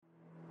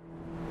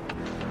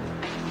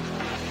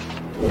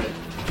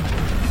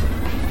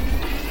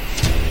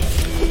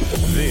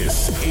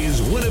This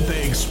is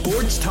Winnipeg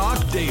Sports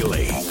Talk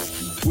Daily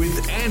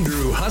with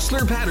Andrew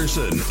Hustler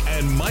Patterson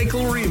and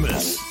Michael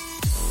Remus.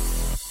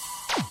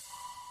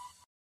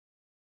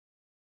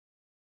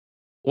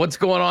 What's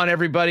going on,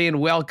 everybody,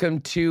 and welcome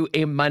to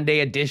a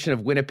Monday edition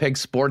of Winnipeg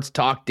Sports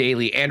Talk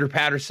Daily. Andrew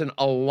Patterson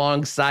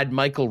alongside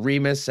Michael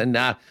Remus, and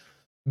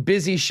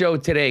busy show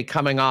today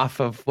coming off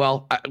of,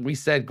 we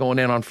said going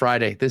in on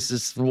Friday. This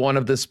is one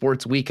of the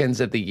sports weekends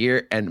of the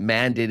year, and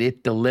man, did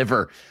it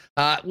deliver.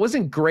 It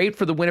wasn't great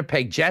for the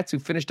Winnipeg Jets, who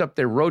finished up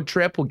their road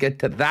trip. We'll get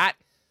to that,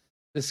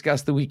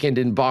 discuss the weekend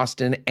in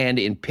Boston and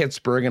in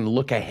Pittsburgh, and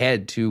look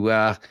ahead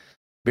to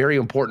very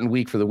important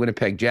week for the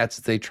Winnipeg Jets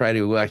as they try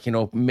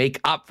to, make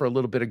up for a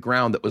little bit of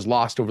ground that was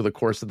lost over the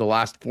course of the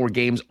last 4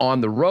 games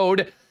on the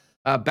road.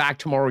 Back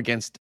tomorrow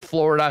against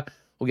Florida.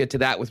 We'll get to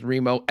that with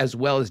Remo, as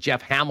well as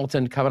Jeff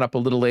Hamilton coming up a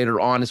little later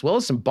on, as well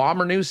as some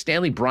Bomber news.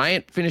 Stanley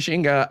Bryant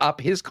finishing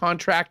up his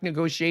contract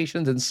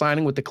negotiations and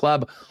signing with the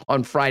club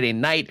on Friday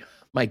night.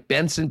 Mike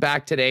Benson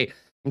back today.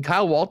 And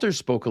Kyle Walters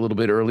spoke a little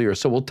bit earlier.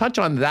 So we'll touch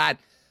on that,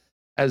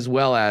 as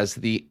well as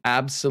the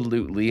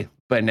absolutely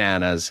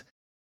bananas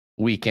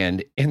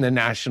weekend in the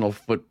National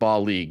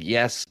Football League.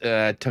 Yes,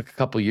 took a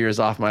couple years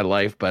off my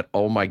life, but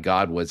oh my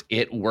God, was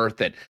it worth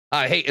it.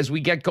 Hey, as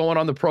we get going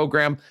on the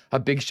program, a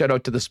big shout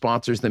out to the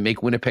sponsors that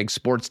make Winnipeg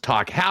Sports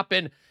Talk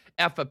happen.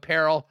 F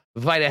Apparel,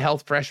 Vita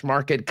Health Fresh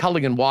Market,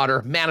 Culligan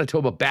Water,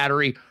 Manitoba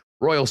Battery,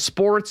 Royal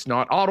Sports,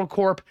 Not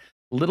Autocorp,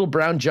 Little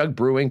Brown Jug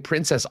Brewing,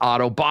 Princess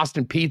Auto,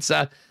 Boston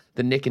Pizza,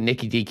 the Nick and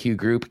Nicky DQ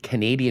Group,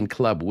 Canadian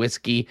Club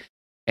Whiskey,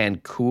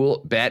 and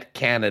Cool Bet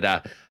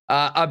Canada.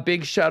 A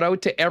big shout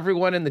out to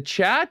everyone in the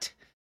chat,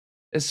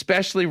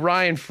 especially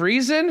Ryan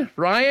Friesen.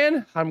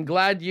 Ryan, I'm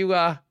glad you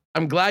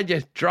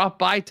dropped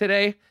by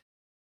today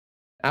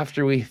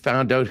after we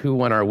found out who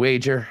won our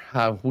wager.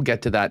 We'll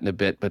get to that in a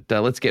bit, but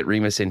let's get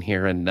Remus in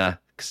here and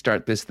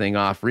start this thing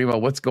off. Remo,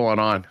 what's going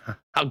on?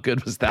 How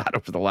good was that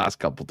over the last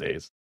couple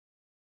days?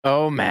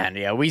 Oh, man.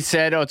 Yeah, we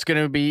said, it's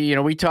going to be,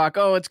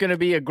 it's going to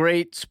be a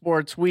great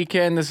sports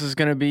weekend. This is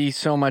going to be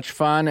so much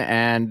fun.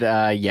 And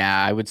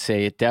I would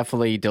say it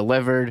definitely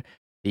delivered.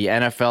 The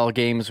NFL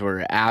games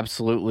were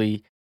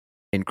absolutely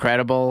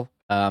incredible.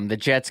 The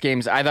Jets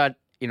games, I thought,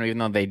 even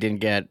though they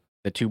didn't get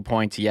the 2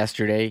 points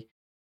yesterday's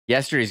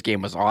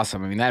game was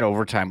awesome. I mean, that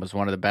overtime was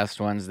one of the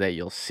best ones that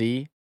you'll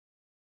see.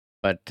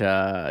 But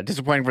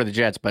disappointing for the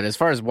Jets. But as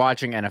far as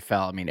watching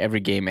NFL, I mean,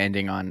 every game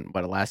ending on,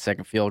 a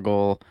last-second field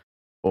goal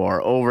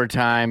or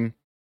overtime.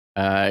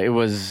 It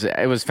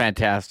was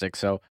fantastic.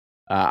 So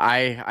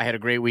I had a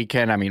great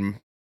weekend. I mean,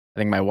 I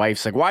think my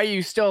wife's like, "Why are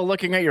you still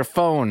looking at your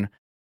phone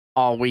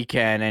all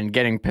weekend?" and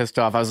getting pissed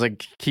off. I was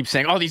like, keep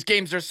saying, "Oh, these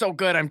games are so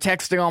good. I'm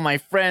texting all my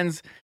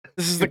friends.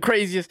 This is the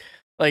craziest."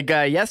 Like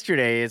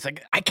yesterday, it's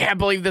like, I can't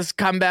believe this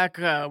comeback.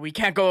 We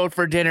can't go out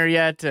for dinner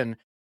yet. And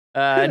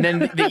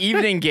then the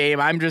evening game,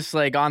 I'm just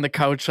like on the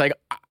couch, like,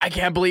 I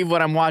can't believe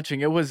what I'm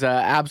watching. It was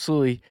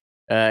absolutely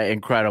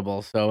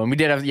incredible. So, and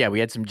we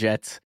had some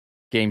Jets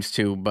games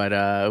too, but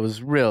it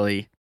was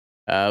really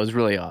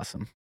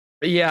awesome.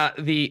 Yeah,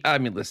 the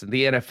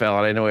NFL,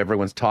 and I know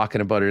everyone's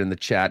talking about it in the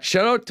chat.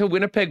 Shout out to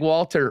Winnipeg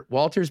Walter.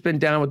 Walter's been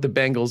down with the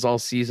Bengals all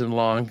season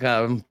long.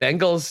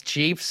 Bengals,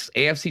 Chiefs,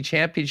 AFC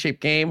Championship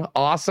game,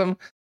 awesome.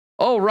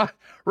 Oh,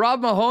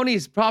 Rob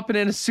Mahoney's popping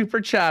in a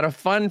super chat of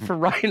fun for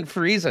Ryan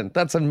Friesen.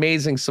 That's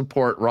amazing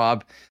support,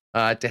 Rob,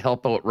 to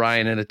help out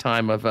Ryan in a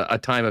time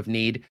of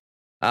need.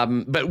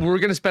 But we're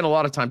going to spend a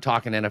lot of time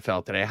talking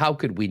NFL today. How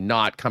could we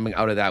not, coming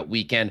out of that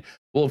weekend?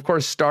 We'll, of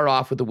course, start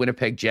off with the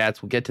Winnipeg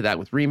Jets. We'll get to that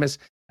with Remus,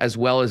 as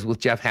well as with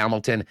Jeff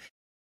Hamilton.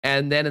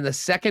 And then in the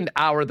second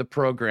hour of the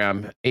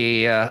program,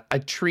 a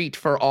treat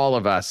for all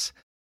of us,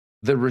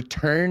 the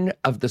return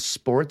of the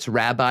sports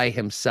rabbi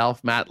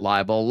himself, Matt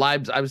Leibl.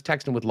 I was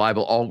texting with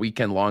Leibl all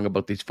weekend long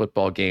about these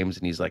football games,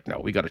 and he's like,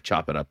 no, we got to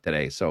chop it up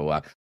today. So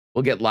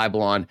we'll get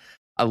Leibl on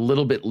a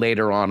little bit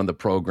later on in the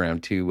program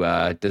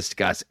to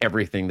discuss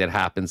everything that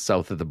happened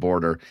south of the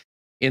border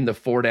in the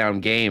 4-down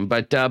game.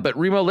 But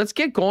Remo, let's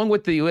get going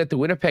with the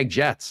Winnipeg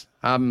Jets.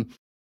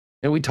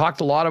 And we talked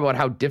a lot about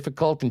how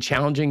difficult and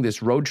challenging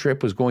this road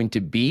trip was going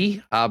to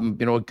be. A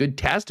good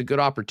test, a good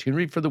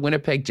opportunity for the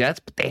Winnipeg Jets,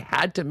 but they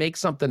had to make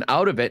something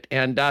out of it.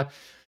 And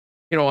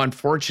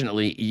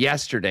unfortunately,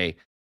 yesterday,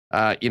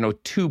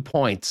 2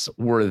 points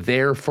were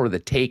there for the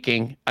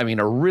taking. I mean,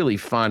 a really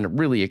fun,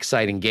 really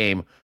exciting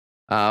game.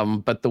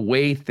 But the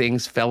way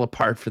things fell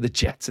apart for the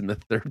Jets in the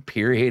third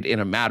period in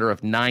a matter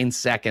of 9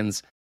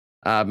 seconds,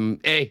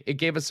 it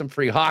gave us some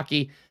free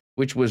hockey,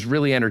 which was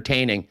really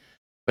entertaining.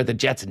 But the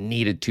Jets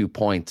needed 2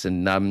 points.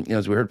 And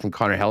as we heard from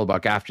Connor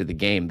Hellebuck after the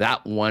game,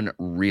 that one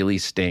really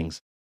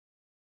stings.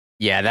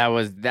 Yeah,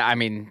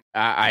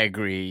 I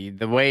agree.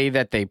 The way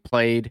that they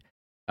played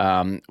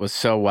was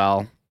so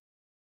well.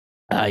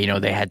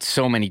 They had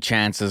so many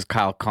chances.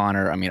 Kyle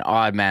Connor,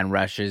 odd man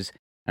rushes.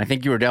 I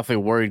think you were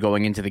definitely worried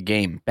going into the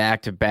game,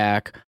 back to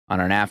back on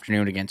an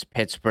afternoon against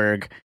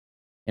Pittsburgh.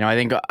 I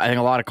think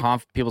a lot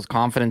of people's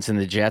confidence in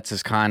the Jets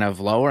is kind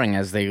of lowering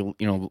as they,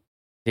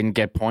 didn't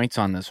get points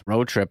on this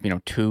road trip.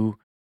 2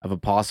 of a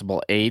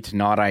possible 8,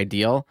 not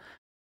ideal.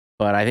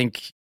 But I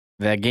think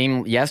the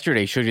game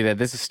yesterday showed you that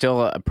this is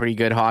still a pretty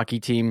good hockey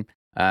team.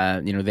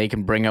 They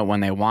can bring it when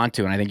they want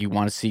to, and I think you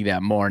want to see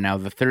that more. Now,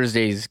 the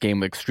Thursday's game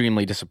was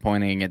extremely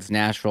disappointing against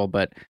Nashville,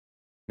 but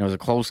it was a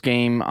close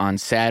game on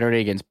Saturday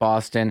against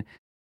Boston.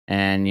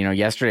 And,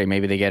 yesterday,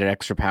 maybe they get an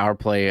extra power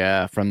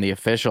play from the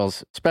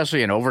officials,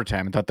 especially in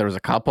overtime. I thought there was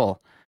a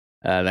couple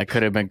that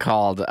could have been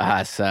called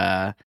us.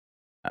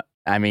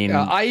 I mean,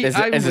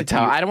 it's a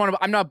tough.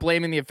 I'm not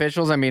blaming the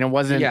officials. I mean, it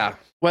wasn't. Yeah.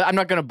 Well, I'm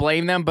not going to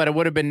blame them, but it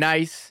would have been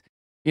nice,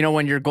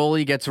 when your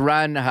goalie gets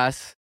run,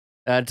 Huss,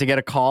 to get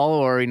a call,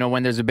 or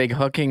when there's a big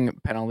hooking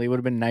penalty, it would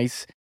have been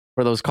nice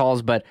for those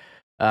calls. But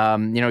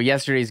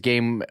yesterday's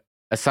game,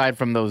 aside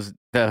from those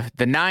the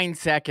 9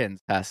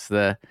 seconds, Huss,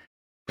 the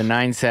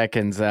 9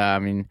 seconds.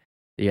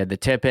 You had the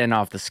tip in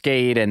off the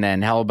skate, and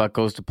then Hellebuyck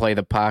goes to play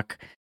the puck.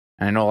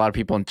 And I know a lot of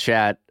people in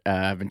chat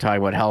have been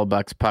talking about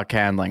Hellebuyck's puck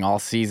handling all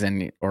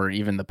season, or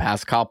even the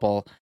past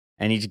couple,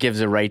 and he just gives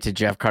it right to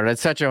Jeff Carter.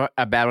 It's such a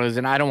bad one,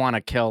 and I don't want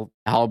to kill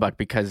Hellebuyck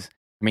because,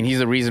 he's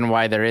the reason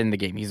why they're in the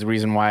game. He's the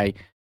reason why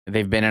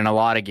they've been in a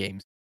lot of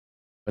games.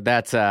 But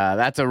that's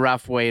a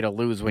rough way to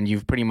lose when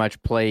you've pretty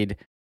much played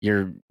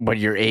your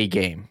A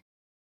game.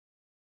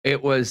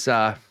 It was.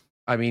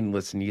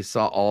 Listen, you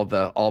saw all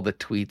the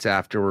tweets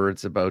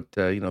afterwards about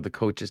the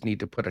coaches need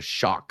to put a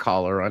shock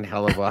collar on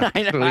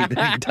Hellebuyck so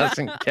that he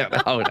doesn't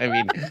get out.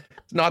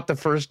 It's not the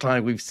first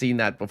time we've seen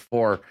that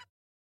before.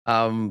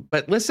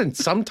 But listen,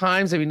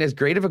 sometimes, as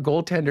great of a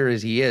goaltender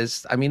as he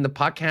is, the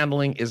puck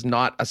handling is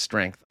not a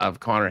strength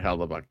of Connor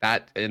Hellebuyck.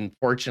 That,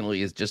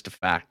 unfortunately, is just a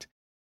fact.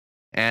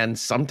 And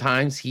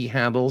sometimes he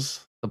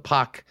handles the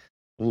puck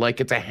like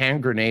it's a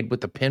hand grenade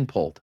with the pin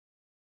pulled.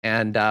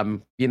 And,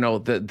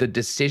 the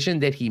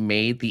decision that he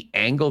made, the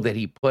angle that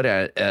he put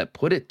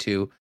it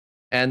to,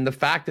 and the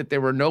fact that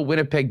there were no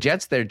Winnipeg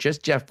Jets there,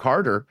 just Jeff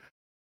Carter,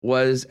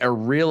 was a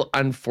real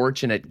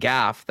unfortunate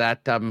gaffe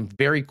that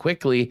very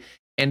quickly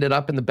ended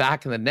up in the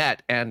back of the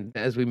net. And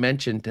as we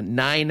mentioned,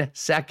 9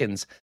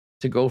 seconds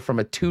to go from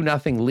a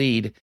 2-0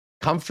 lead,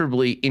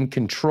 comfortably in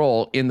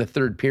control in the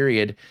third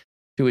period,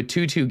 to a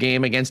 2-2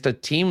 game against a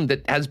team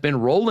that has been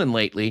rolling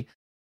lately.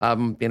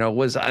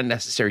 Was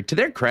unnecessary. To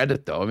their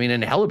credit, though,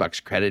 in Hellebuyck's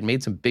credit,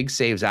 made some big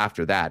saves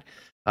after that.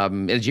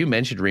 As you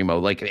mentioned, Remo,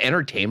 like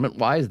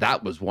entertainment-wise,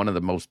 that was one of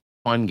the most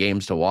fun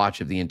games to watch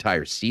of the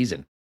entire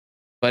season.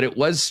 But it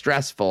was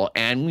stressful,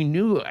 and we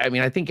knew,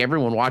 I think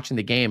everyone watching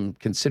the game,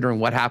 considering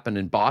what happened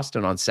in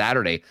Boston on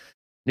Saturday,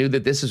 knew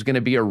that this is going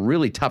to be a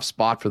really tough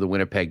spot for the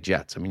Winnipeg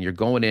Jets. You're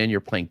going in,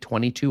 you're playing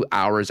 22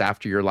 hours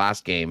after your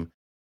last game.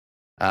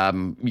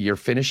 You're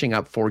finishing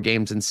up 4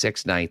 games in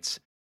 6 nights.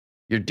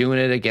 You're doing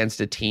it against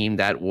a team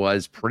that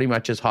was pretty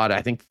much as hot,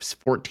 I think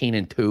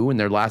 14-2 in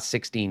their last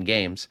 16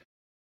 games.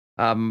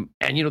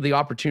 The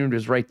opportunity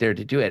was right there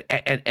to do it.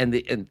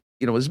 And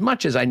as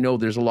much as I know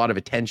there's a lot of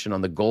attention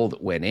on the goal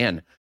that went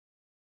in,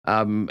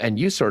 and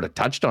you sort of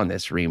touched on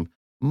this, Reem,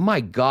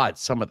 my God,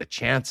 some of the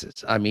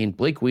chances.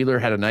 Blake Wheeler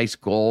had a nice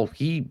goal.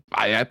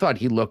 I thought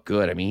he looked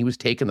good. He was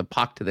taking the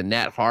puck to the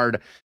net hard.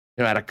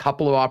 Had a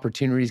couple of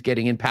opportunities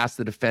getting in past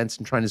the defense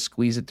and trying to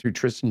squeeze it through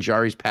Tristan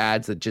Jarry's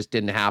pads that just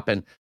didn't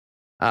happen.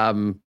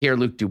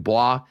 Pierre-Luc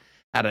Dubois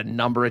had a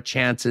number of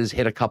chances,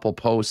 hit a couple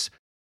posts,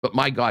 but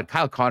my God,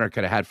 Kyle Connor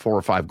could have had 4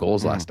 or 5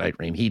 goals last night,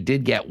 Reem. He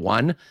did get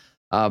one,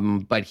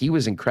 but he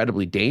was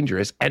incredibly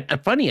dangerous.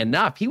 And funny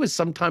enough, he was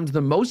sometimes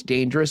the most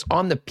dangerous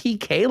on the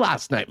PK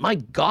last night. My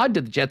God,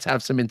 did the Jets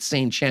have some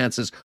insane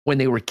chances when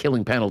they were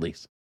killing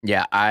penalties.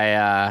 Yeah,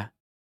 I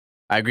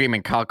agree.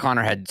 Kyle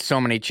Connor had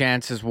so many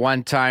chances,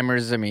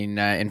 one-timers,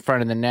 in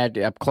front of the net,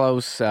 up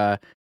close.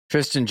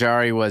 Tristan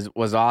Jarry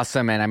was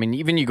awesome. And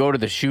even you go to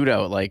the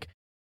shootout, like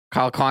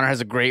Kyle Connor has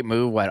a great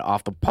move,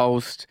 off the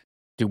post.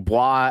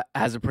 Dubois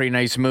has a pretty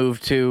nice move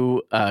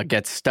too,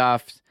 gets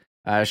stuffed.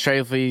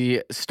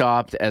 Shifley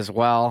stopped as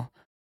well.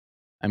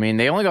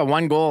 They only got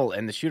 1 goal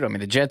in the shootout.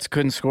 The Jets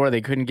couldn't score.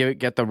 They couldn't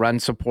get the run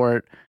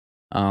support.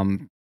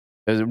 It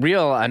was a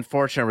real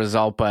unfortunate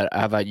result, but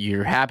I thought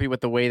you're happy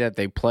with the way that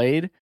they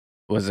played. It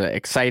was an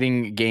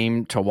exciting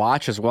game to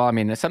watch as well.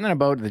 There's something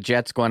about the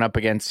Jets going up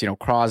against,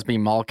 Crosby,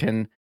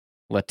 Malkin,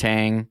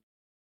 Letang,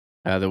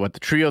 the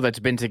trio that's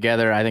been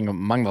together, I think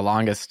among the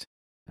longest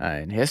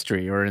in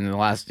history, or in the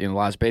last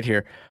bit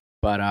here.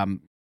 But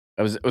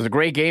it was a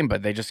great game,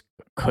 but they just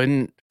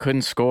couldn't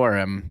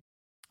score.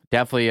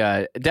 Definitely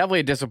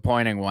a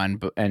disappointing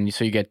one. And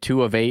so you get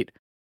 2 of 8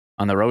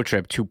 on the road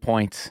trip, 2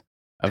 points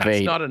of 8.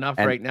 That's not enough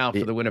right now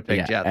for the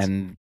Winnipeg Jets,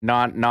 and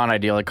not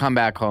ideal. Like, come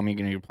back home,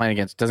 you're playing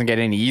against. Doesn't get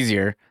any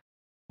easier.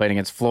 Playing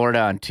against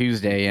Florida on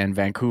Tuesday and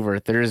Vancouver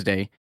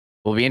Thursday.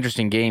 Will be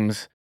interesting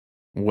games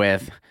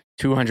with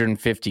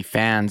 250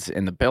 fans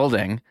in the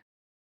building.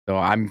 So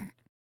I'm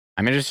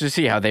interested to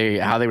see how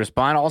they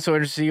respond. Also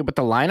interested to see what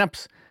the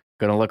lineup's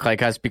going to look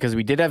like us, because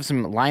we did have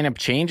some lineup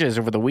changes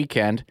over the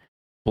weekend.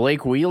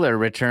 Blake Wheeler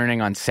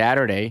returning on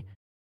Saturday.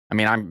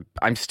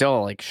 I'm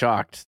still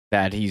shocked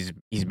that he's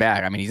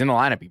back. He's in the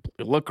lineup. He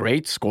looked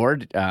great,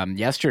 scored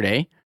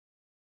yesterday.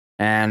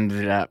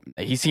 and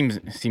he seems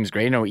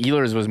great.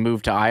 Ehlers was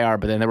moved to IR,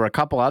 but then there were a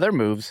couple other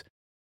moves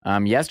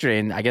yesterday,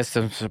 and I guess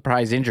some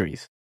surprise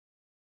injuries.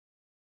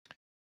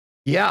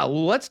 Yeah,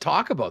 well, let's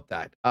talk about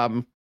that.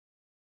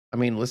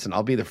 Listen,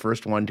 I'll be the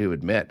first one to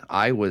admit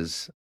I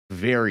was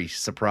very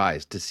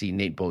surprised to see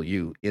Nate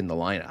Beaulieu in the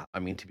lineup. I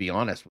mean, to be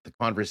honest, with the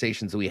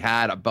conversations we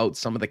had about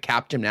some of the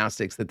cap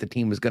gymnastics that the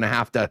team was going to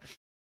have to,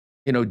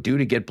 do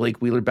to get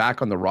Blake Wheeler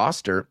back on the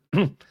roster,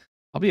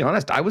 I'll be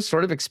honest, I was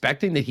sort of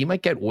expecting that he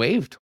might get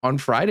waived on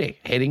Friday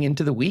heading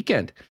into the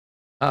weekend.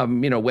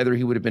 Whether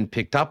he would have been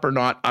picked up or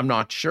not, I'm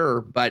not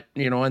sure. But,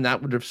 and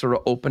that would have sort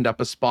of opened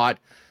up a spot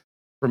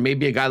for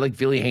maybe a guy like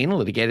Ville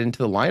Heinola to get into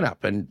the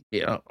lineup. And,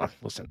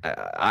 listen,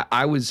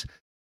 I was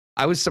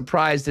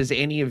surprised as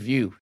any of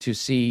you to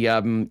see,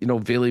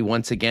 Ville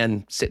once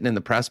again sitting in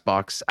the press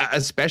box,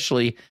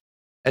 especially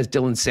as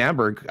Dylan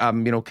Sandberg,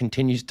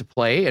 continues to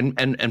play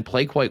and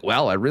play quite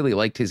well. I really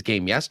liked his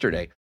game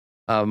yesterday.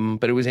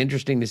 But it was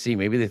interesting to see.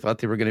 Maybe they thought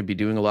they were going to be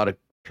doing a lot of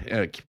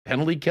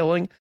penalty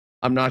killing.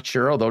 I'm not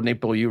sure, although Nate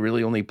Beaulieu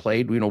really only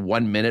played,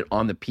 1 minute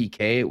on the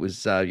PK. It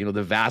was,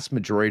 the vast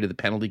majority of the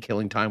penalty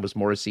killing time was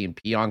Morrissey and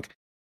Pionk,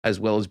 as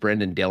well as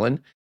Brendan Dillon.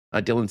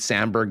 Dylan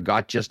Sandberg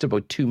got just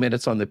about 2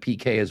 minutes on the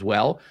PK as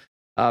well.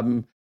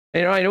 I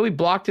know he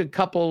blocked a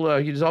couple.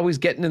 He was always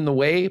getting in the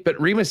way, but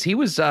Remus, he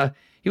was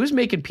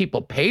making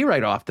people pay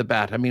right off the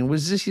bat. I mean,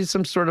 was this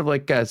some sort of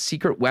like a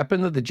secret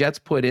weapon that the Jets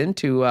put in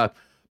to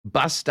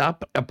bust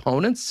up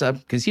opponents?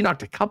 Because he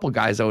knocked a couple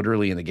guys out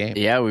early in the game.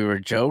 Yeah, we were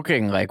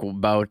joking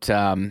about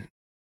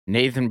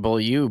Nathan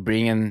Beaulieu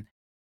being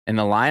in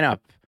the lineup.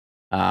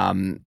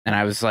 And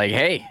I was like,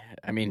 hey,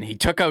 I mean, he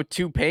took out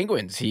two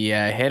Penguins. He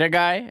hit a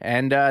guy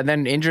and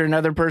then injured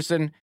another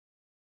person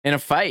in a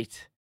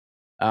fight.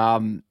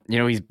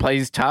 He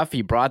plays tough.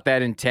 He brought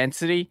that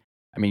intensity.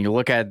 I mean, you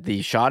look at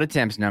the shot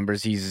attempts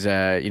numbers, he's,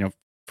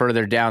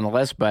 further down the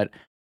list, but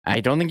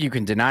I don't think you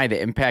can deny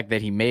the impact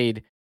that he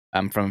made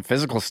from a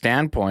physical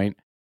standpoint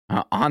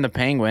on the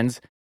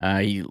Penguins.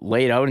 He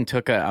laid out and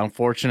took an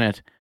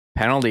unfortunate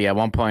penalty at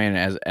one point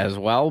as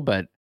well,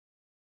 but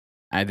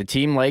the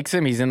team likes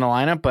him. He's in the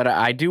lineup, but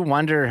I do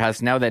wonder,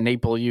 now that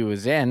Nate Beaulieu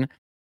is in,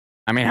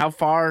 I mean, how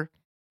far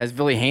has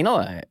Ville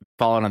Heinola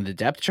fallen on the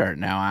depth chart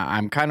now?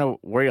 I'm kind of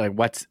worried, like,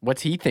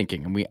 what's he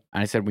thinking? And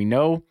I said, we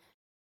know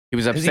he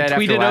was upset after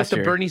last year. He tweeted out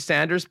the Bernie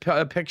Sanders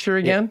picture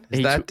again?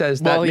 Yeah, is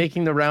that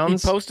making the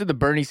rounds? He posted the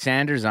Bernie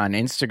Sanders on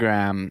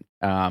Instagram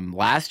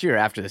last year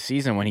after the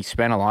season when he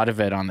spent a lot of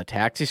it on the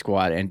taxi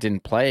squad and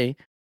didn't play.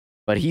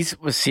 But he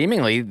was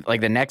seemingly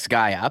like the next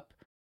guy up.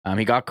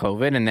 He got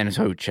COVID, and then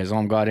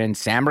Chisholm got in,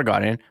 Samber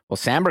got in. Well,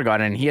 Samber got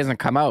in, he hasn't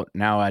come out.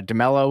 Now,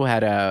 DeMello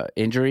had a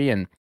injury,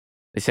 and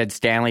they said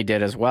Stanley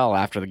did as well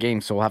after the game,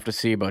 so we'll have to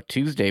see about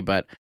Tuesday.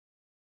 But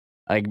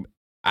like,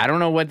 I don't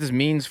know what this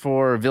means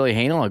for Ville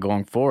Heinola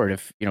going forward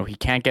if, he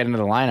can't get into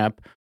the lineup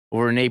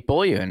over Nate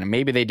Beaulieu. And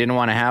maybe they didn't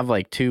want to have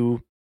like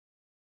two,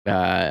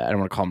 I don't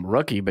want to call him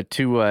rookie, but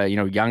two,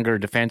 younger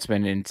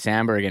defensemen in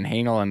Sandberg and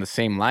Heinola in the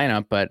same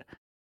lineup. But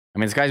I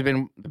mean, this guy's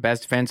been the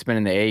best defenseman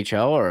in the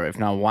AHL, or if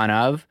not one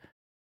of.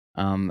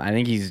 I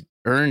think he's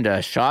earned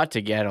a shot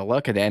to get a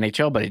look at the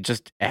NHL, but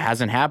it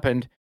hasn't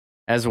happened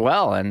as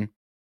well. And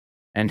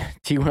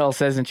T. Will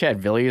says in chat,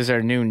 Ville is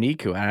our new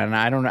Niku. And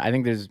I don't know. I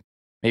think there's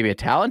maybe a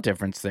talent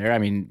difference there. I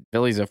mean,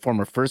 Billy's a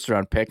former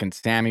first-round pick, and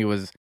Sammy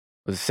was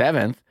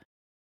seventh.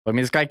 But, I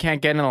mean, this guy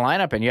can't get in the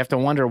lineup, and you have to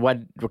wonder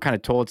what kind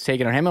of toll it's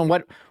taking on him, and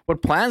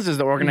what plans does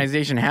the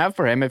organization have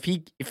for him if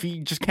he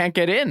just can't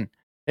get in?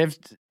 They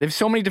have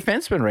so many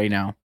defensemen right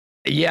now.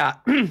 Yeah,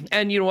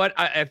 and you know what?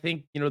 I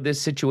think,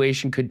 this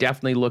situation could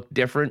definitely look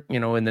different,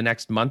 in the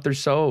next month or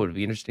so. It would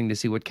be interesting to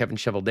see what Kevin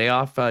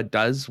Cheveldayoff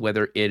does,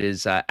 whether it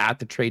is at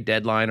the trade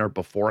deadline or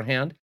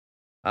beforehand.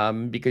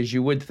 Because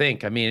you would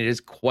think, I mean, it is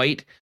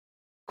quite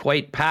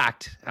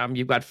packed.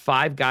 You've got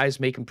 5 guys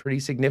making pretty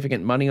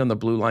significant money on the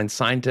blue line,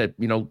 signed to,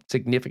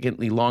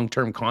 significantly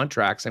long-term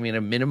contracts. I mean,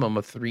 a minimum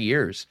of 3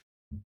 years,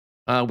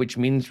 which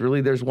means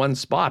really there's one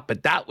spot.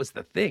 But that was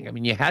the thing. I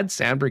mean, you had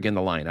Sandberg in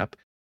the lineup.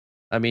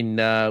 I mean,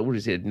 what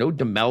is it? No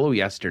DeMello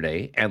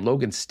yesterday, and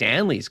Logan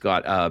Stanley's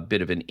got a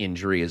bit of an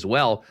injury as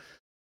well.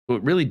 So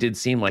it really did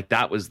seem like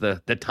that was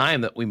the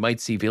time that we might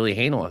see Ville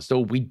Heinola. So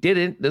we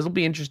didn't. This will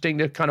be interesting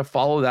to kind of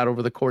follow that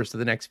over the course of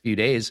the next few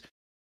days,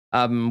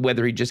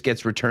 whether he just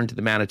gets returned to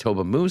the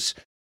Manitoba Moose,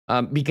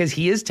 because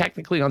he is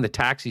technically on the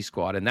taxi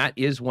squad. And that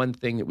is one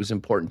thing that was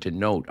important to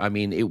note. I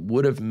mean, it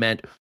would have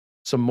meant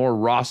some more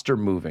roster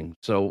moving.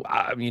 So,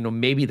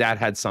 maybe that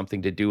had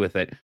something to do with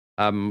it.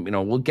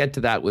 We'll get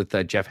to that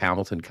with Jeff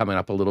Hamilton coming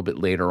up a little bit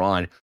later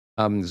on,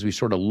 as we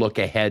sort of look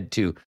ahead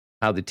to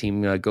how the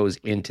team goes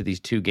into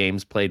these 2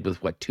 games played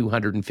with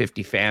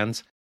 250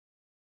 fans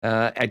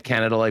at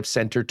Canada Life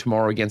Center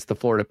tomorrow against the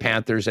Florida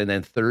Panthers, and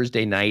then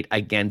Thursday night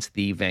against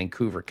the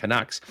Vancouver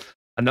Canucks.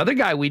 Another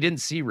guy we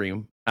didn't see,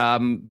 Reem,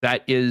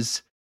 that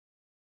is,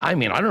 I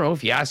mean, I don't know,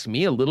 if you ask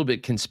me, a little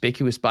bit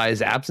conspicuous by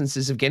his absence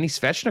is Evgeny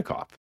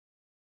Svechnikov.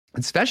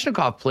 And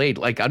Svechnikov played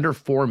like under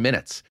 4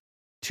 minutes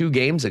 2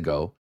 games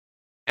ago.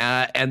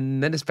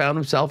 and then has found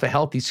himself a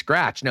healthy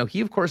scratch. Now,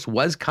 he, of course,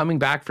 was coming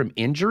back from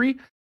injury.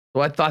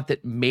 So I thought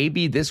that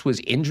maybe this was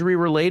injury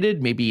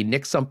related. Maybe he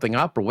nicked something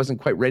up or wasn't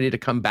quite ready to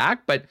come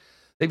back. But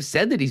they've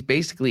said that he's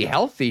basically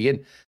healthy.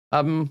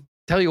 And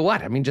tell you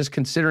what, I mean, just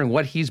considering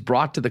what he's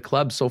brought to the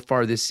club so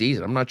far this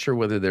season, I'm not sure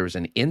whether there was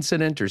an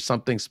incident or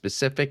something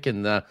specific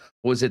in the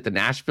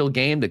Nashville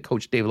game that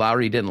Coach Dave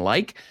Lowry didn't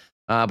like.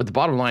 But the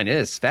bottom line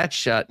is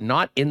Svetch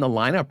not in the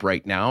lineup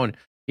right now. And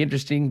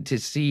interesting to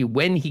see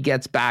when he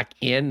gets back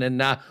in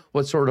and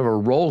what sort of a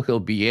role he'll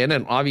be in,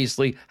 and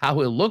obviously how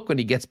he'll look when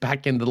he gets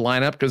back into the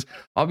lineup, because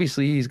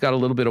obviously he's got a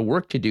little bit of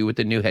work to do with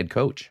the new head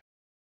coach.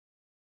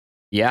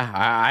 Yeah,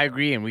 I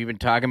agree. And we've been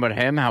talking about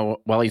him,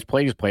 how well he's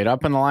played. He's played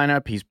up in the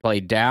lineup. He's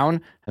played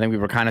down. I think we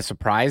were kind of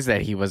surprised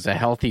that he was a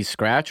healthy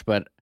scratch,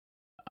 but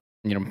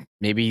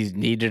maybe he's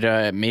needed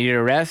a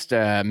rest,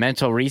 a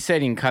mental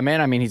reset. He can come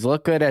in. I mean, he's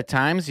looked good at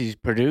times. He's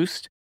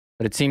produced.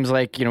 But it seems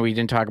like, we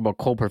didn't talk about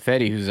Cole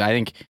Perfetti, who's, I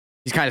think,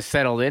 he's kind of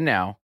settled in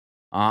now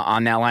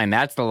on that line.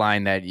 That's the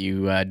line that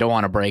you don't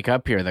want to break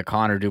up here, the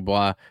Connor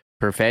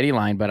Dubois-Perfetti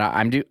line. But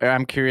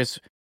I'm curious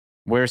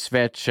where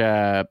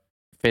Svetch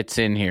fits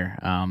in here.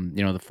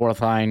 The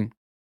fourth line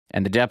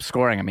and the depth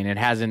scoring. I mean, it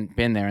hasn't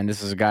been there, and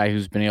this is a guy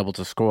who's been able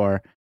to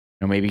score.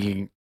 Maybe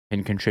he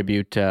can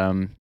contribute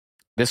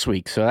this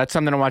week. So that's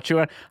something to watch.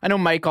 I know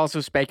Mike also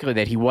speculated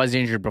that he was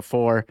injured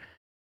before.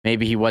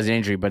 Maybe he was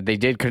injured, but the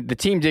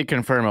team did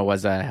confirm it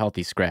was a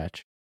healthy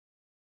scratch.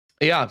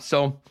 Yeah,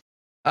 so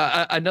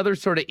another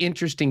sort of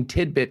interesting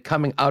tidbit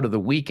coming out of the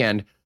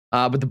weekend.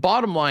 But the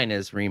bottom line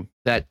is, Reem,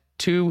 that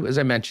as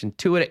I mentioned,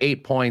 2 out of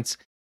 8 points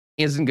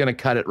isn't going to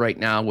cut it right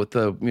now with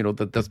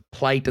the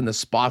plight and the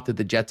spot that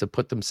the Jets have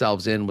put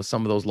themselves in with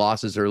some of those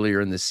losses earlier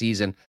in the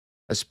season,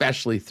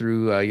 especially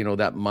through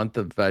that month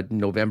of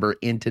November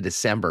into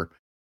December.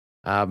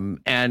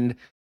 And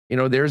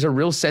there's a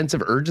real sense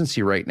of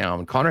urgency right now.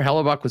 And Connor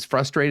Hellebuck was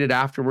frustrated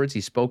afterwards. He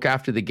spoke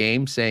after the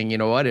game saying, you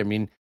know what, I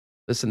mean,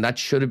 listen, that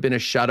should have been a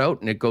shutout,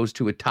 and it goes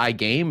to a tie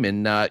game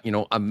in,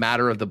 a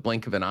matter of the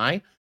blink of an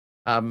eye.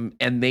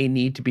 And they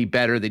need to be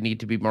better. They need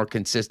to be more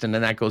consistent.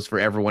 And that goes for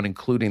everyone,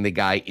 including the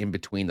guy in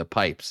between the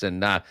pipes.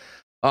 And,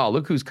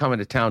 look who's coming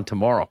to town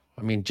tomorrow.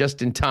 I mean,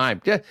 just in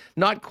time.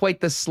 Not quite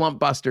the slump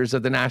busters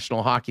of the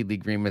National Hockey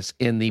League, Remus,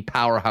 in the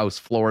powerhouse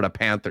Florida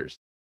Panthers.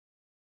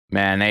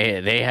 Man,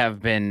 they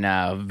have been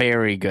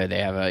very good. They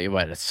have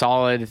a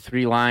solid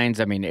 3 lines.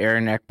 I mean,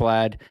 Aaron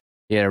Ekblad,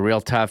 he had a real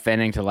tough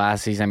ending to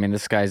last season. I mean,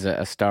 this guy's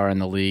a star in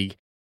the league.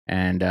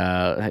 And,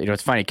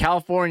 it's funny.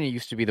 California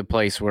used to be the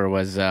place where it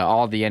was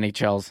all the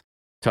NHL's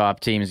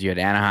top teams. You had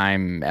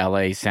Anaheim,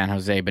 LA, San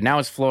Jose. But now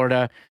it's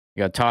Florida.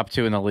 You got top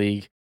 2 in the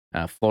league,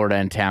 Florida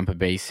and Tampa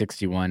Bay,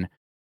 61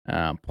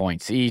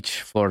 points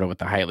each. Florida with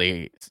the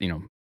highly,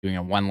 doing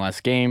a 1 less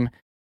game.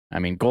 I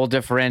mean, goal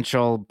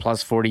differential,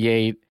 plus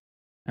 48.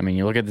 I mean,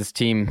 you look at this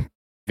team,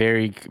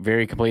 very,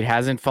 very complete.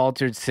 Hasn't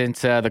faltered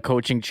since the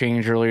coaching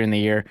change earlier in the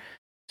year.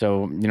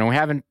 So, we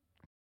haven't,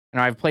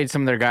 I've played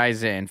some of their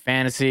guys in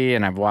fantasy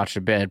and I've watched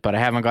a bit, but I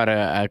haven't got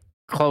a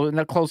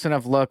close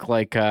enough look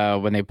like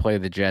when they play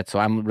the Jets. So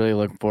I'm really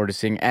looking forward to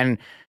seeing. And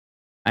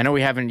I know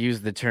we haven't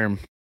used the term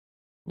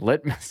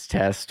litmus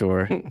test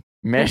or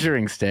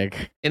measuring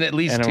stick in at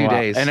least 2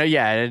 days. I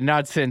know,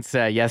 not since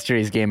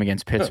yesterday's game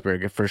against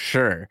Pittsburgh, for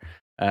sure,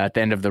 at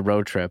the end of the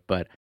road trip.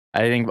 But I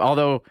think,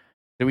 although,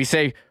 did we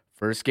say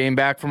first game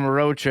back from a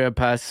road trip,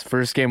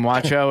 first game,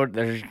 watch out.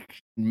 There's,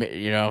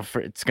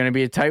 it's going to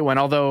be a tight one.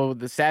 Although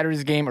the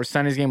Saturday's game or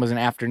Sunday's game was an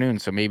afternoon,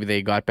 so maybe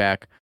they got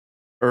back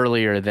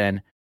earlier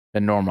than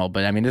normal.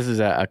 But I mean, this is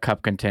a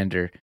cup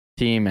contender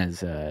team,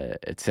 as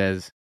it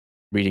says,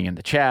 reading in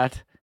the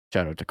chat.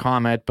 Shout out to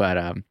Comet. But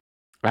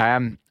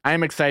I'm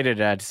excited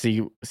to see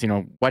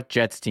what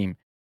Jets team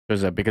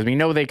shows up, because we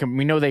know they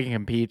can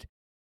compete,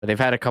 but they've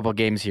had a couple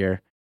games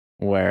here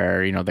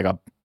where they got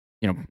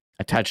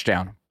a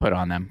touchdown put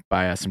on them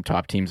by some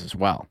top teams as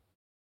well.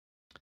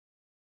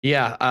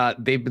 Yeah,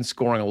 they've been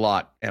scoring a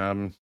lot.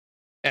 And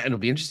it'll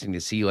be interesting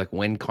to see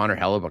when Connor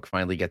Hellebuck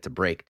finally gets a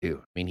break too.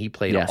 I mean, he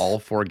played all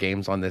 4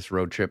 games on this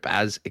road trip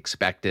as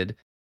expected.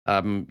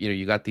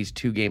 You got these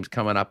 2 games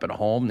coming up at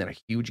home, then a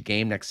huge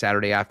game next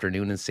Saturday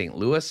afternoon in St.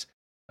 Louis.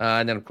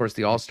 And then, of course,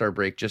 the All-Star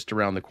break just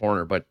around the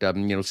corner. But,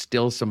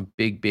 still some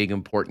big,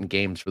 important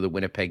games for the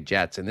Winnipeg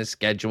Jets. And this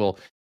schedule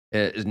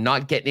is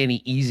not getting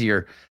any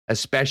easier,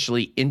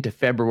 especially into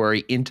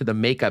February, into the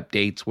makeup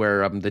dates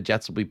where the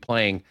Jets will be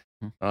playing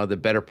the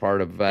better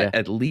part of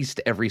at least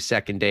every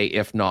second day,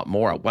 if not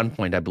more. At one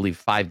point, I believe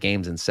 5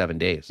 games in 7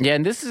 days. Yeah,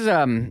 and this is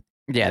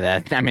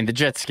the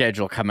Jets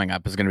schedule coming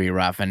up is going to be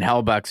rough, and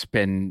Hellebuck's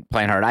been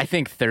playing hard. I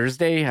think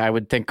Thursday, I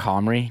would think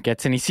Comrie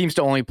gets in. He seems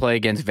to only play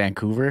against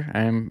Vancouver.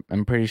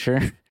 I'm pretty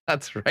sure.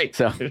 That's right.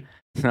 So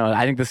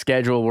I think the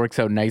schedule works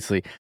out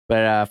nicely.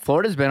 But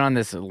Florida's been on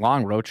this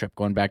long road trip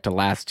going back to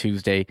last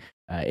Tuesday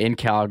in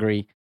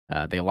Calgary.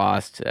 They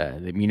lost.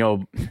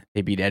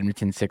 They beat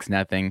Edmonton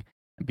 6-0,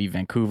 beat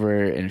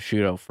Vancouver in a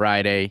shootout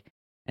Friday,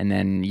 and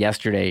then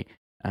yesterday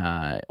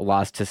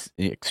lost to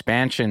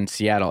expansion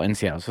Seattle in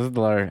Seattle. So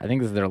I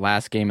think this is their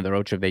last game of the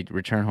road trip. They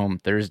return home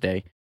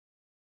Thursday.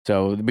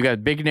 So we got a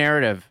big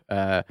narrative.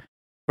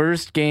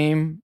 First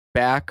game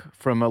back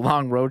from a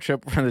long road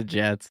trip for the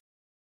Jets,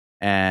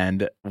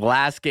 and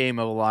last game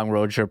of a long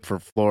road trip for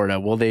Florida.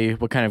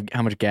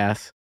 How much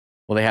gas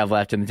will they have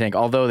left in the tank?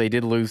 Although they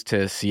did lose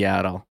to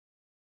Seattle,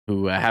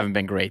 who haven't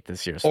been great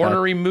this year. So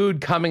ornery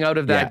mood coming out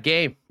of that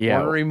game. Yeah.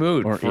 Ornery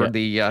mood for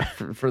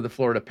the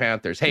Florida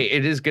Panthers. Hey,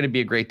 it is going to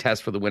be a great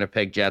test for the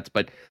Winnipeg Jets,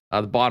 but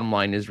the bottom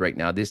line is right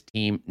now this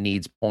team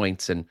needs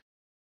points. And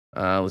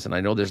listen,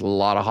 I know there's a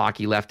lot of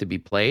hockey left to be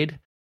played,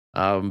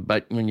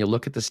 but when you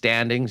look at the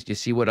standings, you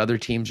see what other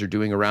teams are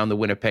doing around the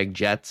Winnipeg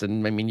Jets.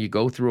 And I mean, you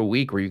go through a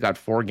week where you got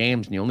 4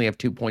 games and you only have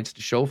 2 points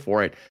to show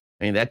for it.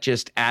 I mean, that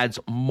just adds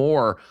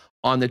more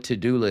on the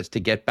to-do list to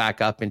get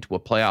back up into a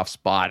playoff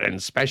spot, and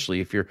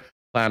especially if you're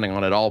planning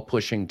on it all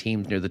pushing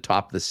teams near the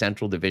top of the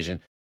Central Division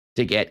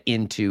to get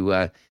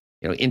into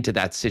into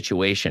that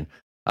situation.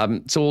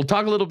 So we'll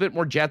talk a little bit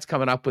more Jets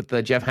coming up with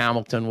Jeff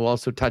Hamilton. We'll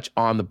also touch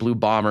on the Blue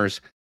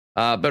Bombers.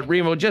 But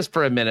Remo, just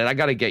for a minute, I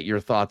got to get your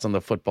thoughts on the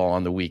football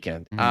on the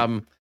weekend. Mm-hmm.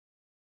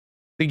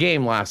 The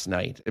game last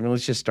night. I mean,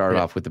 let's just start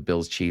off with the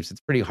Bills Chiefs.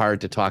 It's pretty hard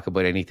to talk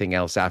about anything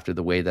else after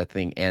the way that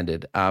thing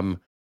ended.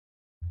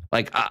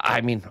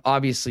 I mean,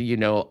 obviously,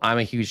 I'm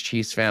a huge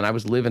Chiefs fan. I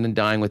was living and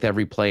dying with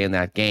every play in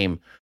that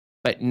game.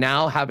 But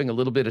now having a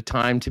little bit of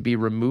time to be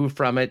removed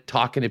from it,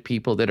 talking to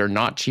people that are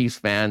not Chiefs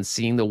fans,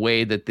 seeing the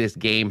way that this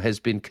game has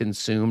been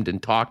consumed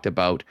and talked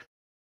about,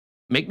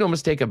 make no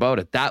mistake about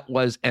it, that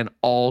was an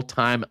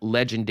all-time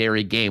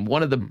legendary game.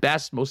 One of the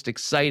best, most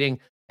exciting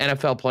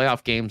NFL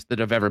playoff games that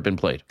have ever been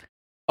played.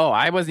 Oh,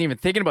 I wasn't even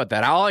thinking about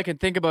that. All I can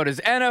think about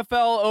is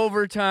NFL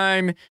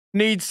overtime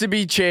needs to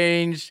be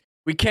changed.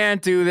 We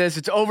can't do this.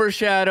 It's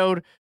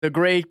overshadowed the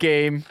great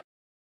game.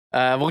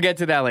 We'll get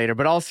to that later.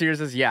 But all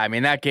seriousness, yeah, I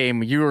mean, that game,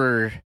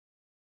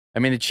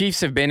 the Chiefs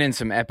have been in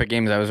some epic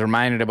games. I was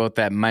reminded about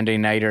that Monday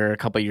Nighter a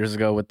couple of years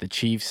ago with the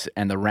Chiefs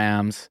and the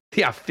Rams.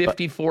 Yeah,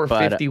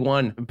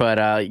 54-51.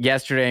 But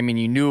yesterday, I mean,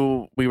 you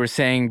knew we were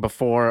saying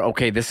before,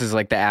 okay, this is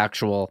like the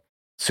actual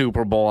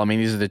Super Bowl. I mean,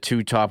 these are the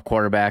 2 top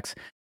quarterbacks.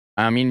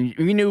 I mean,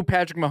 we knew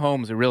Patrick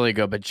Mahomes was really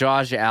good, but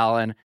Josh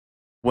Allen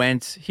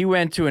went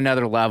to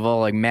another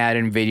level, like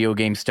Madden video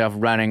game stuff,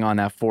 running on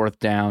that 4th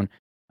down,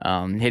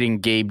 hitting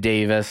Gabe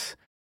Davis,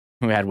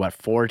 who had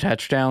 4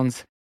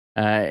 touchdowns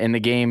in the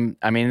game.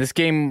 I mean, this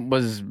game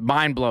was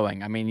mind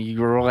blowing. I mean,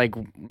 you were like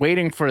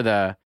waiting for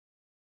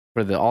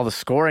all the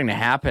scoring to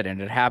happen,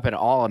 and it happened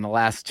all in the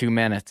last 2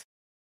 minutes.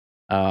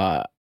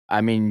 I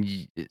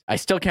mean, I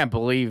still can't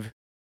believe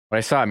what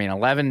I saw. I mean,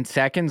 11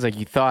 seconds. Like,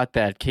 you thought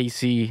that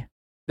KC.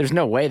 There's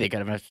no way they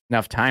got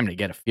enough time to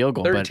get a field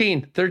goal.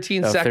 13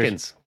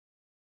 seconds.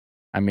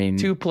 I mean,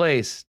 2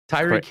 plays.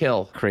 Tyreek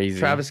Hill, crazy.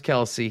 Travis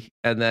Kelce,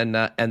 and then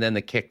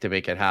the kick to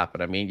make it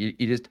happen. I mean,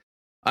 you just,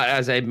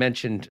 as I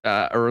mentioned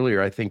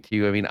earlier, I think to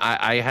you. I mean,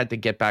 I had to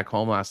get back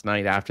home last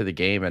night after the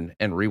game and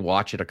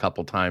rewatch it a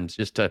couple times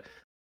just to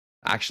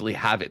actually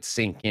have it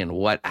sink in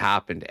what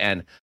happened.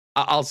 And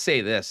I'll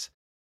say this.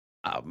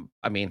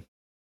 I mean,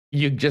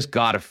 you just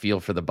got to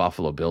feel for the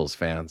Buffalo Bills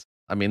fans.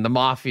 I mean, the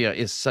Mafia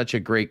is such a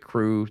great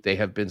crew. They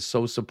have been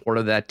so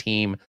supportive of that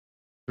team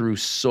through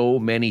so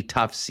many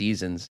tough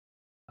seasons.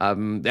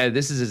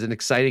 This is as an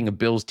exciting a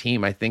Bills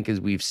team, I think,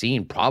 as we've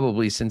seen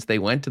probably since they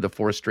went to the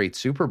 4 straight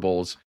Super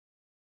Bowls.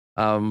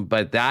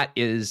 But that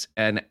is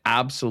an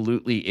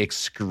absolutely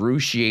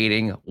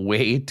excruciating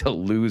way to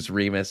lose,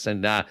 Remus.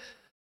 And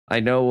I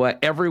know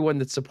everyone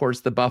that supports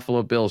the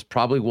Buffalo Bills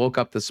probably woke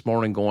up this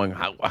morning going,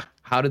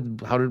 how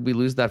did we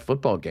lose that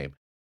football game?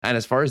 And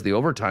as far as the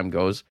overtime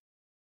goes,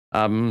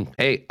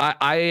 hey,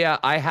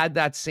 I had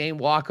that same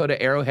walkout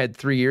at Arrowhead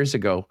 3 years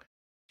ago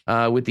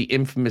with the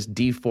infamous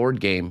D Ford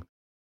game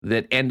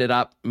that ended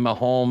up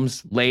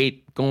Mahomes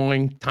late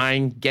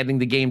tying, getting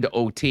the game to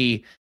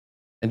OT,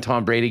 and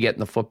Tom Brady getting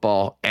the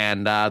football,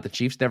 and the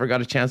Chiefs never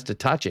got a chance to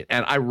touch it.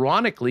 And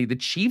ironically, the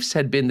Chiefs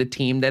had been the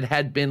team that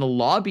had been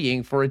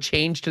lobbying for a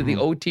change to the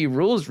OT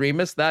rules,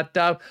 Remus,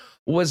 that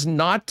was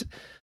not.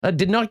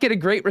 Did not get a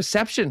great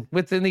reception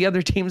within the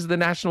other teams of the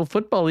National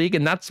Football League,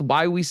 and that's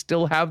why we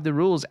still have the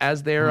rules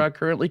as they're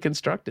currently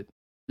constructed.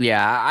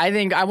 Yeah,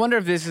 I wonder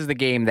if this is the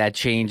game that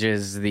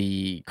changes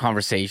the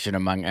conversation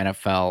among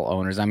NFL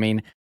owners. I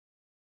mean,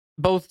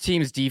 both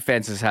teams'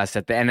 defenses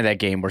at the end of that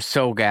game were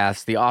so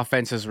gassed. The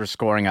offenses were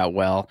scoring out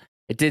well.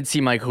 It did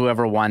seem like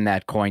whoever won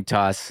that coin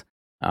toss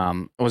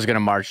was going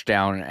to march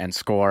down and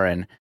score,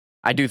 and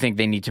I do think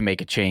they need to make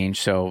a change.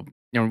 So,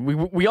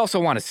 we also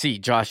want to see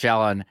Josh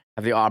Allen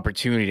have the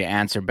opportunity to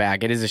answer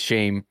back. It is a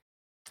shame,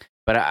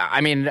 but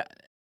I mean,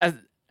 I'm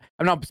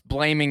not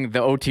blaming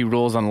the OT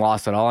rules on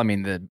loss at all. I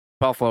mean, the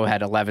Buffalo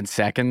had 11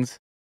 seconds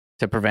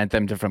to prevent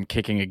them from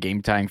kicking a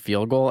game-tying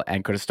field goal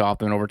and could have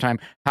stopped them in overtime.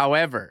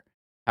 However,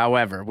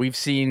 we've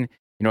seen,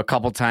 a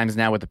couple times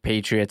now with the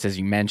Patriots, as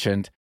you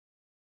mentioned,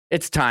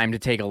 it's time to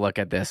take a look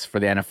at this for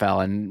the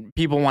NFL, and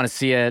people want to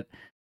see it.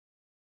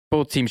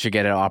 Both teams should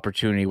get an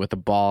opportunity with the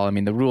ball. I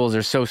mean, the rules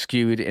are so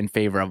skewed in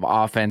favor of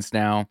offense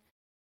now.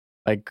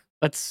 Like,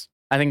 let's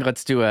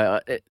do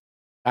I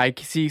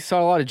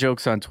saw a lot of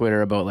jokes on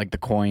Twitter about like the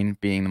coin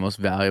being the most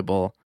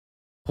valuable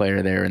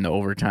player there in the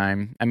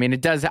overtime. I mean, I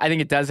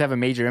think it does have a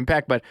major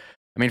impact, but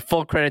I mean,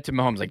 full credit to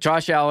Mahomes. Like,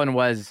 Josh Allen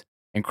was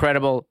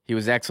incredible. He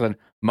was excellent.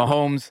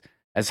 Mahomes,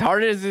 as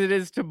hard as it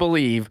is to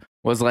believe,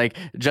 was like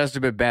just a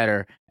bit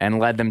better and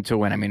led them to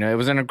win. I mean, it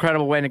was an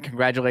incredible win, and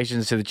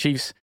congratulations to the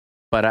Chiefs.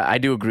 But I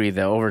do agree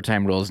the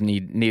overtime rules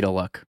need a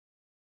look.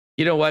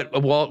 You know what?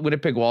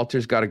 Winnipeg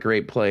Walters got a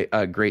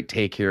great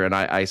take here, and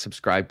I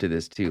subscribe to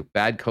this too.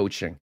 Bad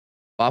coaching.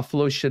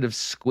 Buffalo should have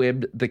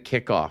squibbed the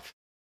kickoff,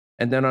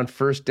 and then on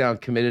first down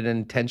committed an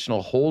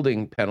intentional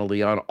holding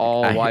penalty on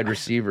all wide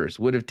receivers.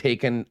 Would have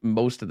taken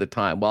most of the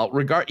time. Well,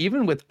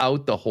 even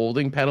without the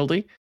holding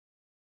penalty,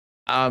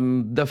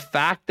 the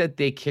fact that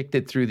they kicked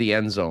it through the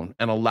end zone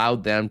and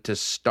allowed them to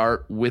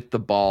start with the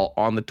ball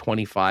on the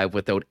 25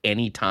 without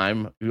any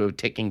time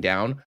ticking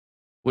down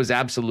was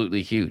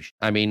absolutely huge.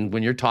 I mean,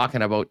 when you're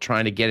talking about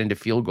trying to get into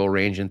field goal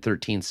range in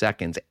 13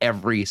 seconds,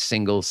 every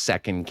single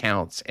second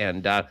counts.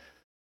 And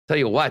tell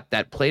you what,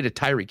 that play to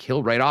Tyreek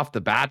Hill right off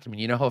the bat, I mean,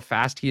 you know how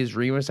fast he is,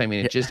 Remus? I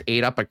mean, it just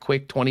ate up a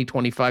quick 20,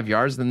 25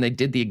 yards. Then they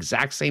did the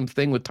exact same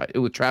thing with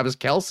Travis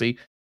Kelce.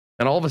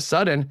 And all of a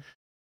sudden,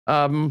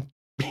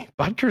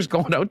 Butker's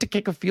going out to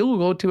kick a field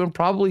goal to and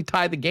probably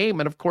tie the game.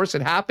 And of course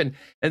it happened.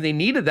 And they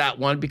needed that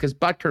one because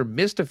Butker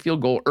missed a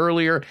field goal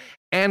earlier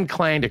and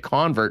clanged a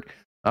convert.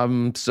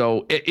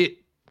 So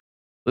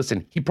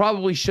listen, he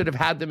probably should have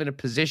had them in a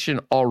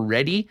position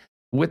already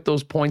with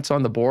those points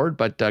on the board,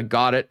 but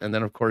got it. And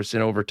then of course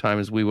in overtime,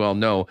 as we well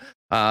know,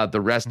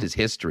 the rest is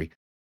history.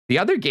 The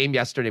other game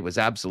yesterday was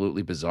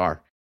absolutely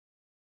bizarre.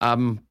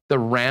 The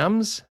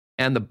Rams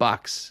and the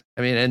Bucks.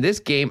 I mean, and this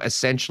game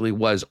essentially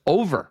was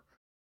over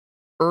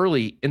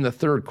early in the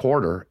third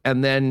quarter.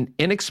 And then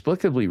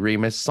inexplicably,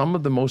 Remus, some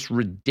of the most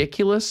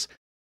ridiculous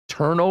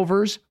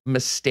turnovers,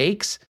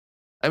 mistakes.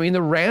 I mean,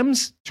 the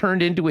Rams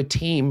turned into a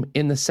team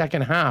in the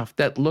second half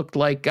that looked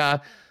like,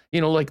 like a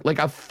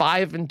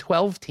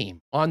 5-12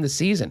 team on the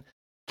season.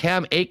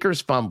 Cam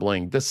Akers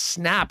fumbling, the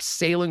snaps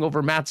sailing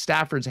over Matt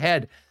Stafford's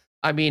head.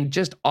 I mean,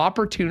 just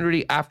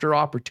opportunity after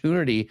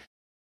opportunity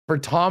for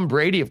Tom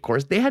Brady, of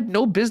course. They had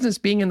no business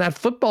being in that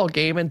football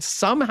game, and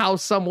somehow,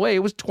 some way,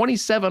 it was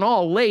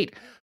 27-all late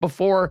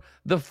before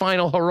the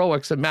final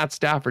heroics of Matt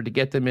Stafford to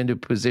get them into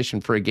position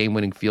for a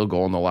game-winning field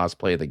goal in the last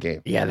play of the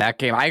game. Yeah, that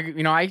game,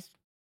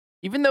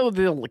 even though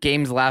the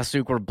games last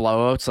week were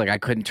blowouts, like I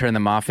couldn't turn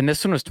them off, and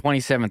this one was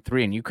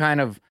 27-3, and you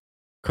kind of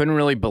couldn't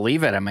really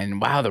believe it. I mean,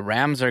 wow, the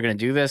Rams are going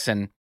to do this,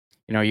 and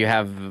you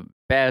have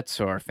bets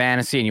or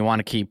fantasy, and you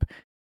want to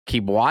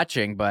keep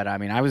watching. But I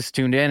mean, I was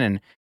tuned in, and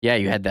yeah,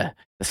 you had the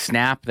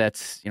snap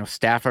that's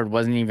Stafford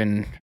wasn't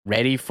even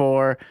ready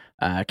for.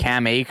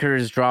 Cam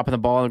Akers dropping the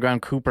ball on the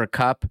ground, Cooper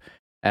Kupp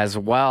as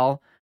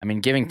well. I mean,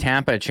 giving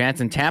Tampa a chance,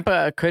 and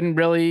Tampa couldn't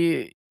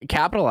really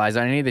capitalize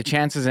on any of the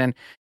chances, and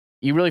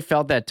you really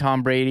felt that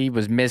Tom Brady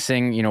was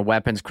missing,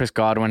 weapons. Chris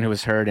Godwin, who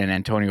was hurt, and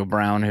Antonio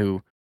Brown,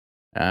 who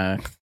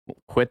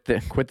quit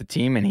the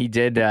team, and he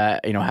did,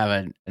 have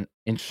an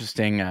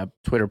interesting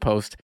Twitter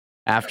post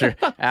after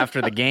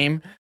the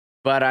game.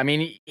 But I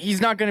mean, he's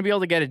not going to be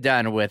able to get it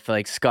done with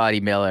like Scotty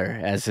Miller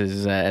as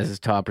his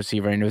top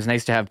receiver. And it was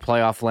nice to have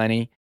playoff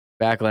Lenny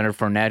back, Leonard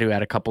Fournette, who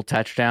had a couple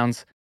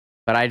touchdowns.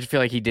 But I just feel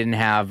like he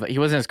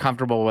wasn't as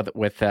comfortable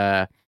with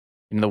the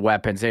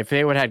weapons. If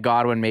they would have had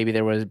Godwin, maybe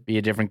there would be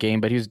a different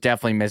game, but he was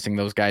definitely missing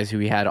those guys who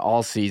he had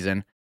all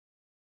season,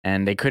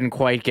 and they couldn't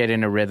quite get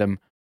into rhythm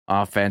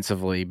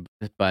offensively.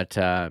 But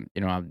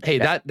hey,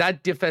 that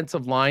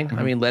defensive line,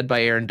 I mean, led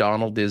by Aaron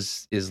Donald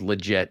is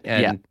legit.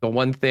 And the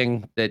one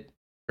thing that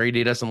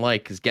Brady doesn't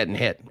like is getting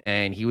hit,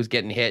 and he was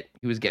getting hit.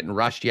 He was getting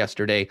rushed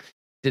yesterday.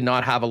 Did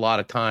not have a lot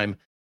of time.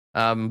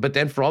 But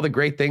then for all the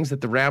great things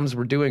that the Rams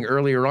were doing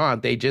earlier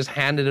on, they just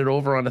handed it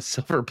over on a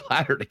silver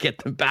platter to get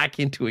them back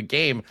into a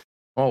game.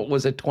 Well, it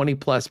was a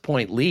 20-plus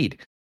point lead.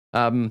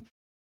 And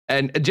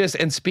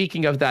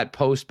speaking of that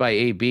post by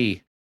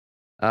AB,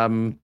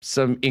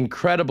 some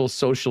incredible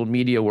social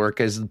media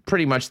work as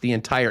pretty much the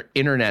entire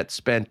internet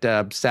spent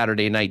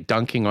Saturday night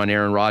dunking on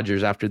Aaron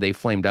Rodgers after they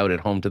flamed out at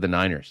home to the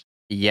Niners.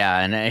 Yeah,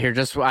 and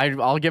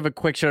I'll give a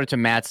quick shout out to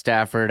Matt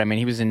Stafford. I mean,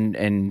 he was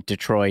in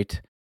Detroit,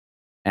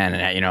 and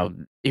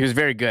he was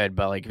very good,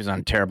 but like he was on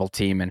a terrible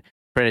team. And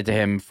credit to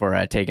him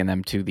for taking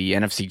them to the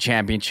NFC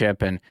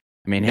Championship. And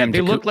I mean, they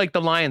looked like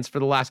the Lions for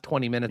the last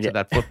 20 minutes of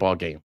that football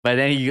game. But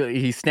then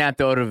he snapped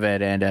out of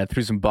it and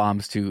threw some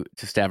bombs to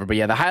Stafford. But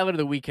yeah, the highlight of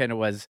the weekend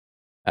was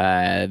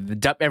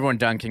everyone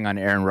dunking on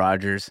Aaron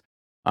Rodgers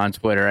on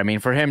Twitter. I mean,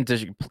 for him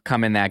to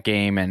come in that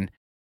game and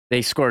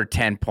they scored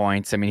 10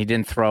 points. I mean, he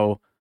didn't throw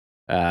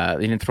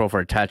for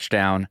a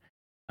touchdown.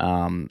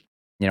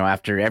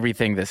 After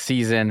everything this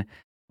season,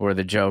 or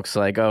the jokes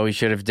like, oh, he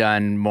should have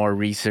done more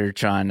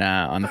research on the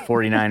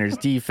 49ers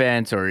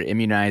defense or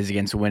immunized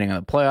against winning on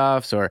the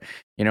playoffs, or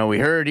we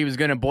heard he was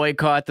going to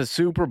boycott the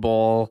Super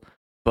Bowl,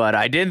 but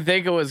I didn't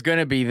think it was going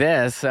to be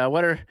this. There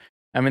were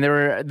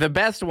the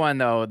best one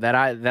though that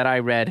I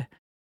read.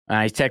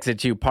 I texted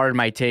to you, pardon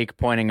my take,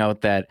 pointing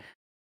out that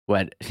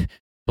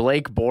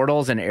Blake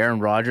Bortles and Aaron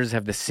Rodgers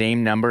have the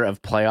same number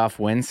of playoff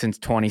wins since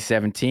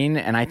 2017,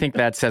 and I think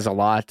that says a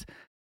lot.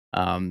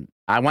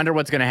 I wonder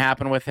what's going to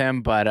happen with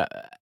him. But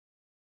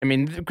I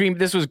mean,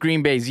 this was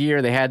Green Bay's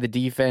year. They had the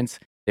defense.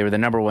 They were the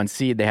number 1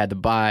 seed. They had the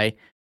bye.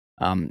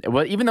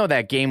 Well, even though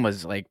that game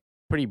was like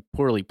pretty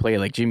poorly played,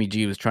 like Jimmy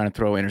G was trying to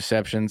throw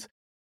interceptions.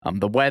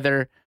 The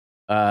weather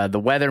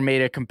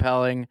made it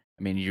compelling.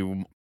 I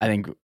mean, I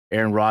think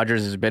Aaron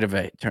Rodgers is a bit of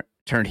a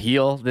turned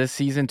heel this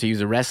season, to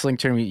use a wrestling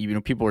term.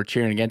 People were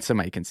cheering against him.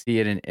 I can see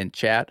it in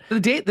chat. The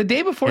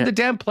day before the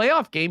damn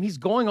playoff game, he's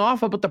going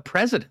off about the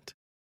president.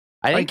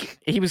 I think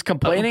he was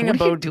complaining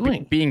about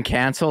being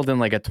canceled in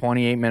like a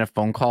 28-minute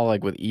phone call,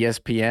 like with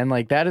ESPN.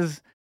 Like that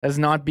is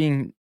not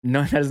being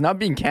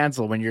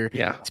canceled when you're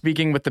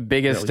speaking with the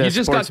biggest you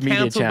just sports got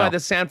media canceled channel. by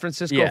the San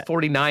Francisco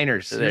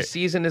 49ers. Their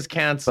season is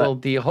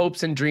canceled. The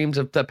hopes and dreams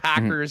of the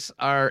Packers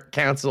are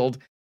canceled.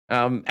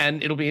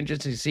 And it'll be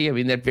interesting to see. I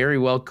mean, that very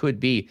well could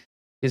be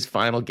his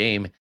final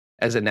game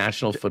as a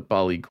National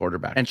Football League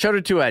quarterback. And shout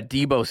out to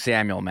Deebo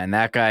Samuel, man.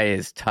 That guy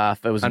is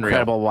tough. It was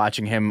incredible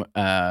watching him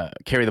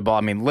carry the ball.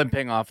 I mean,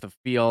 limping off the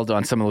field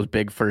on some of those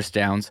big first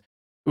downs.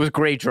 It was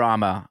great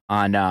drama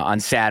on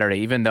Saturday,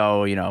 even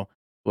though,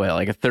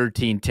 like a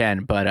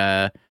 13-10. But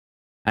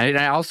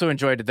I also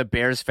enjoyed the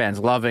Bears fans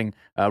loving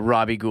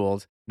Robbie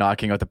Gould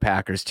knocking out the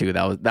Packers too.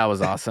 That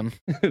was awesome.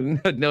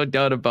 No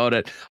doubt about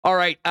it. All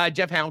right,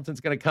 Jeff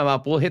Hamilton's going to come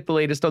up. We'll hit the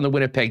latest on the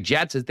Winnipeg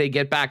Jets as they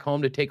get back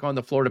home to take on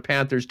the Florida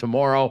Panthers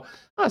tomorrow.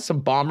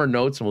 Some Bomber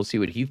notes, and we'll see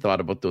what he thought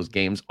about those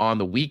games on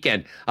the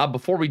weekend.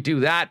 Before we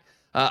do that,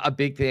 a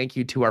big thank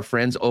you to our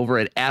friends over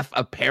at F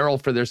Apparel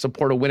for their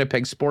support of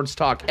Winnipeg Sports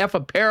Talk. F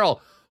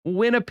Apparel,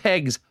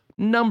 Winnipeg's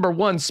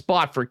 #1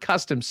 spot for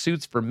custom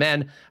suits for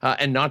men,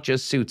 and not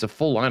just suits, a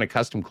full line of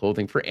custom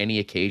clothing for any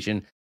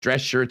occasion.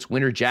 Dress shirts,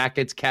 winter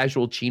jackets,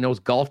 casual chinos,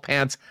 golf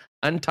pants,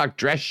 untucked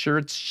dress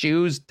shirts,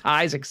 shoes,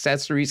 ties,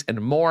 accessories, and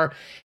more.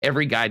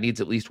 Every guy needs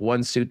at least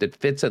one suit that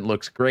fits and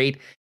looks great,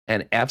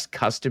 and F's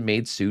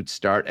custom-made suits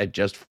start at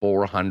just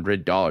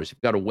 $400. If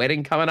you've got a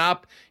wedding coming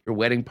up, your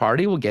wedding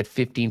party will get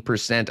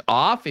 15%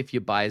 off if you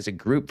buy as a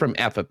group from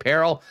F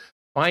Apparel.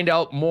 Find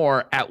out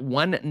more at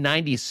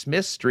 190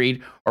 Smith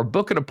Street, or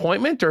book an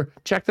appointment, or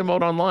check them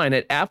out online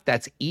at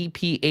that's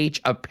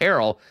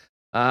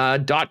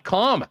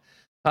EPHapparel.com.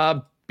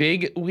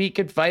 Big week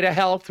at Vita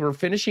Health. We're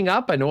finishing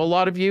up. I know a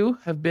lot of you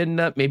have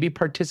been maybe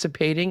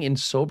participating in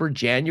Sober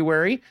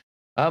January,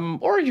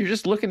 or you're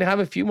just looking to have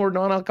a few more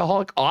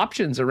non-alcoholic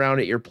options around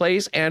at your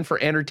place and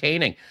for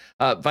entertaining.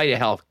 Vita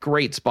Health,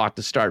 great spot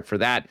to start for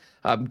that.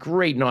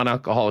 Great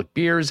non-alcoholic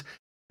beers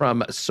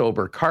from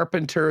Sober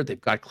Carpenter.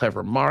 They've got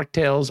clever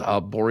mocktails,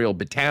 Boreal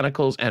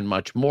Botanicals, and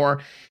much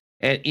more.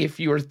 And if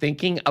you're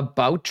thinking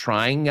about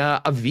trying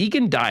a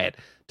vegan diet,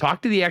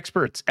 talk to the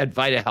experts at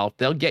Vita Health.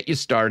 They'll get you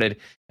started.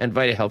 And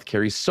Vita Health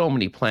carries so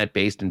many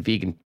plant-based and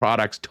vegan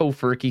products: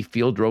 Tofurkey,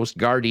 Field Roast,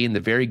 Gardein,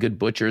 The Very Good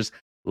Butchers,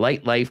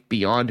 Light Life,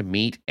 Beyond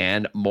Meat,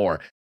 and more.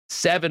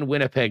 7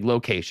 Winnipeg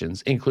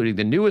locations, including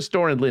the newest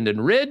store in Linden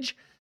Ridge.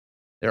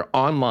 They're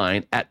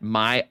online at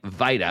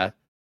myvita.ca.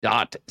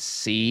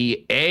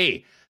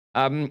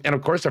 And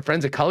of course, our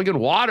friends at Culligan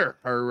Water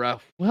are,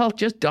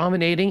 just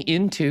dominating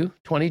into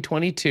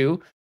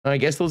 2022. I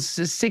guess those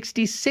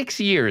 66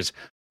 years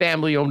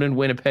family owned in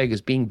Winnipeg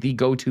as being the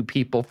go-to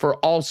people for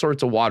all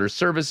sorts of water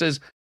services,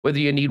 whether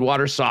you need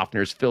water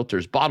softeners,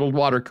 filters, bottled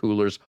water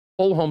coolers,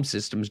 whole home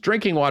systems,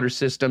 drinking water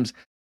systems,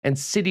 and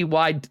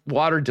citywide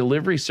water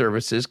delivery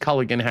services.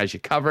 Culligan has you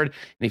covered.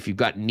 And if you've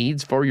got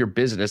needs for your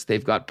business,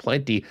 they've got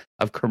plenty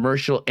of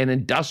commercial and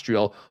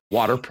industrial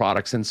water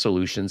products and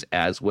solutions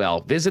as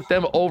well. Visit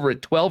them over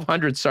at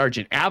 1200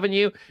 Sargent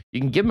Avenue. You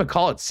can give them a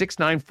call at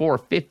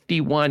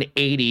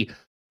 694-5180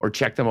 or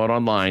check them out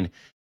online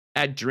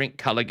at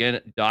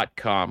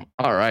drinkculligan.com.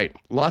 All right,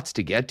 lots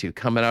to get to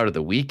coming out of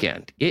the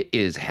weekend. It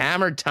is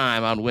hammer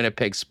time on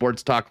Winnipeg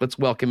Sports Talk. Let's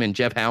welcome in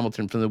Jeff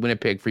Hamilton from the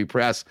Winnipeg Free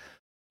Press.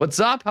 What's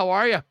up? How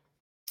are you?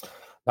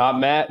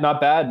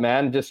 Not bad,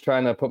 man. Just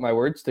trying to put my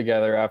words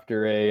together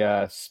after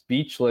a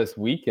speechless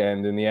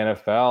weekend in the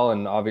NFL,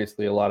 and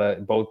obviously a lot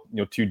of both,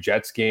 2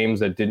 Jets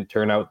games that didn't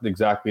turn out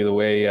exactly the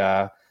way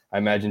I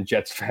imagine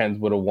Jets fans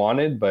would have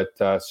wanted, but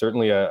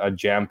certainly a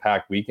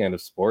jam-packed weekend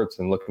of sports,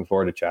 and looking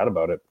forward to chat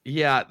about it.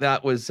 Yeah,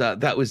 that was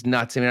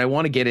nuts. I mean, I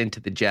want to get into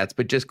the Jets,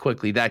 but just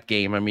quickly, that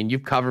game. I mean,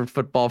 you've covered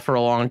football for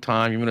a long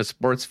time. You've been a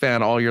sports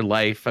fan all your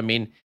life. I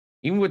mean,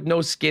 even with no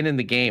skin in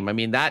the game. I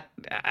mean, that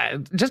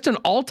just an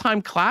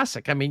all-time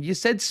classic. I mean, you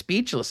said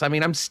speechless. I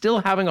mean, I'm still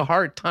having a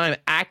hard time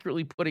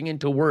accurately putting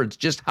into words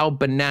just how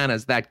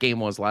bananas that game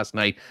was last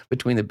night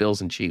between the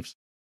Bills and Chiefs.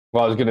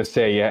 Well, I was going to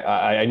say,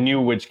 I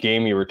knew which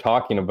game you were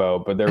talking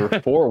about, but there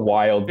were 4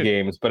 wild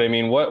games. But I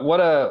mean,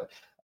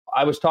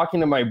 I was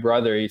talking to my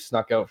brother. He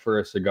snuck out for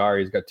a cigar.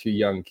 He's got 2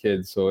 young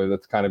kids, so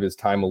that's kind of his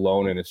time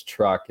alone in his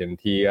truck. And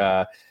he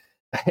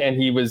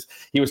was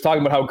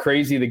talking about how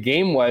crazy the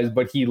game was,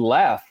 but he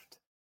left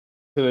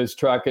to his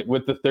truck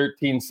with the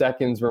 13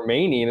 seconds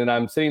remaining. And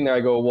I'm sitting there, I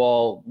go,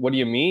 well, what do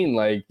you mean?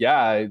 Like,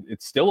 yeah,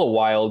 it's still a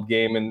wild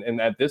game. And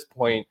at this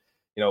point,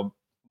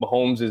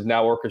 Mahomes is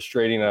now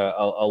orchestrating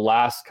a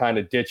last kind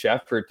of ditch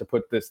effort to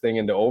put this thing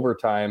into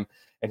overtime.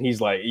 And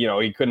he's like,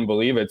 he couldn't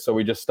believe it. So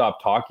we just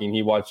stopped talking.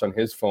 He watched on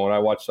his phone. I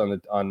watched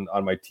on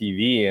my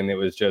TV, and it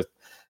was just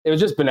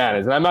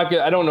bananas. And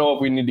I don't know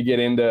if we need to get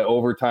into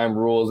overtime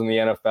rules in the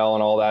NFL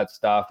and all that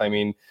stuff. I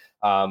mean,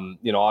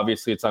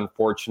 obviously it's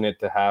unfortunate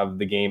to have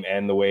the game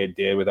end the way it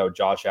did without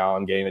Josh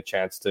Allen getting a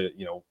chance to,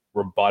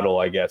 rebuttal,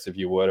 I guess, if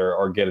you would,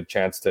 or get a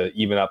chance to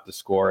even up the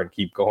score and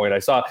keep going. I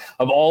saw,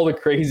 of all the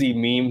crazy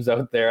memes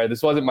out there,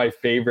 this wasn't my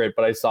favorite,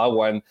 but I saw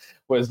one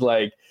was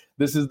like,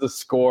 this is the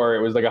score.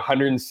 It was like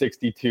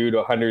 162 to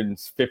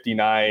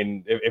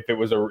 159 if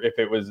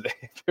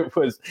it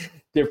was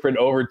different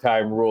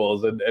overtime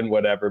rules and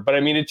whatever. But I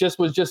mean, it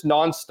was just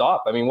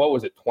nonstop. I mean, what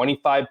was it?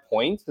 25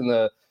 points in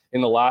the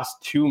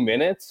last 2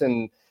 minutes,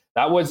 and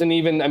that wasn't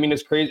even. I mean,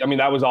 it's crazy. I mean,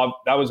 that was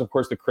of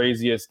course the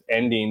craziest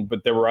ending,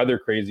 but there were other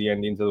crazy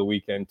endings of the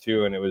weekend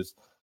too, and it was.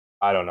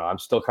 I don't know. I'm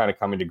still kind of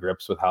coming to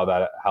grips with how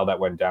that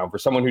went down. For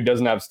someone who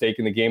doesn't have stake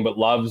in the game but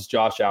loves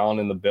Josh Allen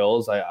and the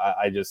Bills,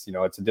 I just,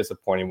 it's a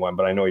disappointing one.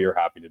 But I know you're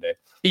happy today.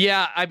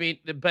 Yeah, I mean,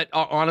 but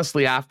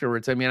honestly,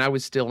 afterwards, I mean, I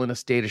was still in a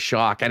state of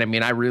shock, and I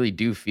mean, I really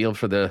do feel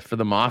for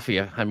the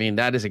Mafia. I mean,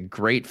 that is a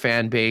great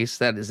fan base.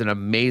 That is an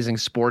amazing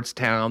sports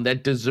town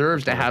that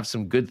deserves to have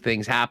some good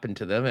things happen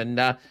to them.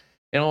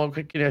 And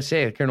what can I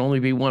say? It can only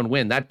be one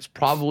win. That's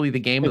probably the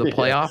game of the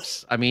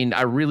playoffs. I mean,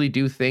 I really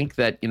do think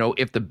that,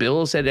 if the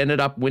Bills had ended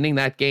up winning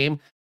that game,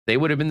 they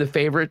would have been the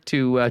favorite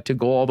to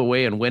go all the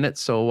way and win it.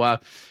 So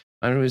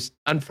it was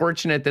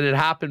unfortunate that it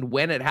happened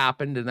when it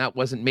happened, and that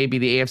wasn't maybe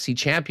the AFC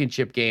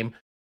Championship game,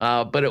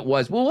 but it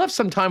was. We'll have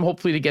some time,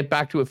 hopefully, to get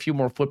back to a few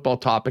more football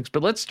topics,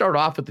 but let's start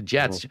off with the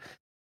Jets.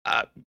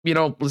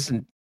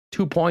 Listen,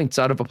 2 points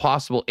out of a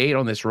possible 8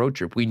 on this road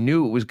trip. We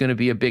knew it was going to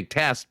be a big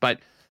test, but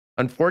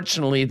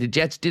unfortunately, the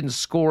Jets didn't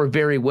score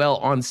very well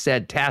on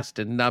said test.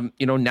 And,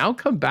 now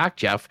come back,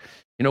 Jeff,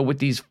 with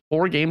these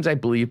 4 games, I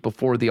believe,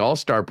 before the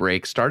All-Star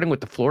break, starting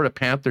with the Florida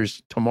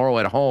Panthers tomorrow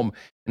at home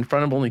in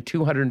front of only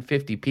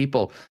 250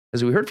 people.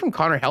 As we heard from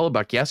Connor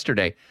Hellebuck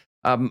yesterday,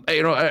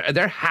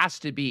 there has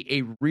to be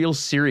a real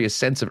serious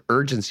sense of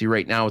urgency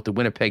right now with the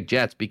Winnipeg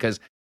Jets because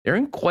they're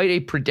in quite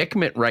a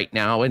predicament right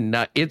now,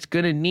 and it's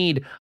going to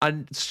need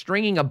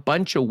stringing a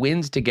bunch of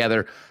wins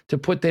together to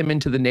put them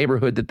into the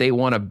neighborhood that they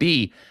want to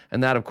be,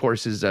 and that, of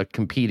course, is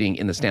competing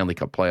in the Stanley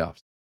Cup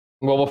playoffs.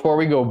 Well, before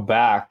we go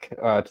back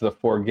to the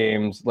 4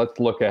 games,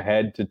 let's look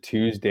ahead to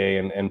Tuesday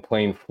and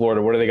playing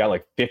Florida. What do they got,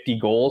 like 50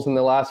 goals in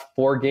the last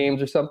 4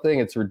 games or something?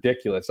 It's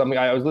ridiculous. I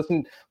was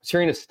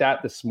hearing a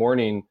stat this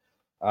morning,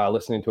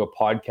 listening to a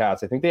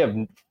podcast. I think they have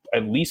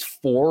at least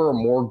 4 or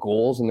more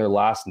goals in their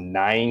last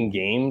 9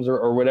 games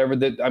or whatever.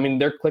 That, I mean,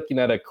 they're clicking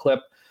at a clip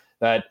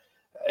that,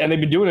 and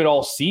they've been doing it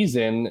all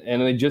season,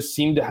 and they just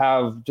seem to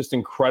have just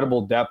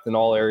incredible depth in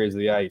all areas of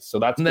the ice. So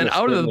that's, and then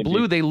out of the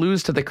blue, they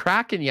lose to the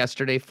Kraken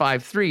yesterday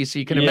 5-3. So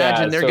you can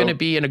imagine they're going to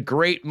be in a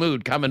great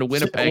mood coming to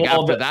Winnipeg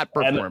after that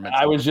performance.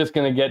 I was just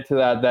going to get to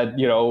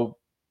that,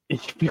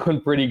 feeling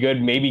pretty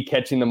good, maybe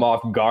catching them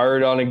off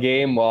guard on a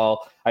game.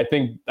 Well, I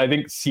think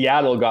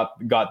Seattle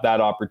got that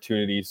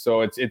opportunity,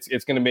 so it's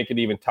going to make it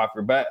even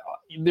tougher. But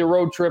the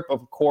road trip,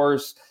 of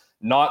course,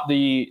 not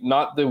the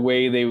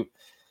way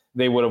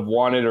they would have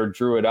wanted or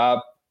drew it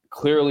up.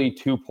 Clearly,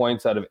 2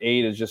 points out of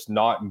 8 is just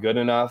not good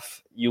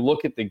enough. You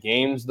look at the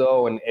games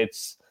though, and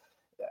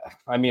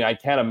I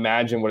can't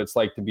imagine what it's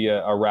like to be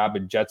a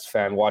rabid Jets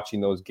fan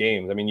watching those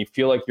games. I mean, you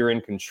feel like you're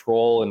in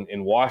control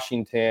in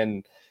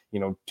Washington.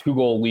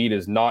 2-goal lead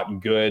is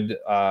not good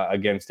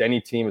against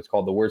any team. It's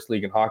called the worst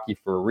league in hockey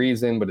for a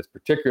reason, but it's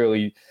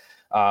particularly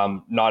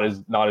not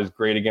as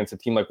great against a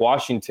team like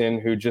Washington,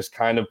 who just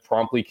kind of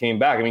promptly came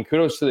back. I mean,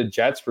 kudos to the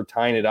Jets for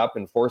tying it up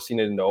and forcing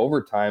it into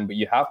overtime, but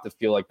you have to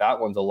feel like that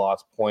one's a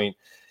lost point.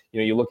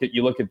 You look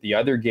at the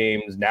other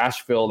games.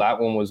 Nashville, that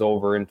one was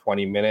over in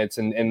 20 minutes,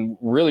 and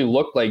really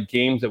looked like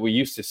games that we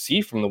used to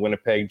see from the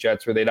Winnipeg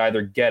Jets, where they'd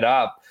either get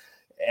up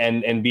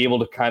and be able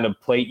to kind of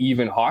play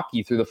even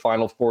hockey through the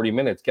final 40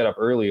 minutes, get up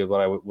early is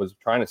what I was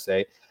trying to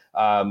say.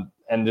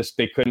 And just,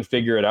 they couldn't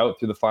figure it out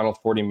through the final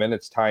 40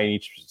 minutes, tying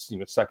each,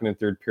 second and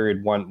third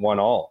period, one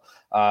all.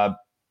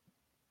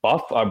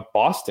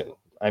 Boston,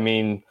 I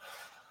mean,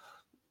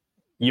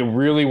 you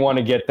really want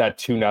to get that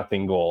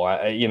 2-0 goal.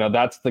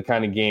 That's the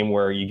kind of game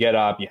where you get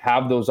up, you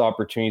have those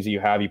opportunities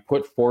that you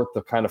put forth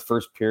the kind of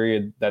first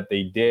period that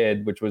they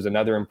did, which was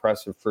another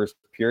impressive first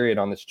period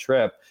on this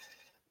trip,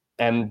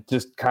 and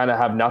just kind of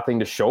have nothing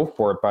to show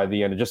for it by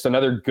the end. Just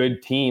another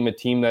good team, a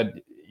team that,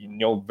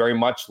 very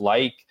much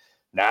like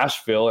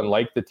Nashville and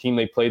like the team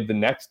they played the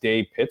next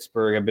day,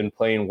 Pittsburgh, have been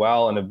playing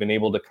well and have been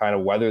able to kind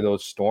of weather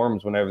those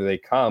storms whenever they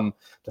come.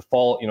 To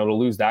fall, to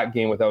lose that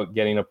game without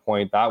getting a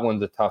point, that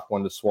one's a tough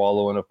one to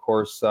swallow. And of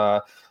course,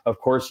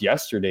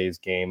 yesterday's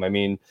game. I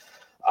mean,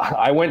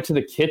 I went to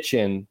the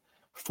kitchen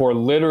for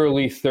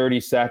literally 30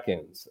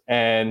 seconds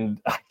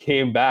and I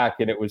came back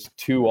and it was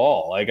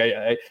 2-2. Like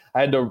I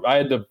had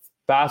to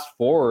fast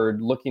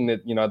forward looking at,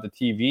 at the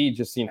TV,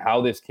 just seeing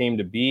how this came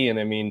to be. And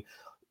I mean,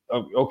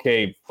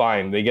 okay,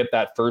 fine. They get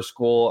that first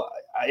goal.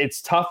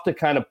 It's tough to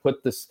kind of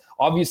put this,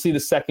 obviously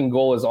the second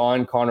goal is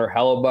on Connor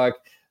Hellebuck.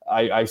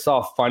 I saw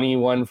a funny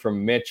one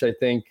from Mitch, I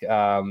think. He's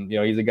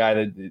a guy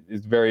that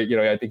is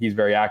very, I think he's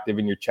very active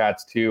in your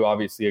chats too.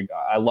 Obviously,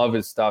 I love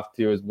his stuff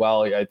too as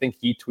well. I think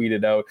he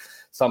tweeted out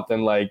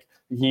something like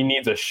he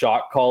needs a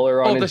shot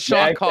caller on his the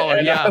shot neck. caller.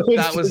 And Yeah,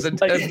 that was an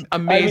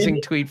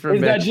amazing tweet from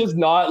Mitch. Is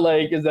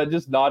that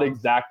just not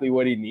exactly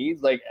what he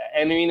needs?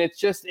 It's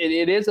just,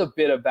 it is a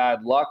bit of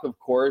bad luck. Of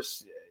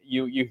course,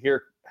 you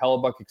hear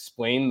Hellebuyck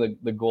explain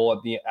the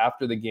goal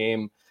after the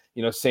game,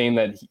 saying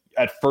that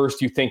at first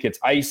you think it's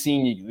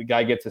icing, the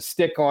guy gets a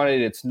stick on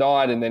it, it's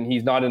not, and then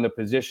he's not in a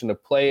position to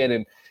play it.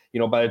 And,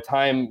 by the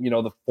time,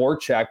 the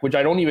forecheck, which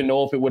I don't even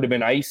know if it would have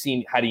been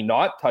icing had he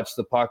not touched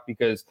the puck,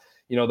 because,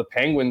 the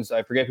Penguins,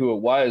 I forget who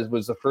it was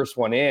the first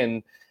one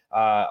in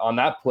on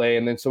that play.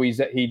 And then so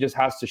he just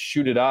has to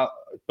shoot it up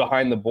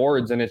behind the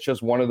boards. And it's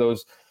just one of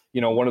those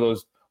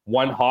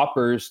one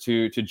hoppers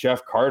to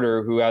Jeff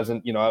Carter, who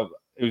hasn't,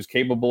 who's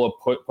capable of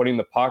putting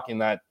the puck in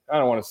that. I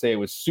don't want to say it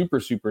was super,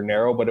 super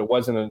narrow, but it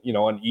wasn't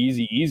an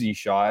easy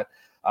shot.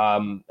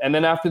 And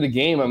then after the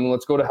game,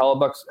 let's go to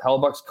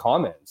Hellebuyck's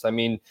comments.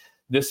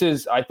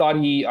 I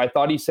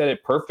thought he said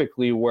it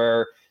perfectly,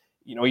 where,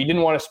 he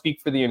didn't want to speak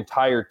for the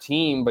entire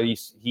team, but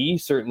he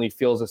certainly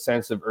feels a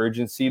sense of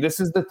urgency. This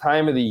is the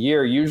time of the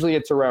year. Usually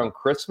it's around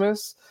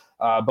Christmas,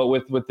 but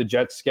with the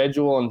Jets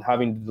schedule and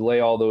having to delay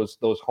all those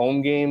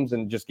home games,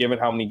 and just given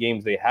how many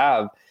games they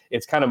have,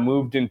 it's kind of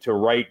moved into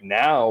right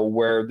now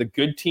where the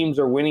good teams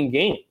are winning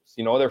games.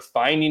 They're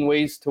finding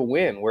ways to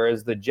win,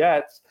 whereas the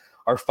Jets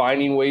are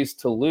finding ways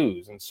to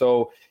lose. And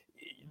so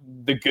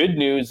the good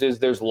news is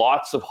there's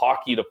lots of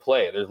hockey to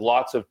play. There's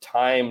lots of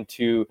time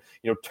to,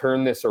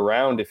 turn this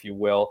around, if you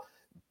will.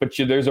 But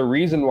there's a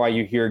reason why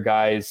you hear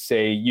guys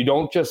say you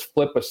don't just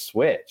flip a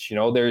switch.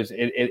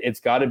 It's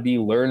got to be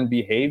learned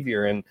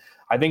behavior. And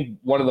I think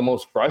one of the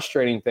most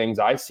frustrating things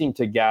I seem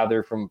to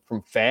gather from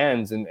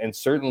fans, and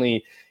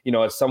certainly,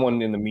 as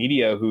someone in the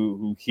media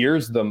who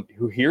hears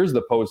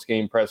the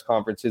post-game press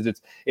conferences,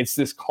 it's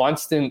this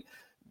constant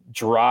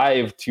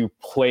drive to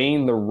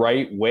playing the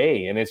right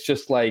way. And it's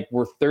just like,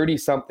 we're 30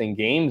 something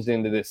games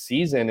into this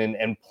season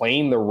and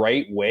playing the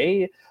right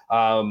way.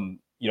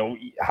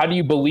 How do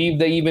you believe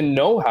they even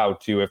know how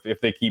to,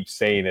 if they keep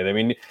saying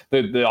it?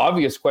 The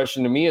obvious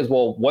question to me is,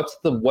 well, what's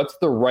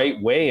the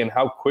right way, and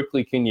how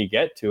quickly can you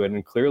get to it?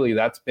 And clearly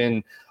that's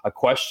been a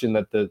question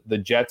that the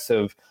Jets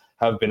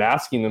have been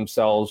asking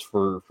themselves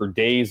for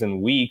days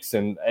and weeks.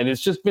 And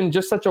it's just been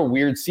such a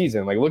weird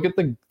season. Look at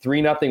the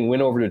 3-0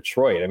 win over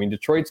Detroit.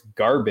 Detroit's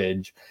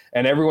garbage,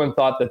 and everyone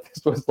thought that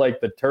this was like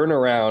the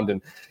turnaround.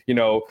 And,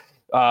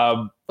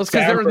 because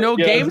there were no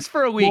games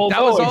for a week. Well,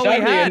 that was all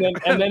we had.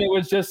 and then it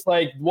was just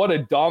like, what a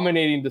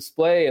dominating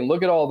display. And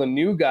look at all the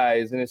new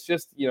guys. And it's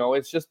just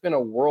been a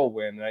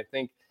whirlwind. And I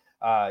think,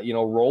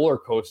 roller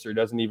coaster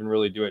doesn't even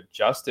really do it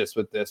justice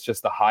with this,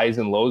 just the highs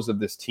and lows of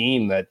this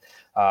team, that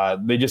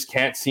they just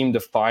can't seem to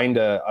find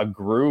a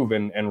groove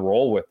and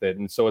roll with it.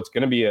 And so it's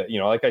going to be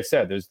like I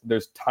said,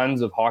 there's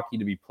tons of hockey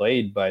to be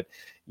played, but,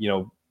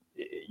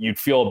 you'd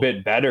feel a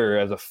bit better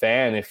as a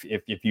fan if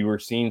you were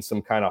seeing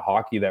some kind of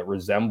hockey that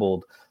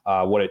resembled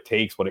what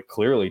it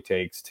clearly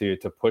takes to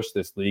push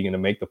this league and to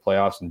make the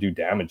playoffs and do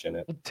damage in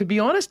it. To be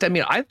honest,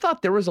 I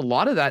thought there was a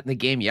lot of that in the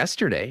game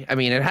yesterday.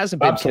 It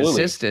hasn't been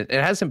consistent.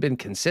 It hasn't been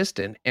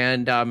consistent.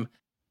 And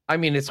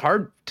it's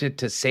hard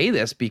to say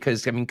this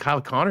because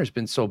Kyle Connor's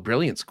been so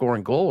brilliant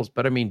scoring goals,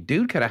 but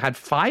dude could have had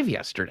 5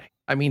 yesterday.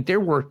 There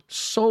were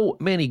so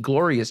many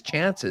glorious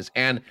chances,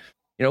 and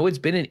it's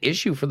been an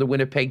issue for the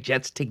Winnipeg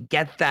Jets to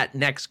get that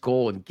next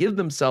goal and give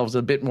themselves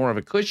a bit more of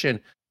a cushion,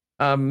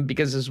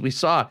 because as we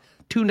saw,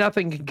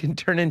 2-0 can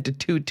turn into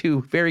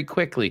 2-2 very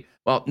quickly.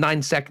 Well,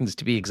 9 seconds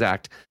to be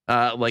exact,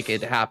 like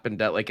it happened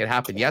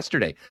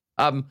yesterday.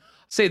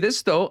 Say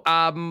this though,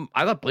 I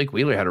thought Blake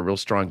Wheeler had a real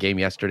strong game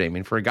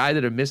yesterday. For a guy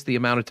that had missed the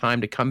amount of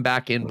time to come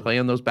back in, play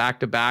on those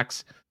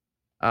back-to-backs,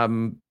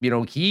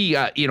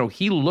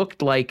 he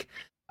looked like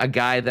a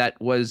guy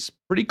that was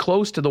pretty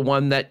close to the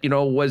one that,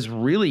 was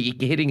really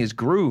hitting his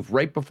groove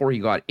right before he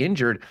got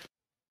injured.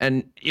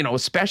 And,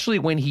 especially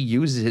when he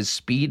uses his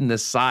speed and the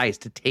size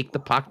to take the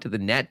puck to the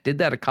net, did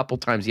that a couple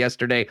times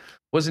yesterday,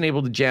 wasn't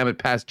able to jam it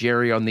past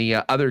Jerry on the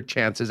other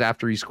chances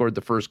after he scored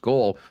the first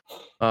goal.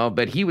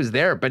 But he was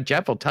there. But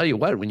Jeff, I'll tell you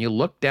what, when you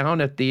look down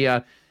at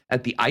the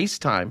ice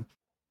time,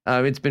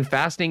 it's been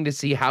fascinating to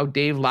see how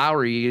Dave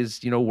Lowry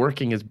is,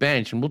 working his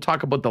bench. And we'll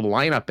talk about the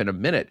lineup in a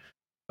minute.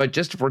 But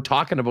just if we're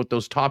talking about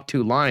those top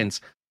 2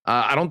 lines,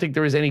 I don't think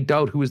there was any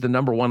doubt who was the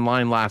number 1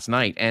 line last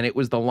night. And it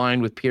was the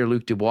line with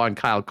Pierre-Luc Dubois and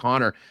Kyle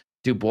Connor.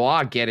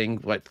 Dubois getting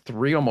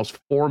 3, almost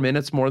 4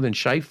 minutes more than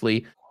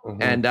Scheifele. Mm-hmm.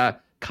 And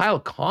Kyle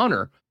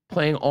Connor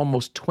playing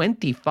almost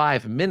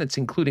 25 minutes,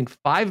 including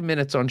 5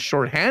 minutes on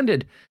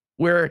shorthanded,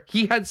 where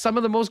he had some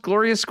of the most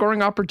glorious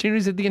scoring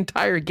opportunities of the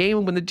entire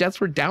game when the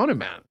Jets were down a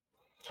man.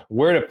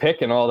 Where to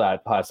pick and all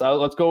that, Puss.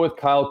 Let's go with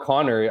Kyle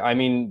Connor.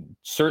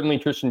 Certainly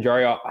Tristan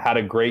Jarry had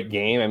a great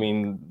game.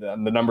 The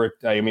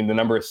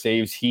number of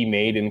saves he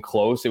made in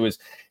close, it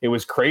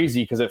was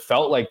crazy because it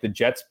felt like the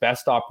Jets'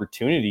 best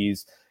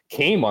opportunities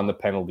came on the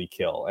penalty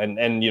kill. And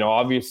Mm-hmm.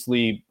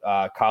 obviously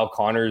Kyle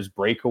Connor's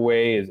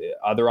breakaway is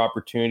other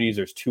opportunities.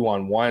 There's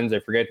 2-on-1s. I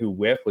forget who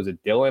whiffed. Was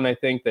it Dylan? I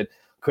think that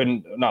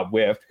couldn't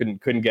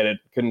get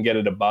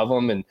it above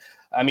him. And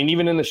I mean,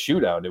 even in the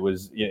shootout,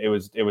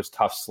 it was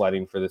tough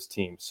sledding for this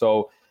team.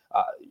 So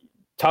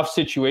tough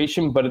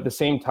situation, but at the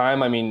same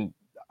time, I mean,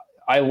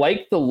 I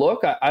like the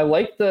look.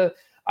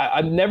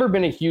 I've never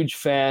been a huge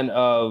fan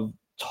of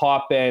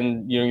top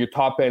end, your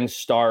top end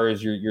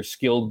stars, your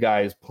skilled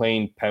guys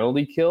playing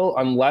penalty kill,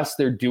 unless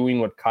they're doing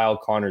what Kyle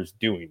Connor's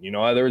doing.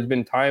 There has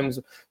been times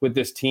with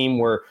this team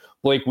where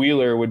Blake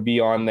Wheeler would be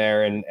on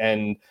there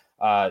and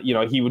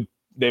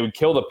they would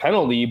kill the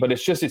penalty, but it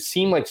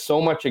seemed like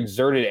so much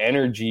exerted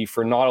energy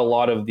for not a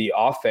lot of the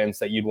offense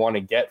that you'd want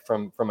to get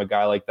from a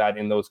guy like that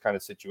in those kind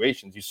of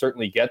situations. You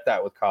certainly get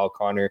that with Kyle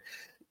Connor.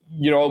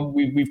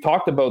 We've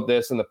talked about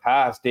this in the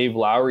past, Dave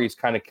Lowry's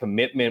kind of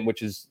commitment,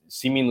 which is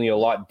seemingly a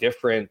lot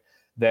different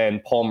than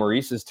Paul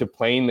Maurice's, to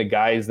playing the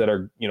guys that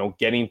are,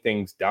 getting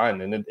things done.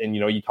 And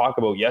you talk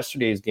about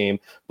yesterday's game,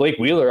 Blake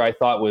Wheeler, I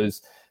thought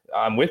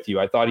I'm with you.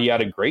 I thought he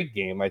had a great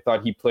game. I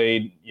thought he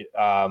played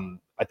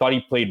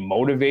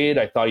motivated.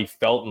 I thought he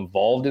felt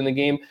involved in the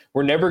game.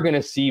 We're never going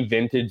to see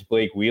vintage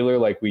Blake Wheeler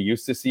like we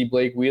used to see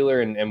Blake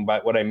Wheeler. And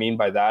what I mean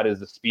by that is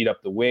the speed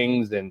up the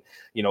wings and,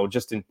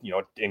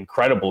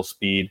 incredible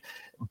speed.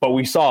 But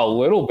we saw a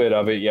little bit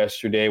of it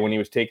yesterday when he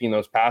was taking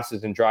those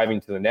passes and driving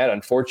to the net.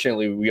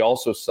 Unfortunately, we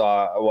also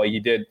saw,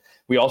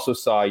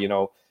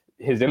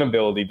 his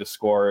inability to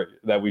score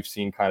that we've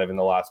seen kind of in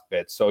the last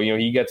bit. So,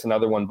 he gets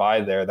another one by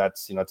there.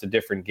 That's, it's a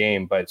different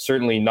game, but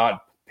certainly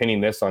not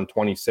pinning this on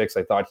 26.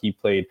 I thought he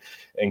played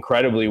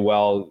incredibly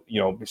well,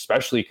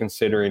 especially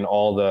considering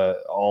all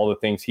the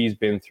things he's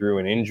been through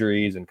and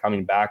injuries and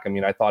coming back. I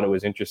mean, I thought it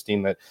was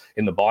interesting that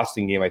in the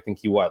Boston game, I think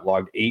he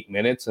logged 8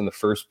 minutes in the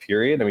first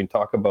period. I mean,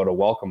 talk about a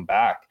welcome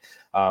back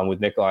with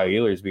Nikolai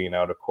Ehlers being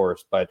out, of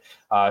course, but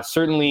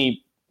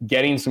certainly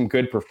getting some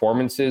good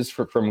performances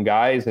from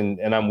guys. And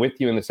I'm with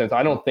you in the sense,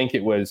 I don't think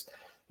it was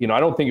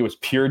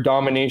pure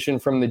domination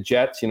from the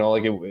Jets.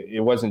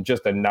 It wasn't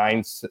just a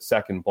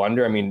 9-second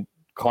blunder. I mean,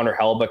 Connor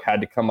Hellebuyck had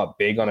to come up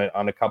big on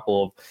a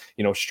couple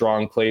of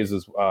strong plays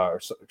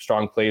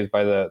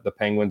by the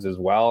Penguins as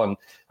well,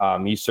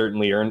 and he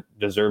certainly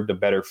deserved a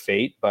better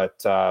fate.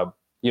 But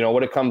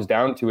what it comes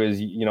down to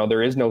is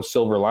there is no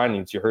silver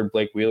linings. You heard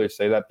Blake Wheeler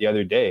say that the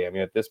other day. I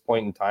mean, at this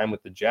point in time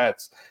with the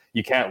Jets,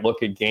 you can't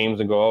look at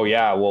games and go, oh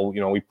yeah, well,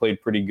 we played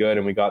pretty good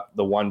and we got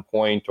the 1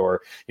 point,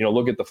 or,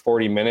 look at the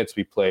 40 minutes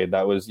we played.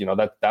 That was,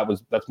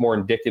 that's more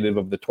indicative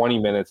of the 20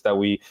 minutes that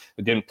we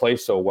didn't play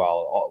so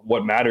well.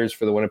 What matters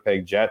for the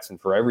Winnipeg Jets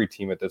and for every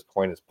team at this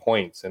point is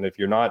points. And if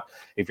you're not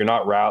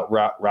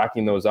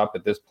racking those up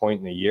at this point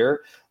in the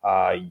year,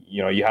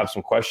 you have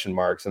some question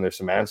marks, and there's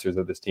some answers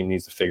that this team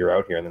needs to figure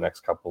out here in the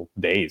next couple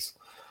days.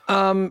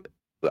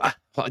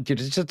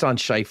 Just on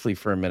Scheifele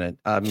for a minute.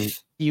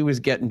 He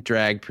was getting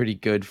dragged pretty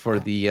good for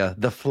the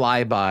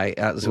flyby,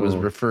 as it was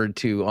referred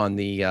to on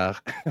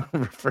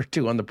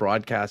the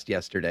broadcast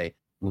yesterday.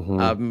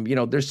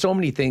 Mm-hmm. There's so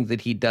many things that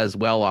he does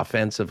well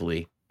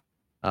offensively,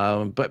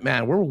 but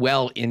man, we're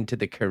well into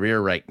the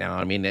career right now.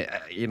 I mean,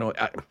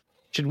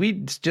 should we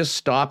just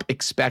stop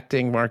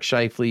expecting Mark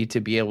Scheifele to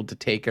be able to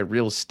take a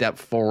real step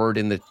forward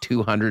in the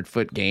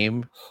 200-foot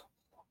game?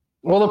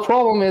 Well, the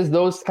problem is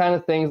those kind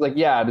of things,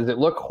 does it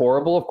look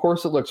horrible? Of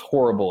course it looks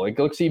horrible. It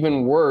looks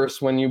even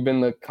worse when you've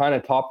been the kind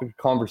of topic of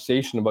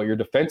conversation about your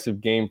defensive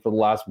game for the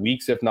last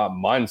weeks, if not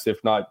months,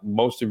 if not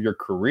most of your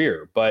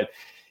career. But,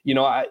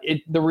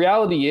 the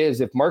reality is,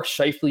 if Mark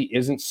Scheifele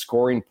isn't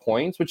scoring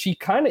points, which he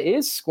kind of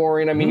is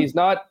scoring, I mean, he's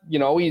not,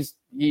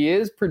 he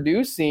is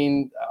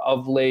producing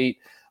of late.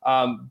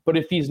 But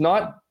if he's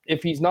not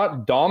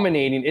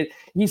dominating,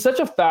 he's such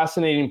a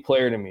fascinating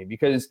player to me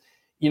because,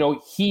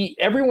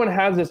 everyone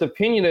has this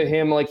opinion of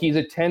him like he's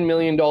a $10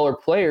 million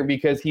player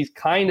because he's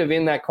kind of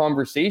in that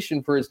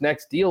conversation for his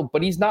next deal,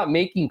 but he's not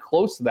making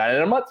close to that.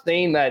 And I'm not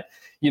saying that,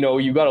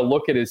 you got to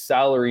look at his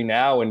salary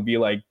now and be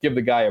like, give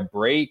the guy a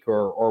break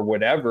or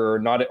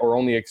whatever, or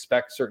only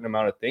expect certain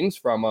amount of things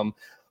from him.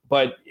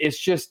 But it's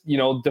just,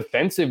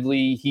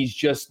 defensively, he's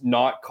just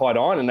not caught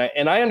on.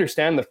 And I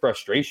understand the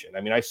frustration.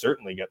 I mean, I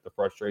certainly get the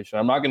frustration.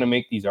 I'm not going to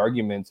make these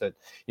arguments that,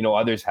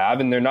 others have.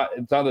 And it's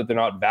not that they're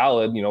not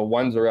valid.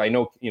 Ones are, I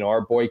know,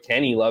 our boy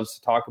Kenny loves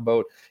to talk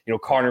about,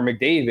 Connor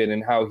McDavid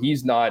and how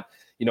he's not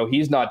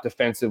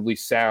defensively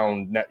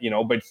sound,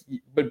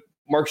 but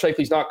Mark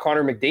Scheifele's not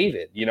Connor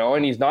McDavid,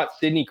 and he's not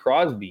Sidney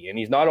Crosby. And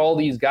he's not all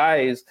these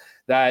guys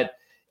that,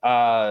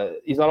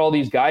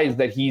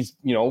 he's,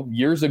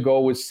 years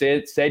ago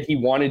said he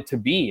wanted to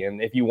be.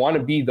 And if you want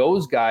to be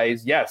those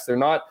guys, yes, they're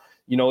not,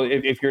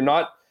 if you're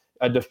not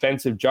a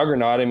defensive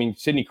juggernaut, I mean,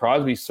 Sidney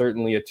Crosby's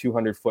certainly a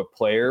 200-foot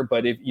player,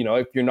 but if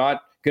you're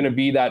not going to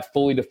be that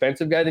fully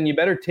defensive guy, then you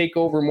better take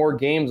over more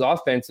games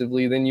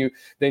offensively than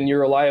your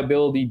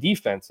reliability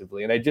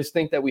defensively. And I just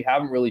think that we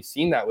haven't really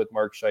seen that with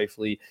Mark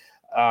Scheifele.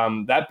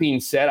 That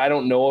being said, I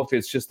don't know if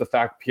it's just the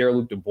fact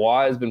Pierre-Luc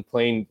Dubois has been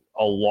playing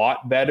a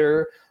lot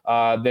better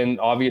than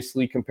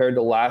obviously compared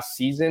to last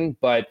season.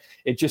 But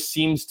it just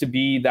seems to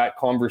be that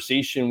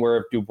conversation where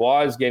if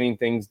Dubois is getting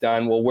things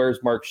done, well,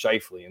 where's Mark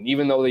Scheifele? And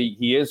even though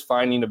he is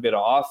finding a bit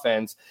of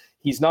offense,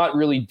 he's not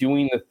really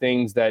doing the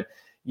things that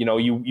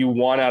you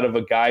want out of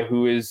a guy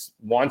who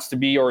wants to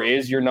be or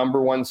is your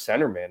number one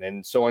centerman.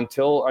 And so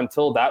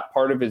until that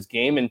part of his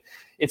game, and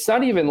it's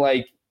not even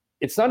like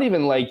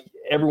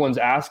everyone's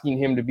asking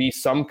him to be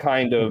some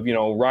kind of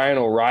Ryan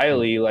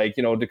O'Reilly,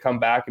 to come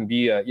back and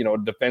be a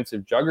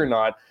defensive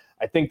juggernaut.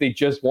 I think they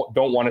just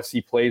don't want to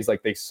see plays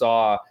like they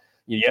saw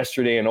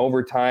yesterday in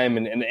overtime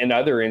and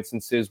other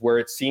instances where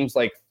it seems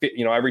like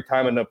every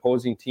time an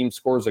opposing team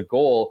scores a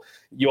goal,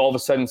 you all of a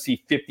sudden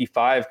see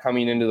 55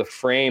 coming into the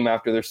frame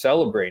after they're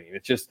celebrating.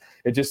 It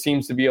just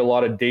seems to be a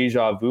lot of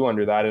deja vu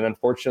under that, and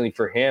unfortunately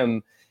for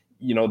him,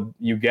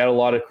 you get a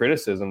lot of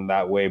criticism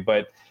that way.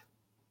 But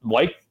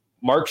like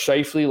Mark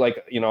Scheifele,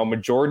 a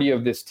majority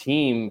of this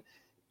team,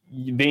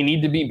 they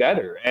need to be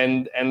better,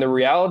 and the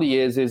reality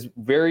is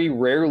very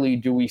rarely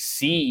do we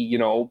see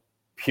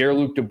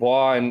Pierre-Luc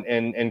Dubois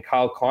and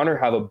Kyle Connor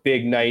have a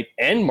big night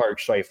and Mark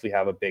Scheifele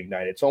have a big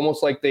night. It's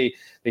almost like they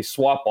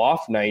swap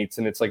off nights,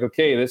 and it's like,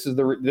 okay, this is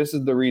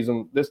the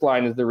reason, this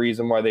line is the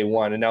reason why they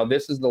won, and now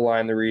this is the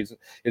line the reason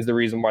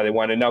why they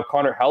won, and now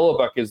Connor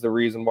Hellebuck is the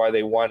reason why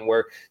they won,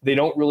 where they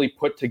don't really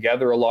put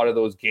together a lot of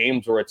those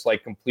games where it's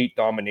like complete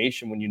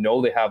domination when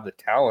they have the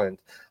talent,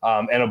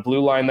 and a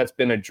blue line that's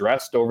been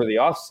addressed over the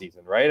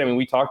offseason, right? I mean,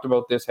 we talked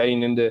about this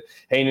heading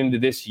into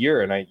this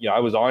year, and I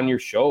was on your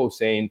show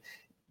saying,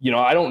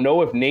 I don't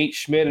know if Nate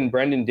Schmidt and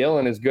Brendan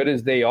Dillon, as good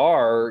as they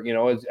are,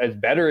 as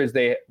better as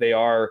they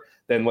are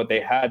than what they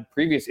had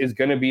previous, is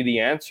going to be the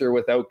answer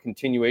without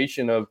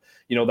continuation of,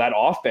 that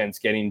offense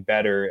getting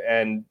better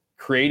and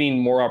creating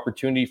more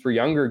opportunity for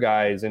younger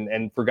guys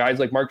and for guys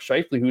like Mark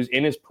Scheifele, who's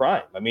in his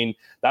prime. I mean,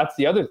 that's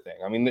the other thing.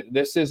 I mean,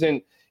 this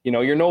isn't,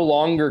 you're no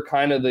longer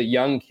kind of the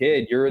young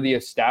kid. You're the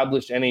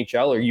established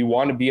NHLer. You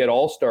want to be at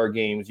all-star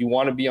games. You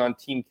want to be on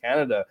Team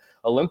Canada,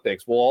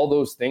 Olympics. Well, all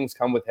those things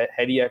come with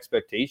heady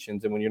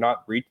expectations, and when you're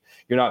not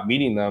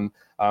meeting them,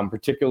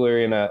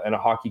 particularly in a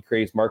hockey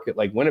crazed market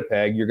like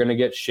Winnipeg, you're going to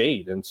get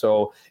shade. And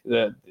so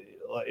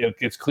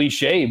it's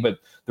cliche, but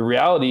the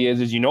reality is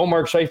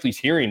Mark Scheifele's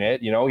hearing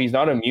it. He's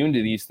not immune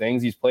to these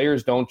things. These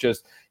players don't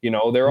just,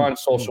 they're on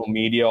social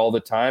media all the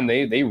time.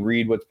 They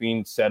read what's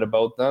being said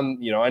about them,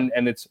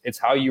 and it's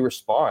how you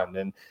respond.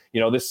 And,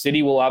 this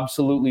city will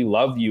absolutely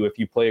love you if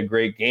you play a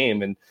great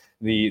game. And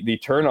the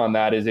turn on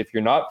that is if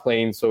you're not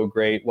playing so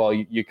great, well,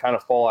 you kind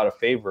of fall out of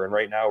favor. And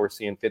right now we're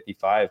seeing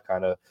 55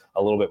 kind of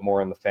a little bit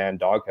more in the fan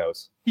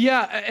doghouse.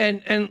 Yeah.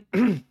 And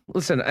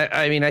listen,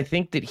 I mean, I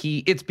think that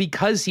it's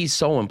because he's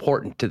so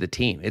important to the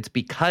team. It's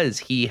because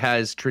he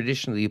has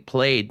traditionally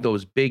played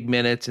those big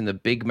minutes and the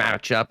big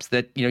matchups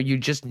that, you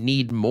just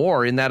need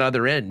more in that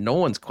other end. No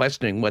one's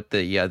questioning what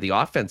the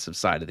offensive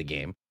side of the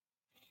game.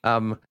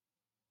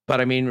 But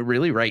I mean,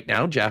 really right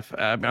now, Jeff,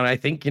 and I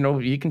think,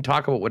 you can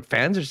talk about what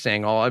fans are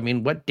saying.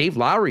 What Dave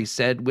Lowry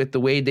said with the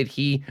way that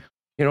he,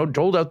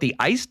 doled out the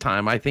ice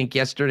time, I think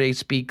yesterday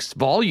speaks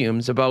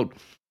volumes about,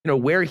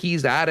 where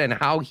he's at and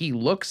how he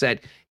looks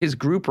at his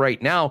group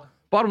right now.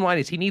 Bottom line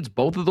is he needs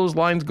both of those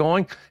lines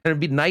going, and it'd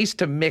be nice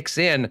to mix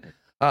in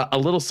a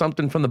little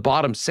something from the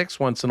bottom six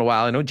once in a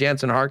while. I know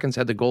Jansen Harkins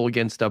had the goal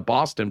against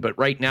Boston, but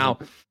right now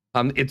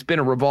it's been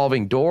a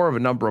revolving door of a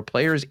number of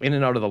players in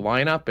and out of the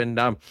lineup.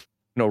 And,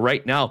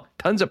 right now,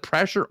 tons of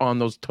pressure on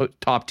those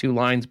top two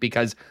lines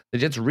because the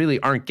Jets really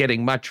aren't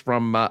getting much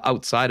from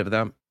outside of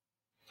them.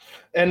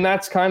 And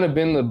that's kind of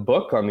been the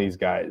book on these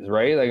guys,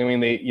 right? Like, I mean,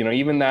 they,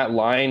 even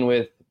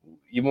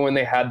when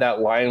they had that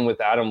line with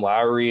Adam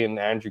Lowry and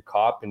Andrew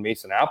Kopp and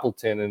Mason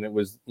Appleton, and it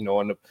was,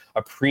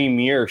 a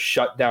premier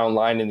shutdown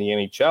line in the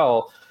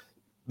NHL,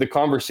 the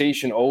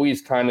conversation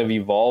always kind of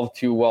evolved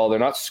to, well, they're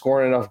not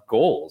scoring enough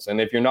goals. And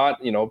if you're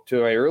not,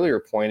 to my earlier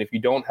point, if you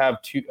don't have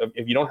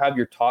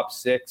your top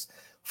six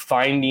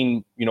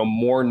finding,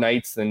 more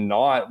nights than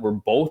not where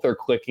both are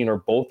clicking or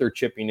both are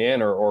chipping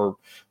in or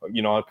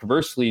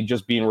conversely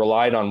just being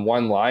relied on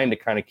one line to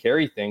kind of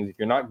carry things, if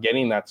you're not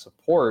getting that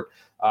support,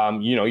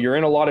 you're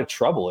in a lot of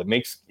trouble. It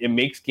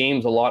makes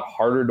games a lot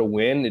harder to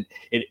win.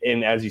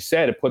 And as you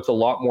said, it puts a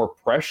lot more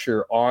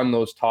pressure on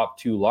those top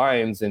two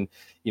lines. And,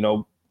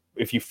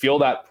 if you feel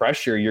that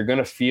pressure, you're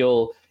going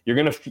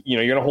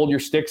to hold your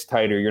sticks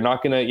tighter. You're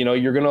not going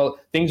to,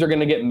 things are going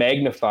to get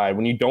magnified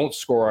when you don't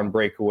score on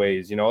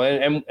breakaways,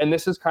 and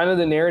this is kind of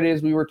the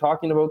narratives we were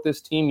talking about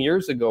this team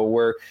years ago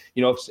where,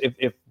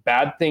 if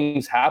bad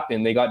things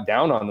happen, they got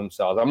down on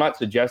themselves. I'm not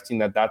suggesting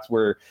that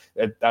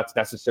that's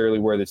necessarily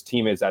where this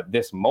team is at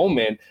this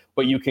moment,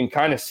 but you can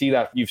kind of see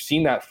that you've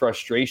seen that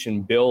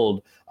frustration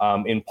build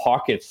in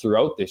pockets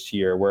throughout this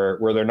year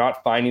where they're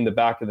not finding the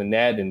back of the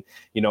net, and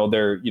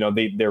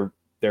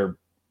they're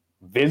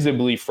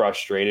visibly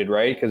frustrated,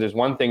 right? Because there's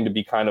one thing to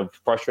be kind of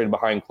frustrated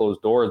behind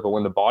closed doors, but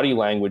when the body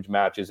language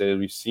matches, as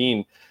we've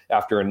seen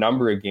after a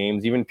number of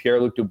games, even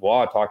Pierre-Luc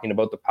Dubois talking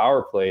about the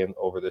power play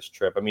over this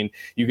trip. I mean,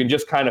 you can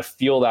just kind of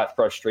feel that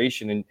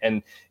frustration.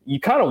 And you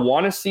kind of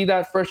want to see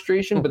that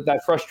frustration, but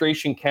that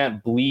frustration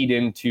can't bleed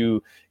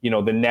into,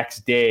 the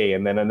next day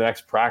and then the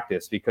next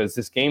practice, because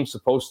this game's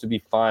supposed to be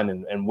fun,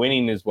 and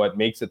winning is what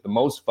makes it the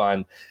most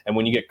fun. And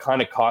when you get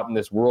kind of caught in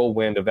this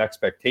whirlwind of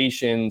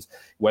expectations,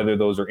 whether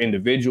those are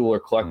individual or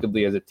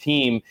collectively as a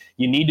team,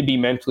 you need to be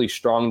mentally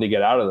strong to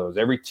get out of those.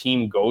 Every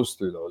team goes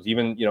through those.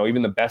 Even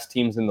the best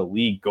teams in the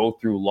league go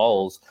through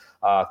lulls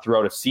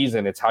throughout a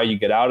season. It's how you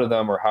get out of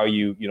them, or how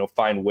you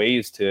find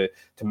ways to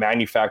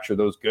manufacture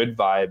those good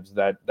vibes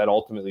that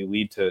ultimately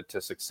lead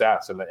to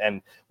success.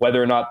 And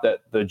whether or not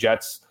that the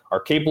Jets are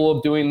capable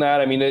of doing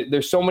that, I mean,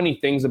 there's so many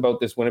things about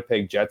this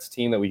Winnipeg Jets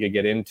team that we could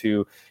get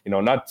into,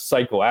 not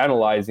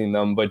psychoanalyzing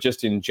them, but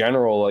just in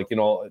general, like,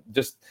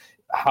 just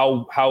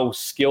how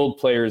skilled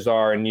players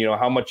are, and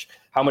how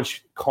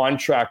much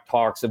contract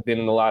talks have been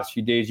in the last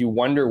few days. You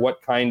wonder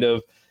what kind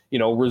of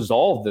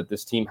resolve that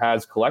this team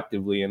has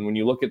collectively. And when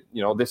you look at,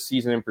 this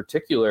season in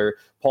particular,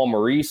 Paul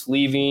Maurice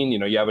leaving,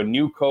 you have a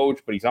new coach,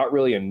 but he's not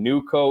really a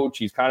new coach.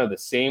 He's kind of the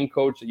same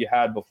coach that you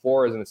had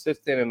before as an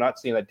assistant. I'm not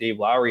saying that Dave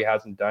Lowry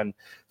hasn't done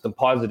some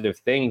positive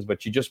things,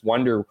 but you just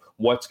wonder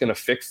what's going to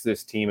fix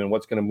this team and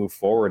what's going to move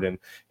forward. And,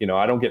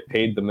 I don't get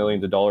paid the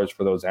millions of dollars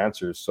for those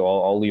answers. So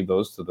I'll leave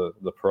those to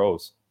the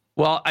pros.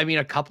 Well, I mean,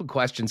 a couple of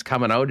questions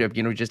coming out of,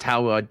 just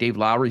how Dave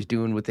Lowry's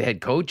doing with the head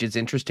coach. It's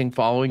interesting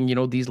following,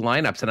 these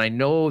lineups. And I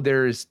know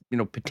there's,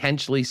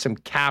 potentially some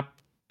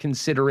cap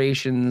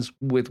considerations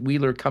with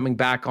Wheeler coming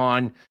back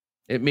on.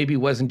 It maybe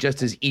wasn't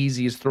just as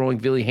easy as throwing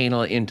Ville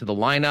Heinola into the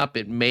lineup.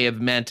 It may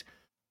have meant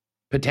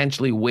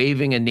potentially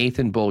waiving a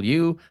Nathan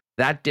Beaulieu.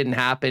 That didn't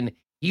happen.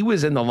 He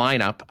was in the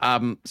lineup.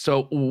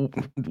 So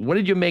what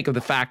did you make of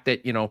the fact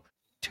that,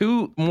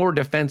 two more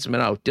defensemen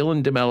out,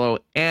 Dylan DeMello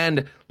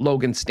and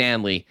Logan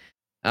Stanley,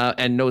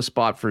 and no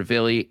spot for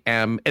Ville.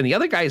 And the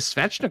other guy is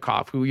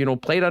Svechnikov, who,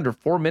 played under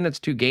 4 minutes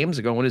 2 games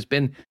ago and has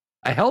been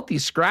a healthy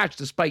scratch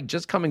despite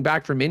just coming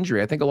back from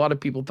injury. I think a lot of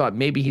people thought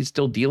maybe he's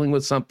still dealing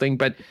with something,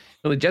 but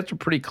the Jets were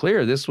pretty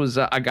clear. This was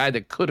a guy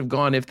that could have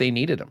gone if they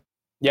needed him.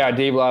 Yeah,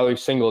 Dave Lowry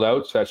singled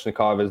out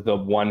Svechnikov as the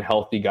one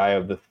healthy guy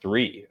of the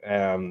three.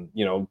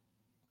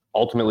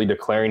 Ultimately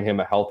declaring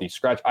him a healthy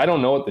scratch. I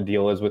don't know what the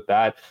deal is with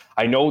that.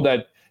 I know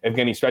that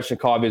Evgeny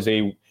Svechnikov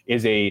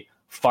is a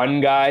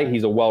fun guy.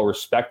 He's a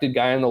well-respected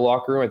guy in the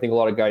locker room. I think a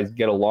lot of guys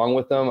get along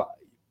with him.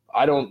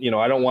 I don't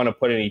want to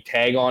put any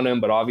tag on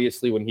him, but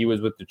obviously when he was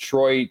with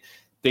Detroit,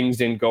 things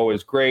didn't go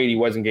as great. He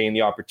wasn't getting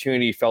the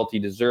opportunity he felt he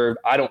deserved.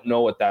 I don't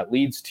know what that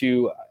leads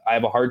to. I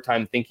have a hard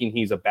time thinking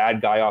he's a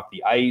bad guy off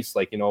the ice.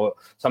 Like,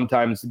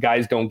 sometimes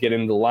guys don't get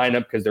into the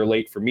lineup because they're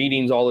late for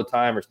meetings all the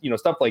time, or,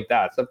 stuff like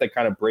that, stuff that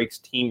kind of breaks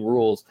team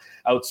rules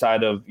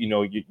outside of,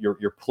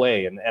 your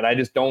play. And I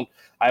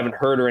haven't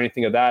heard or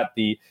anything of that.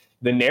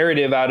 The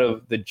narrative out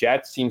of the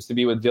Jets seems to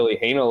be with Ville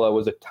Heinola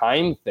was a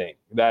time thing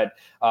that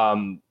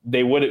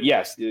they would have,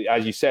 yes,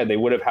 as you said, they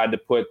would have had to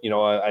put,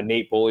 a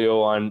Nate Beaulieu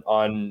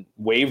on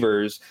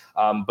waivers.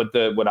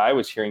 But what I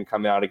was hearing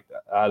coming out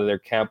of their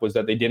camp was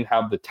that they didn't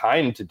have the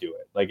time to do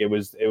it. Like it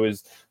was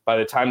by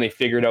the time they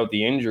figured out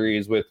the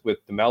injuries with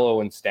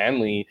DeMello and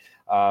Stanley,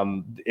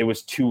 it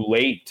was too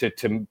late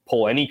to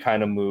pull any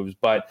kind of moves.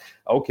 But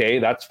okay,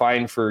 that's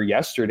fine for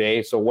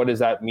yesterday. So what does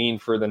that mean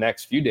for the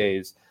next few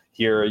days?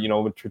 Here,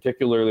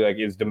 particularly, like,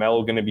 is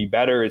DeMello going to be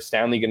better? Is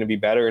Stanley going to be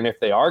better? And if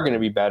they are going to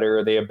be better,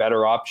 are they a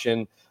better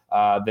option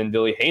than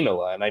Ville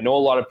Heinola? And I know a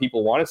lot of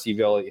people want to see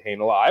Ville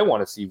Heinola. I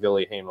want to see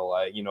Ville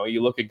Heinola.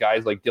 You look at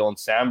guys like Dylan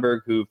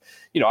Samberg, who,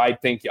 I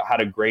think had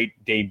a great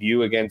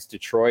debut against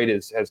Detroit,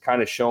 has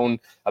kind of shown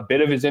a bit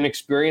of his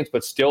inexperience,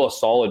 but still a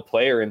solid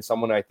player and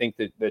someone I think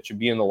that should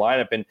be in the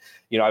lineup. And,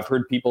 I've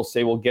heard people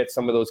say, well, get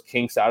some of those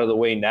kinks out of the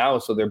way now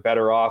so they're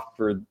better off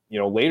for,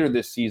 later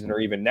this season or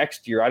even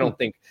next year. I don't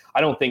think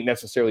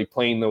necessarily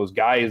playing those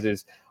guys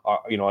is,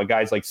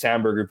 guys like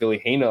Samberg or Ville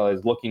Heinola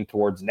is looking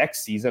towards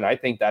next season. I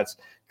think that's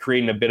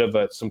creating a bit of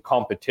some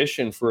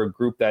competition for a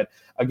group that,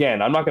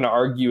 again, I'm not going to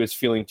argue is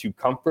feeling too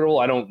comfortable.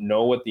 I don't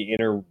know what the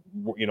inner,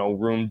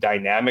 room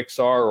dynamics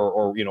are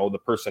or the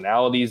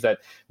personalities that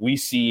we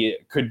see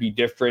could be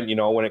different,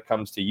 when it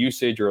comes to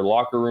usage or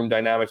locker room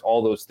dynamics,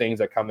 all those things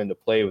that come into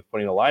play with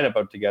putting a lineup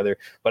up together.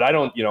 But I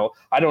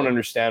don't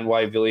understand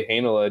why Ville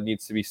Heinola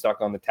needs to be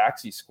stuck on the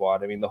taxi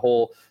squad. I mean, the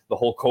whole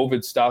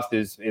COVID stuff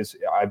is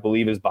I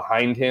believe is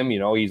behind him.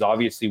 He's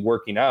obviously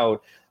working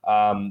out.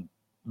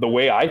 The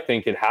way I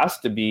think it has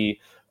to be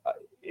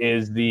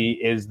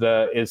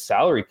is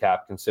salary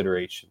cap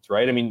considerations,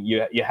 right? I mean,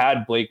 you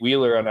had Blake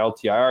Wheeler on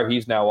LTIR.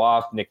 He's now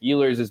off. Nick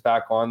Ehlers is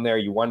back on there.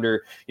 You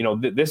wonder,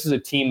 this is a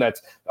team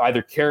that's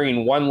either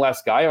carrying one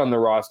less guy on the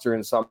roster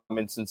in some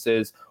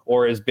instances,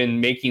 or has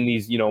been making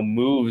these,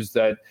 moves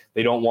that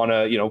they don't want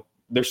to,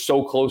 they're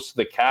so close to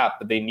the cap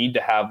that they need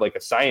to have like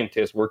a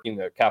scientist working,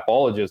 the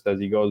capologist as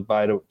he goes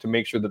by, to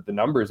make sure that the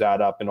numbers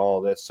add up and all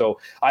of this. So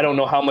I don't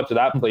know how much of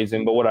that plays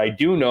in, but what I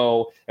do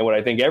know, and what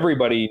I think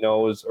everybody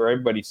knows or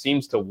everybody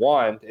seems to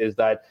want, is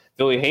that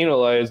Ville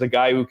Heinola is a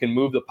guy who can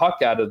move the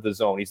puck out of the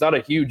zone. He's not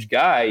a huge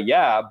guy,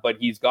 yeah, but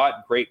he's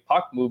got great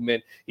puck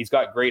movement. He's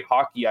got great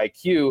hockey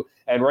IQ.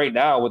 And right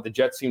now, what the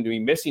Jets seem to be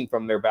missing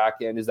from their back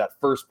end is that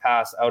first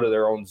pass out of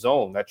their own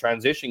zone. That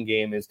transition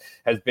game has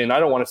been, I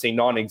don't want to say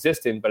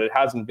non-existent, but it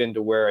hasn't been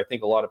to where I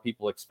think a lot of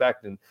people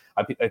expect. And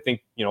I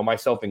think,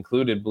 myself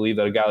included, believe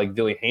that a guy like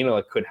Ville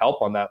Heinola could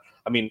help on that.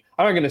 I mean,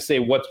 I'm not going to say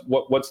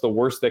what's the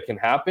worst that can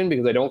happen,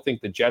 because I don't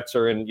think the Jets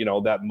are in,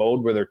 that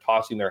mode where they're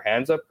tossing their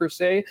hands up per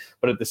se.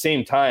 But at the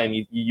same time,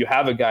 you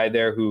have a guy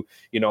there who,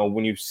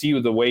 when you see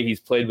the way he's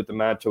played with the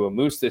Manitoba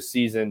Moose this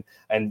season,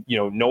 and,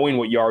 knowing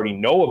what you already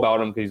know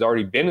about him because he's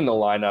already been in the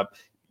lineup,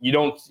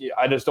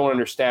 I just don't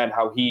understand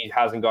how he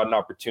hasn't got an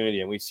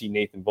opportunity. And we see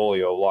Nathan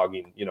Beaulieu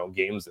logging,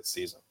 games this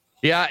season.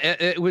 Yeah,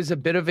 it was a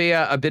bit of a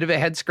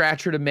head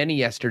scratcher to many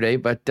yesterday,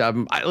 but I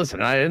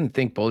didn't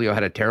think Beaulieu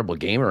had a terrible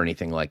game or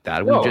anything like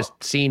that. No.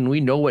 We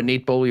know what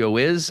Nate Beaulieu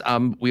is.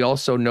 We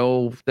also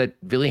know that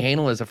Ville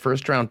Heinola is a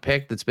first-round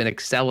pick that's been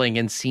excelling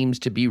and seems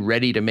to be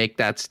ready to make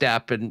that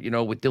step. And,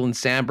 with Dylan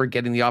Sandberg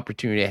getting the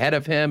opportunity ahead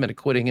of him and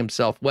acquitting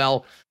himself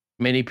well,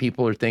 many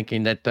people are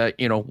thinking that,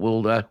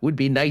 would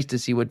be nice to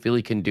see what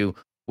Ville can do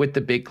with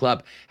the big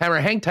club. Hammer,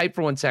 hang tight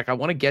for 1 sec. I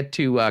want to get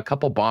to a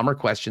couple Bomber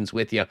questions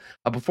with you.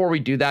 Before we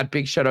do that,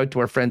 big shout out to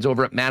our friends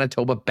over at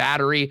Manitoba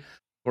Battery.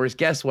 Of course,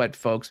 guess what,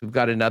 folks? We've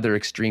got another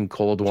extreme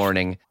cold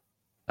warning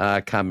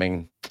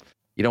coming.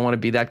 You don't want to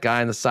be that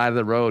guy on the side of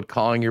the road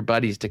calling your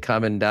buddies to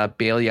come and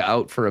bail you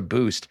out for a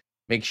boost.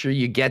 Make sure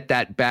you get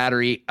that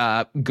battery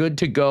good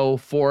to go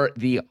for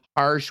the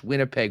harsh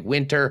Winnipeg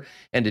winter.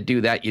 And to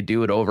do that, you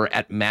do it over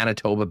at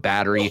Manitoba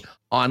Battery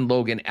on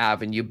Logan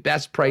Avenue.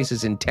 Best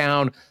prices in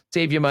town.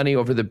 Save you money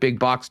over the big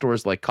box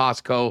stores like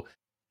Costco.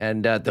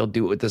 And they'll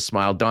do it with a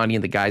smile. Donnie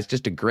and the guys,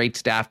 just a great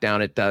staff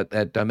down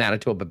at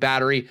Manitoba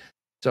Battery.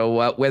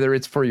 So whether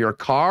it's for your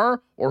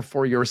car or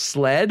for your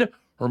sled,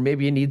 or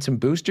maybe you need some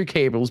booster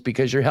cables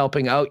because you're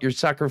helping out your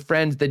sucker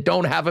friends that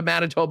don't have a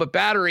Manitoba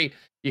Battery,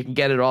 you can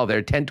get it all there.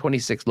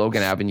 1026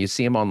 Logan Avenue.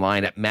 See them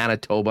online at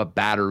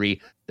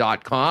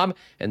manitobabattery.com.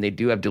 And they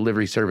do have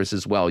delivery service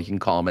as well. You can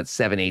call them at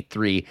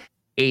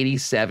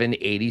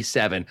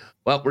 783-8787.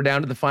 Well, we're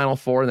down to the Final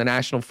Four in the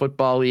National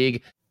Football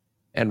League.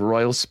 And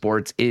Royal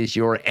Sports is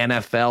your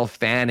NFL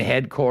fan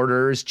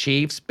headquarters.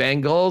 Chiefs,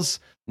 Bengals,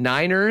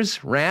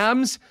 Niners,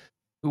 Rams,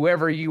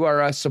 whoever you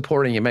are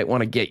supporting, you might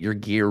want to get your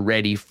gear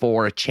ready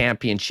for a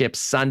championship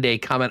Sunday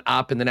coming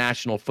up in the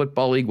National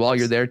Football League. While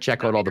you're there,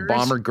 check out all the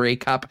Bomber Grey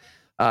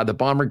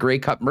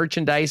Cup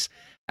merchandise,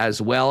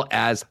 as well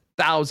as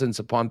thousands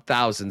upon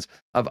thousands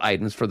of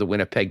items for the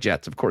Winnipeg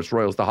Jets. Of course,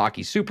 Royals, the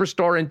hockey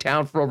superstore in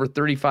town for over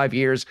 35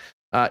 years.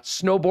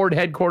 Snowboard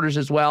headquarters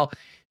as well.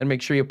 And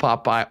make sure you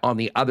pop by on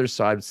the other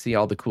side to see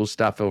all the cool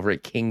stuff over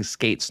at King's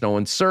Skate, Snow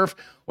and Surf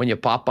when you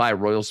pop by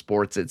Royal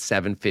Sports at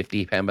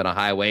 750 Pembina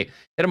Highway. Hit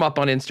them up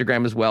on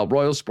Instagram as well,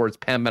 Royal Sports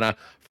Pembina,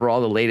 for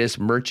all the latest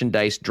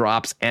merchandise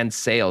drops and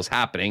sales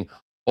happening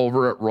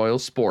over at Royal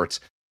Sports.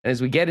 And as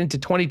we get into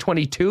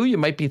 2022, you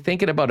might be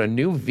thinking about a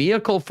new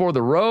vehicle for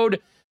the road.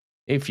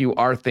 If you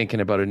are thinking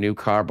about a new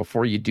car,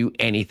 before you do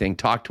anything,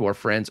 talk to our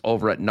friends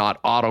over at Not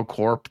Auto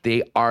Corp.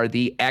 They are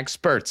the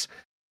experts.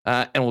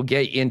 And we'll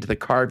get you into the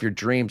car of your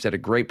dreams at a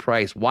great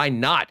price. Why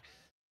not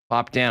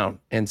pop down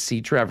and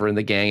see Trevor and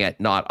the gang at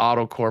Not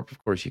Auto Corp?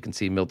 Of course, you can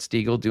see Milt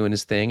Stiegel doing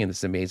his thing in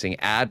this amazing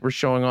ad we're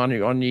showing on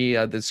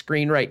the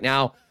screen right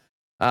now.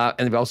 And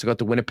they've also got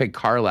the Winnipeg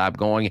Car Lab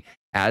going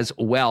as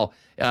well.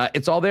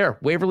 It's all there,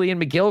 Waverly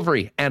and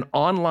McGillivray, and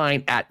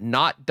online at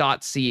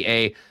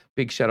not.ca.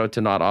 Big shout out to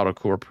Not Auto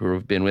Corp, who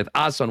have been with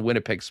us on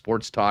Winnipeg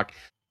Sports Talk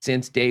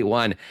since day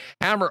one.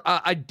 Hammer,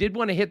 I did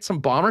want to hit some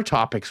Bomber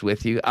topics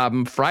with you.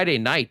 Friday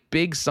night,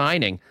 big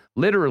signing,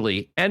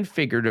 literally and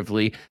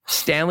figuratively.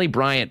 Stanley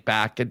Bryant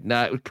back. And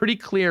it was pretty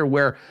clear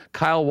where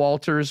Kyle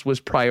Walters was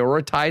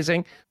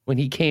prioritizing when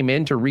he came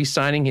in to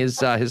re-signing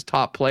his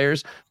top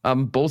players.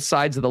 Both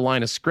sides of the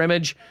line of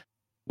scrimmage.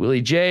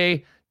 Willie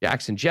J,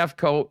 Jackson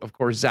Jeffcoat, of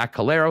course, Zach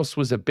Caleros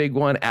was a big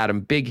one.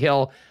 Adam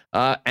Bighill,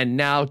 and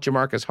now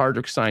Jamarcus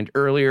Hardrick signed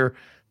earlier.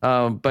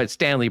 But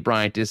Stanley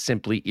Bryant is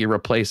simply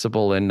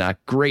irreplaceable, and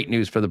great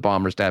news for the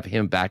Bombers to have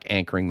him back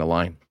anchoring the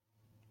line.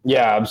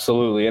 Yeah,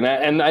 absolutely.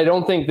 And I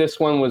don't think this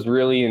one was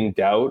really in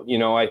doubt.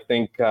 I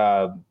think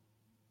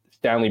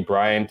Stanley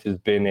Bryant has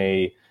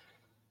been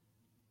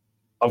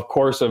of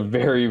course, a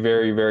very,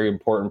 very, very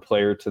important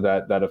player to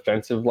that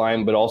offensive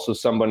line, but also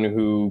someone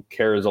who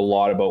cares a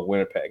lot about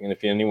Winnipeg. And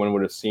if anyone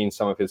would have seen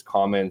some of his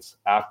comments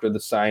after the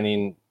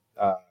signing,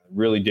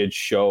 really did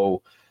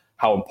show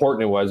how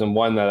important it was. And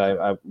one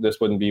that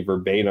this wouldn't be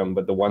verbatim,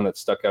 but the one that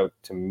stuck out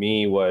to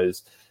me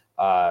was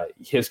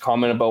his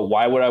comment about,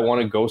 why would I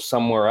want to go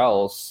somewhere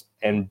else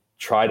and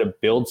try to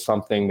build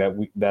something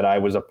that I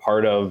was a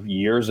part of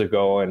years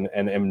ago and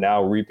am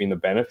now reaping the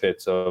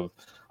benefits of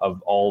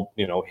all,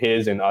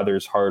 his and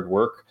others' hard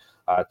work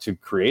to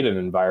create an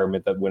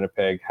environment that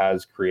Winnipeg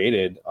has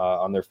created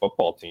on their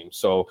football team.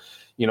 So,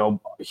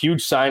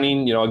 huge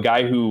signing, a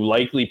guy who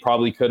likely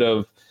probably could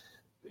have,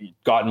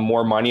 gotten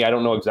more money. I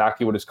don't know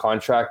exactly what his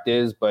contract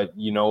is, but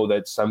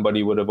that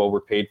somebody would have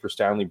overpaid for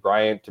Stanley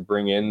Bryant to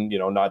bring in,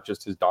 not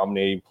just his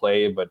dominating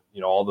play, but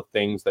all the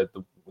things that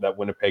that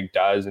Winnipeg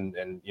does and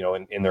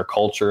in their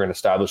culture and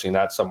establishing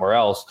that somewhere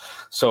else.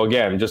 So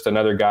again, just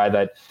another guy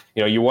that,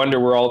 you wonder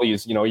where all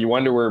these, you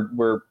wonder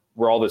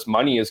where all this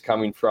money is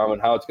coming from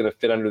and how it's going to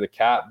fit under the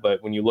cap.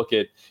 But when you look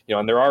at,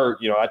 and there are,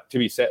 to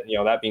be said,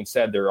 that being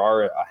said, there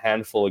are a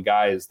handful of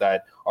guys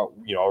that are,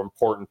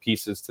 important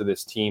pieces to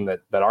this team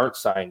that aren't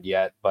signed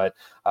yet. But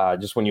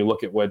just when you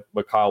look at what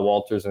Kyle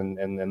Walters and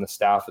the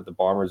staff at the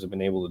Bombers have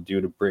been able to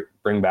do to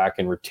bring back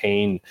and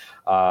retain,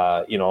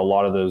 a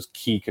lot of those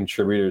key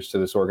contributors to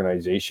this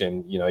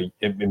organization,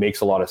 it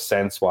makes a lot of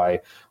sense why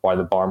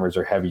the Bombers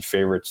are heavy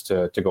favorites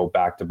to go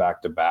back to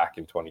back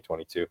in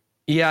 2022.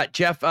 Yeah,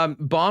 Jeff,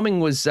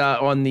 Bombing was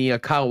on the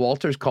Kyle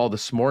Walters call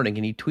this morning,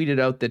 and he tweeted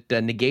out that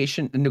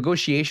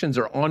negotiations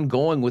are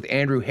ongoing with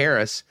Andrew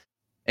Harris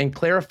and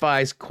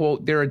clarifies,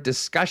 quote, there are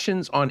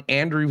discussions on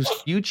Andrew's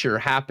future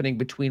happening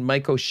between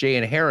Mike O'Shea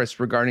and Harris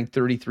regarding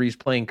 33's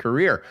playing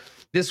career.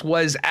 This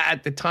was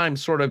at the time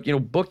sort of,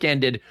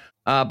 bookended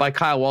by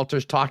Kyle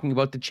Walters talking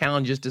about the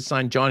challenges to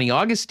sign Johnny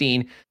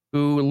Augustine,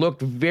 who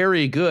looked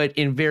very good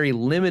in very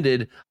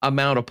limited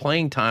amount of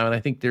playing time. And I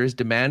think there is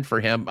demand for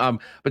him.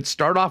 But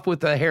start off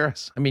with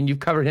Harris. I mean, you've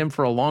covered him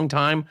for a long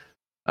time.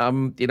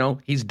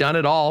 He's done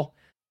it all.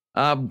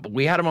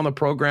 We had him on the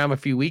program a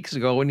few weeks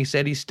ago, and he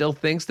said he still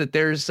thinks that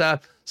there's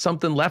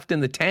something left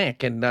in the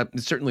tank. And it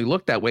certainly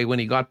looked that way when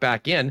he got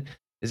back in.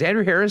 Is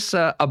Andrew Harris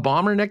a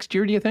Bomber next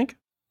year, do you think?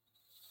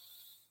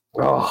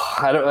 Oh,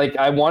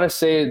 I want to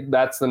say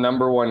that's the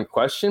number one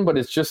question, but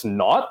it's just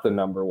not the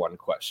number one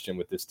question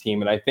with this team.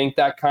 And I think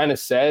that kind of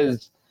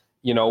says,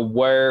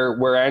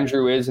 where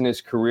Andrew is in his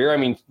career. I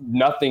mean,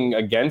 nothing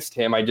against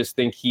him. I just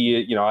think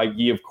he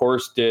of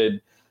course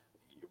did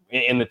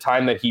in the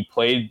time that he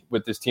played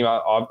with this team.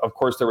 Of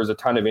course, there was a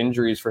ton of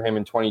injuries for him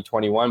in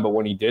 2021, but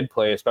when he did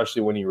play,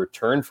 especially when he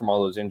returned from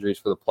all those injuries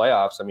for the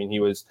playoffs, I mean, he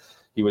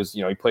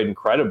played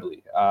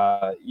incredibly.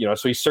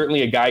 So he's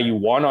certainly a guy you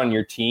want on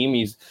your team.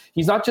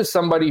 He's not just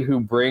somebody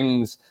who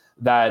brings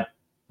that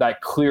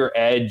clear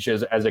edge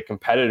as a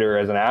competitor,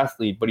 as an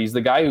athlete, but he's the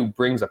guy who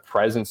brings a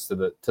presence to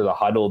the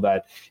huddle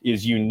that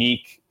is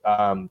unique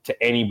to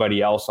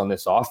anybody else on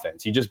this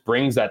offense. He just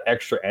brings that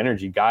extra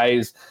energy.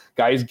 Guys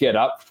get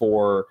up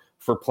for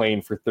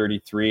playing for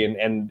 33,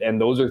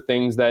 and those are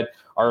things that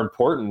are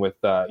important with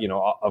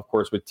of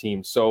course with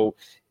teams. So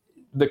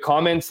the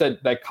comments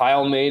that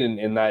Kyle made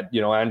and that,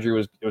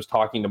 Andrew was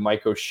talking to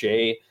Mike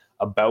O'Shea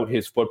about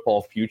his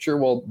football future.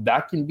 Well,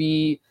 that can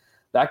be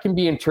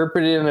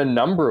interpreted in a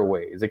number of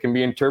ways. It can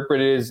be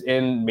interpreted as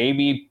in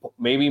maybe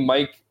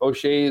Mike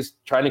O'Shea is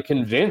trying to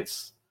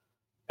convince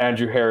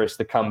Andrew Harris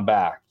to come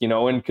back,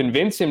 and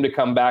convince him to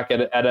come back at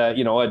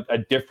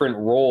a different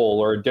role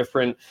or a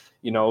different,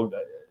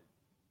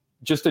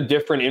 just a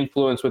different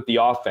influence with the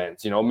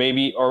offense,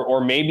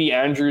 maybe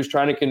Andrew's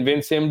trying to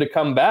convince him to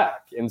come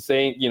back and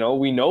saying,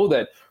 we know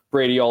that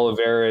Brady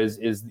Oliveira is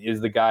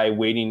the guy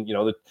waiting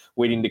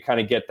to kind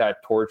of get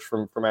that torch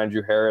from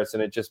Andrew Harris.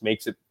 And it just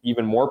makes it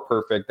even more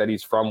perfect that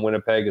he's from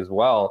Winnipeg as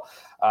well.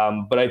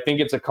 But I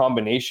think it's a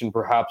combination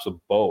perhaps of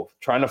both,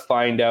 trying to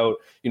find out,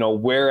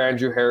 where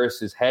Andrew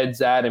Harris's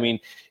head's at. I mean,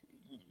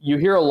 you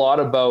hear a lot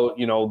about,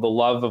 the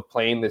love of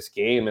playing this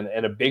game.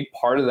 And a big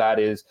part of that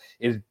is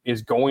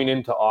going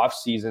into off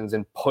seasons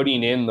and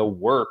putting in the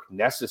work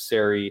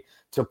necessary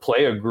to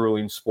play a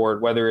grueling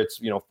sport, whether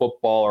it's,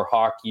 football or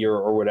hockey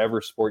or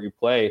whatever sport you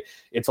play.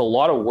 It's a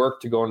lot of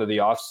work to go into the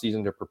off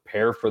season to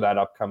prepare for that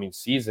upcoming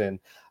season.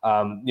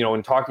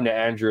 In talking to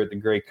Andrew at the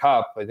Grey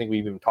Cup, I think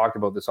we've even talked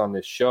about this on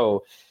this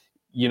show.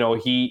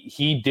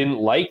 He didn't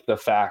like the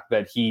fact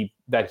that he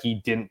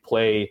didn't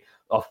play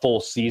a full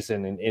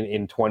season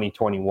in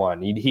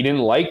 2021. He didn't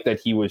like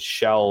that he was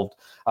shelved,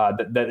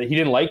 that he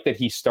didn't like that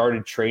he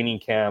started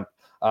training camp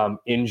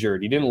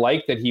injured. He didn't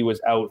like that he was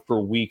out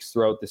for weeks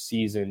throughout the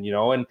season,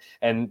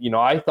 and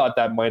I thought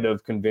that might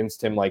have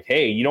convinced him, like,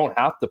 hey, you don't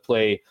have to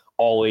play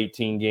all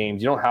 18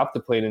 games. You don't have to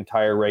play an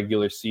entire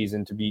regular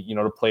season to be,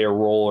 to play a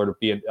role or to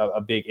be a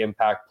big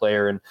impact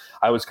player. And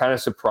I was kind of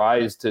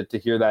surprised to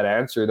hear that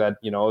answer, that,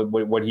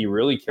 what he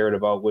really cared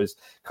about was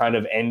kind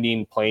of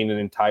ending playing an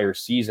entire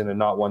season and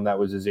not one that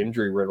was as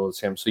injury riddled as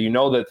him. So,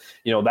 that,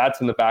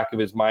 that's in the back of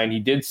his mind. He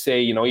did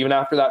say, even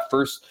after that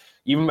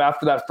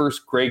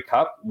first Grey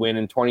Cup win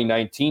in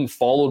 2019,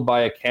 followed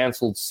by a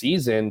canceled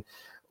season,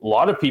 a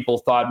lot of people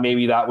thought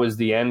maybe that was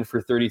the end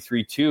for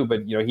 33 too.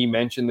 But, he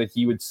mentioned that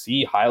he would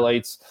see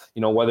highlights,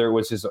 whether it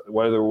was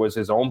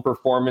his own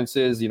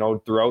performances,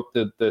 throughout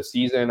the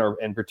season,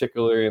 and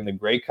particularly in the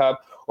Grey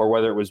Cup, or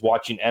whether it was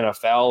watching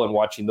NFL and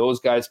watching those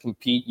guys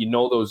compete,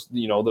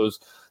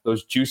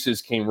 those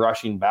juices came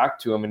rushing back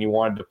to him and he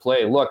wanted to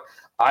play. Look,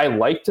 I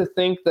like to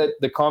think that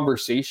the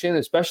conversation,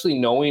 especially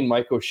knowing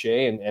Mike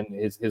O'Shea and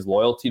his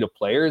loyalty to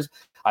players,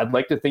 I'd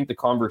like to think the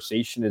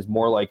conversation is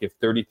more like, if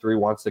 33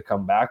 wants to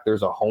come back,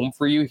 there's a home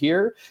for you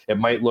here. It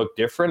might look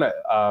different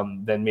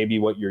than maybe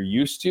what you're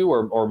used to,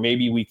 or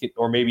maybe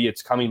maybe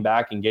it's coming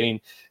back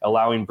and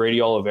allowing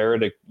Brady Oliveira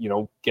to,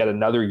 get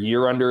another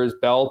year under his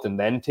belt and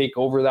then take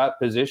over that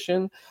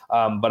position.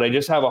 But I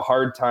just have a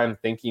hard time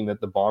thinking that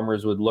the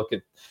Bombers would look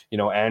at,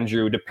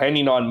 Andrew,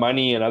 depending on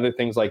money and other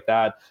things like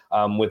that,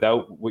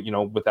 without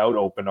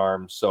open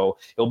arms. So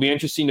it'll be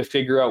interesting to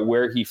figure out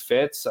where he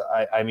fits.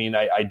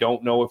 I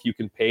don't know if you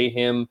can pay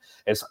him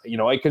as,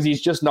 because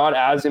he's just not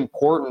as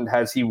important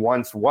as he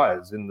once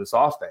was in this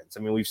offense.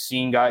 I mean, we've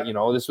seen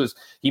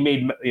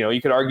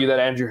you could argue that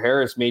Andrew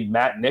Harris made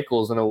Matt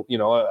Nichols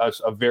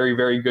a very,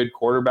 very good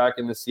quarterback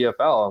in the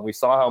CFL. And we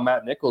saw how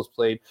Matt Nichols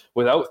played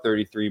without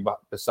 33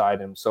 beside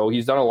him. So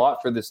he's done a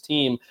lot for this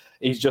team.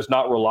 He's just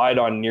not relied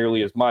on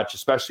nearly as much,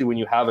 especially when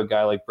you have a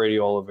guy like Brady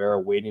Oliveira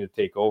waiting to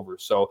take over.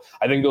 So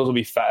I think those will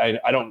be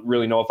I don't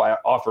really know if I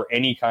offer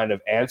any kind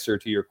of answer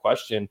to your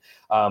question.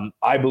 I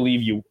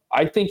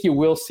think you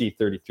will see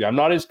 33. I'm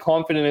not as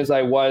confident as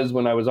I was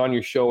when I was on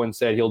your show and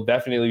said he'll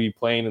definitely be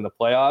playing in the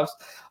playoffs.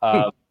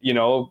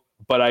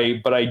 But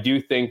I do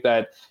think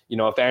that,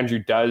 if Andrew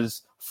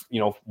does,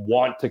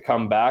 want to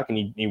come back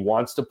and he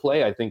wants to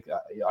play, I think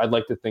I'd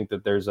like to think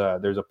that there's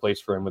a place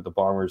for him with the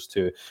Bombers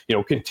to,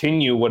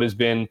 continue what has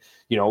been,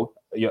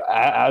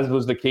 as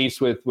was the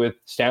case with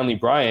Stanley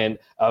Bryant,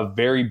 a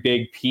very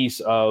big piece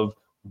of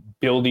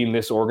building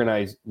this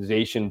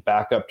organization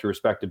back up to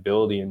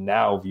respectability, and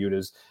now viewed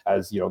as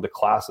the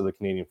class of the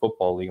Canadian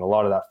Football League. And a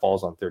lot of that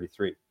falls on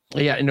 33.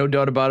 Yeah, no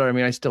doubt about it. I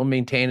mean, I still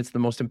maintain it's the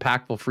most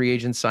impactful free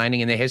agent signing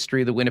in the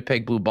history of the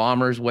Winnipeg Blue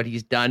Bombers. What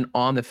he's done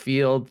on the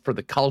field for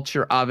the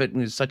culture of it,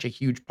 and is such a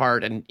huge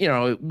part. And,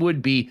 it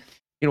would be,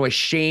 a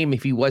shame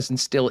if he wasn't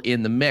still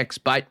in the mix.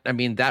 But, I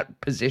mean, that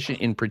position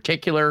in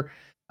particular,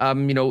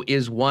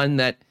 is one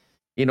that,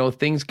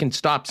 things can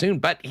stop soon.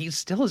 But he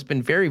still has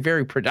been very,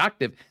 very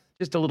productive.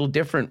 Just a little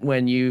different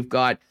when you've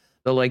got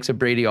the likes of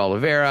Brady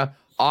Oliveira,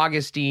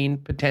 Augustine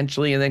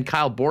potentially, and then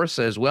Kyle Borsa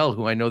as well,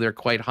 who I know they're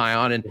quite high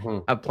on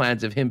and have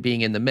plans of him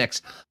being in the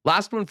mix.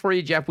 Last one for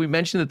you, Jeff. We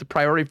mentioned that the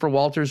priority for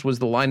Walters was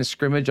the line of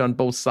scrimmage on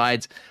both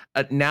sides.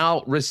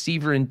 Now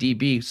receiver and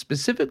DB,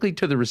 specifically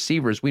to the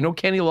receivers. We know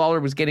Kenny Lawler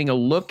was getting a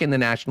look in the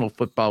National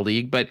Football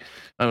League, but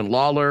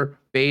Lawler,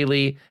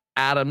 Bailey,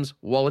 Adams,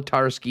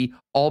 Wolotarski,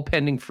 all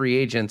pending free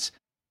agents.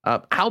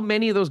 How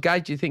many of those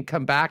guys do you think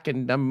come back,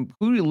 and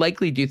who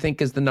likely do you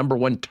think is the number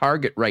one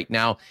target right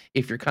now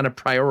if you're kind of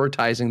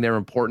prioritizing their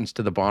importance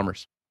to the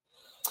Bombers?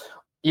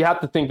 You have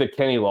to think that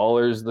Kenny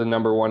Lawler is the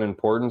number one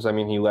importance. I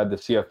mean, he led the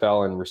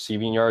CFL in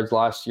receiving yards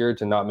last year.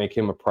 To not make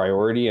him a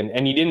priority,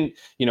 and he didn't,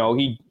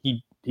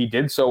 he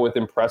did so with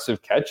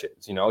impressive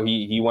catches.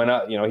 He went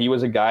up, he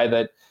was a guy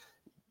that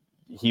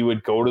he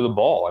would go to the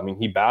ball. I mean,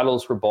 he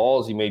battles for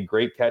balls. He made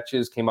great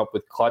catches, came up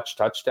with clutch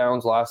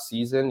touchdowns last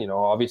season.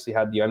 Obviously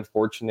had the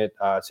unfortunate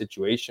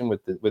situation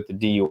with the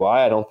DUI.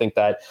 I don't think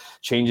that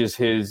changes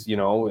his, I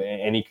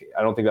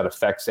don't think that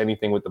affects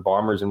anything with the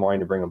Bombers and wanting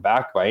to bring him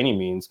back by any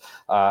means.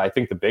 I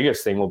think the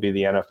biggest thing will be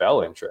the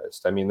NFL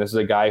interest. I mean, this is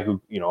a guy who,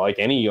 like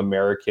any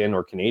American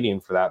or Canadian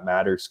for that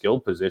matter,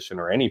 skilled position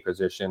or any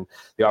position,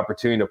 the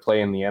opportunity to play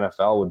in the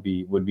NFL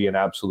would be an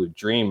absolute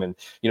dream. And,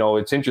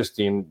 it's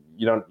interesting.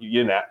 You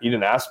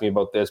didn't ask me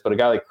about this, but a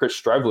guy like Chris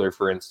Streveler,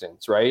 for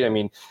instance, right? I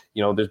mean,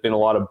 there's been a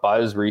lot of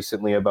buzz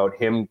recently about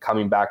him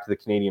coming back to the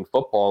Canadian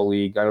Football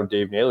League. I know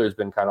Dave Naylor's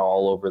been kind of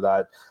all over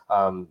that,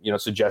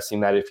 suggesting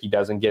that if he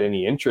doesn't get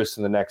any interest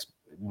in the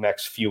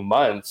next few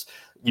months,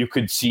 you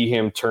could see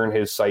him turn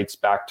his sights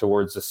back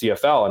towards the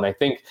CFL. And I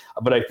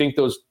think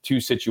those two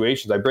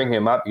situations, I bring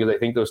him up because I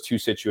think those two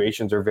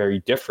situations are very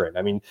different.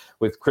 I mean,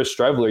 with Chris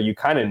Streveler, you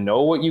kind of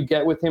know what you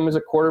get with him as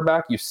a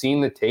quarterback. You've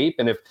seen the tape.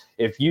 And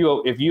if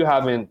you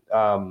haven't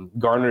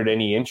garnered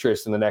any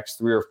interest in the next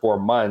 3 or 4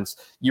 months,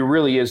 you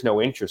really is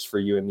no interest for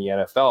you in the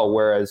NFL.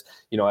 Whereas,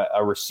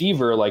 a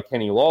receiver like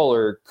Kenny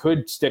Lawler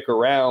could stick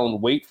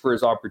around, wait for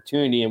his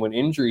opportunity. And when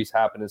injuries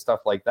happen and stuff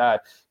like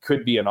that,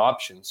 could be an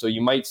option. So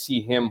you might see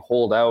him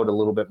hold out a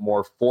little bit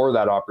more for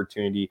that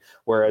opportunity,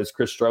 whereas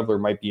Chris Streveler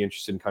might be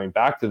interested in coming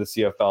back to the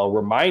CFL,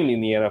 reminding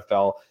the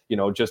NFL,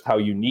 just how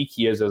unique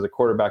he is as a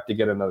quarterback to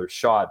get another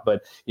shot.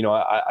 But,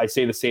 I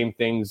say the same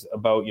things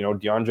about,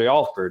 DeAndre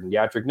Alford and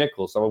Yatrick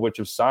Nichols, some of which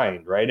have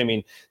signed, right? I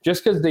mean,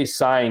 just because they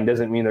sign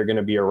doesn't mean they're going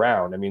to be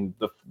around. I mean,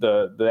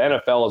 the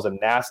NFL is a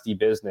nasty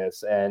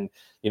business, and,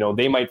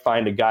 they might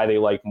find a guy they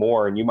like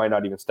more, and you might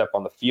not even step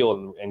on the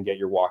field and get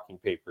your walking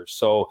papers.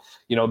 So,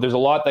 there's a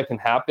lot that can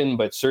happen,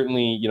 but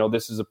certainly,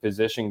 this is a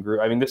position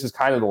group. I mean, this is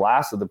kind of the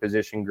last of the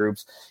position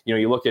groups.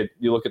 You look at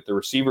the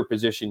receiver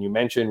position. You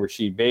mentioned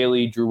Rasheed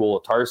Bailey, Drew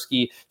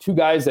Wolotarski, two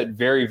guys that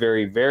very,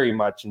 very, very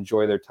much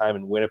enjoy their time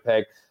in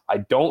Winnipeg. I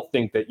don't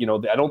think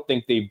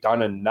they've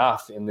done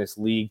enough in this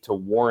league to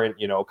warrant,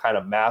 kind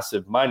of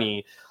massive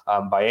money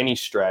by any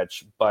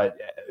stretch. But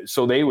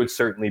so they would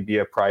certainly be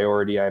a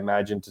priority, I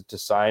imagine, to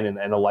sign,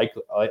 and a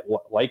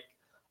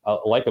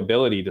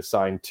likability to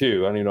sign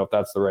too. I don't even know if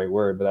that's the right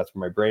word, but that's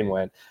where my brain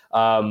went.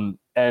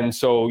 And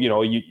so,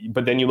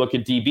 but then you look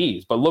at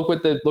DBs, but look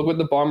what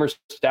the Bombers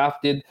staff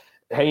did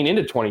heading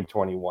into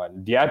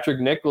 2021.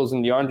 Deatrick Nichols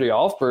and DeAndre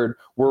Alford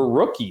were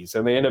rookies,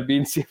 and they end up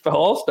being CFL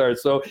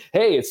All-Stars. So,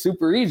 hey, it's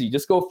super easy.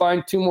 Just go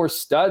find 2 more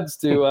studs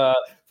to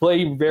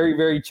play very,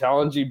 very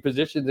challenging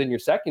positions in your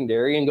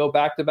secondary and go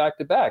back to back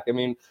to back. I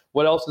mean,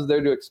 what else is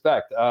there to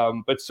expect?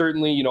 But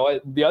certainly,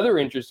 the other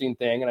interesting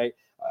thing, and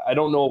I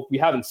don't know if we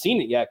haven't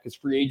seen it yet because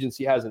free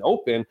agency hasn't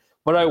opened,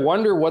 but I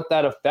wonder what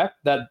that effect,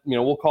 that,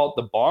 we'll call it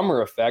the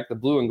Bomber effect, the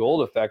blue and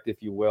gold effect,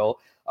 if you will,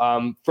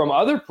 from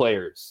other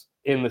players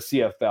in the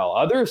CFL,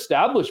 other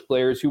established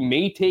players who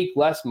may take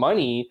less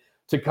money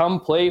to come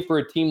play for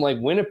a team like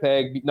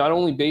Winnipeg, not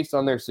only based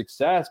on their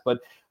success, but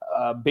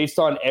based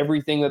on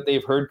everything that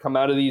they've heard come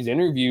out of these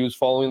interviews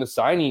following the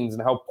signings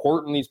and how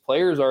important these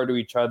players are to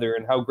each other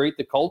and how great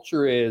the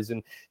culture is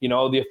and,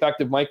 the effect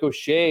of Mike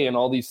O'Shea and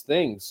all these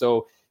things.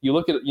 So you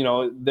look at,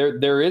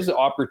 there is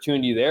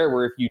opportunity there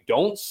where if you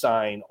don't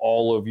sign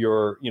all of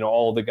your,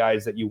 all the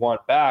guys that you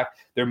want back,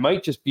 there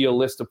might just be a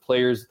list of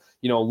players,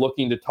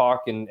 looking to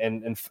talk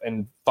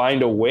and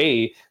find a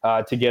way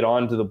to get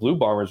onto the Blue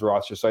Bombers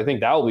roster. So I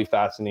think that will be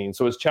fascinating.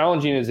 So as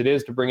challenging as it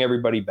is to bring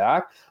everybody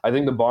back, I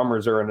think the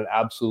Bombers are in an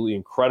absolutely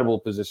incredible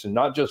position,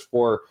 not just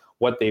for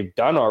what they've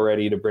done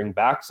already to bring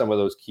back some of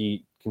those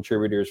key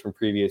contributors from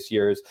previous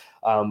years,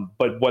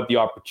 but what the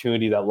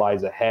opportunity that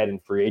lies ahead in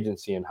free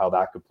agency and how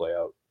that could play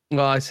out.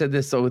 Well, I said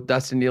this with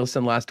Dustin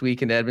Nielsen last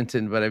week in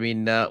Edmonton, but I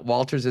mean,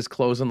 Walters is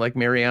closing like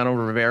Mariano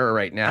Rivera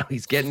right now.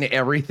 He's getting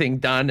everything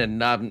done, and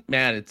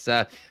man, it's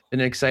been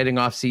an exciting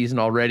offseason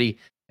already,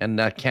 and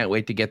can't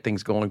wait to get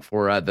things going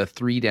for the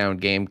 3-down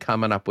game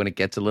coming up when it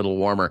gets a little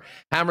warmer.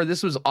 Hammer,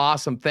 this was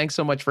awesome. Thanks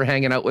so much for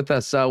hanging out with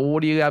us.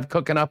 What do you have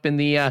cooking up in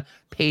the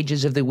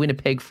pages of the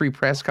Winnipeg Free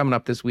Press coming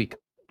up this week?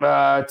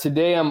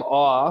 Today I'm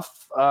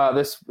off.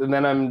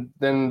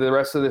 Then the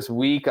rest of this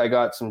week I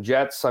got some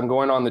jets. I'm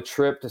going on the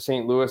trip to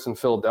St. Louis and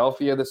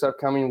Philadelphia this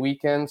upcoming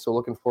weekend. So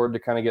looking forward to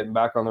kind of getting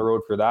back on the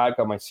road for that.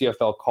 Got my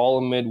CFL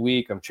column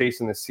midweek. I'm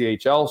chasing the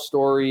CHL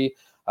story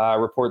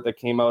report that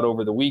came out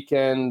over the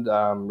weekend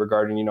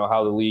regarding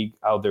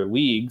how their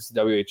leagues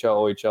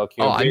WHL, OHL.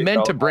 I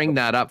meant to bring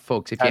that up,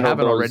 folks. If you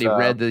haven't already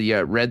read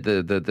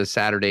the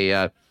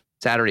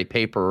Saturday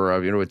paper,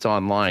 or it's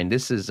online.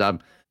 This is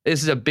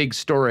a big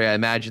story, I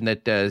imagine,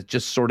 that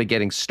just sort of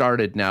getting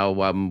started now,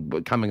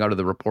 coming out of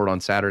the report on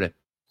Saturday.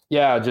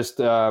 Yeah, just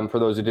for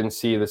those who didn't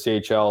see, the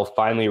CHL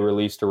finally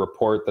released a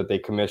report that they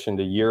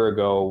commissioned a year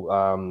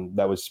ago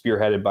that was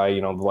spearheaded by,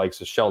 the likes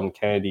of Sheldon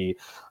Kennedy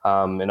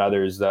and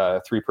others,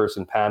 a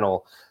 3-person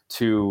panel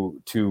to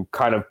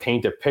kind of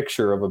paint a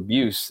picture of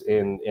abuse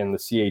in the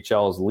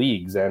CHL's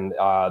leagues. And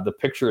the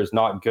picture is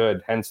not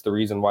good, hence the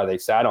reason why they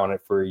sat on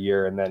it for a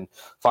year. And then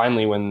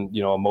finally, when,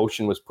 a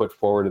motion was put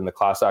forward in the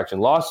class action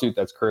lawsuit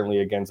that's currently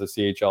against the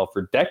CHL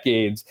for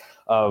decades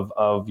of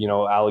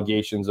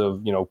allegations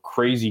of,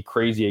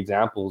 crazy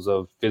examples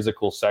of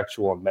physical,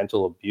 sexual, and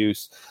mental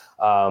abuse.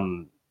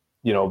 Once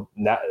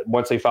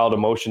they filed a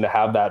motion to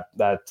have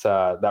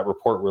that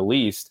report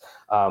released,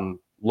 lo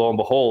and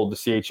behold, the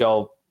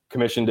CHL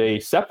commissioned a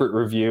separate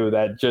review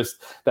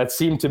that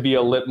seemed to be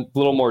a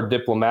little more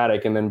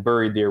diplomatic and then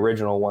buried the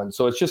original one.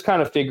 So it's just kind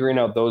of figuring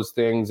out those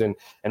things and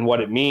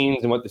what it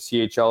means and what the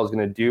CHL is going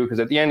to do. Because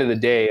at the end of the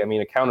day, I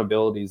mean,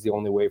 accountability is the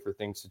only way for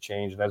things to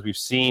change. And as we've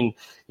seen,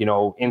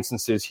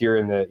 instances here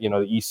in the, the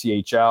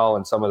ECHL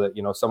and some of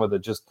the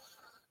just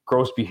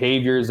gross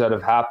behaviors that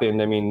have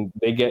happened. I mean,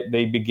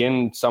 they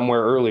begin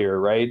somewhere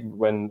earlier, right?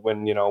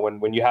 When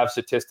you have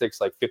statistics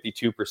like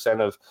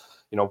 52% of,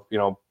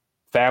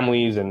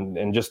 families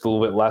and just a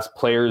little bit less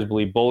players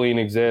believe bullying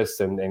exists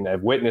and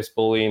have witnessed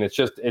bullying. It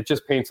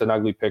just paints an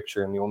ugly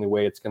picture, and the only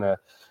way it's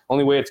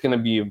gonna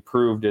be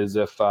improved is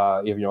if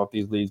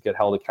these leagues get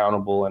held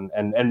accountable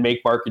and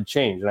make market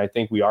change. And I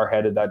think we are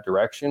headed that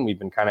direction. We've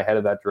been kind of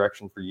headed that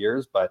direction for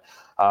years, but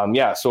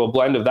so a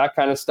blend of that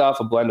kind of stuff,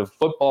 a blend of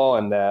football,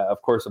 and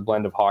of course a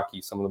blend of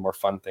hockey. Some of the more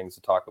fun things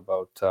to talk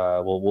about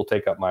will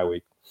take up my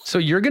week. So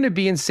you're going to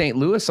be in St.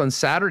 Louis on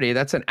Saturday.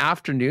 That's an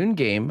afternoon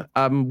game.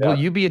 Will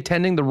you be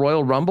attending the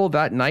Royal Rumble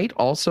that night,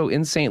 also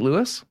in St.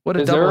 Louis? What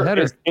a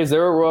doubleheader! Is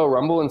there a Royal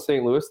Rumble in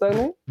St. Louis that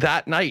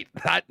night?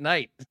 That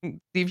night. See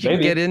if you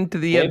can get into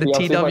the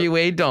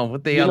TWA Dome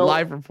with the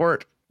live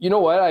report. You know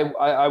what?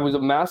 I was a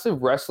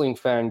massive wrestling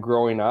fan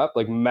growing up,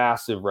 like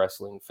massive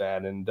wrestling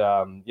fan,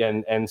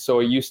 and so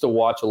I used to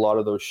watch a lot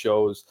of those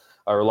shows,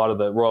 or a lot of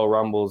the Royal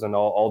Rumbles and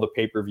all the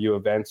pay-per-view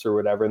events or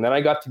whatever. And then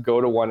I got to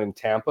go to one in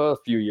Tampa a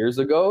few years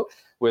ago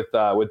with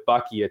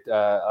Bucky,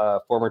 a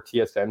former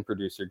TSN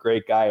producer,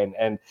 great guy.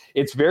 And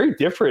it's very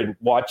different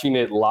watching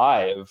it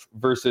live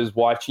versus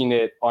watching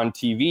it on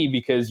TV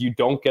because you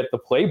don't get the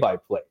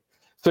play-by-play.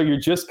 So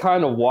you're just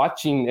kind of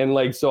watching.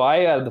 And so I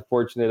had the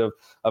fortunate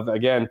of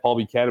again, Paul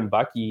Buchanan,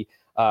 Bucky,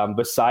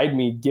 beside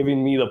me,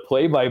 giving me the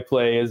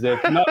play-by-play, as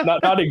if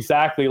not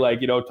exactly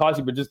like,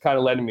 tossing, but just kind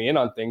of letting me in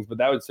on things. But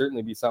that would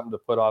certainly be something to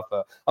put off.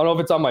 I don't know if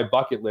it's on my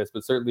bucket list,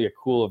 but certainly a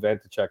cool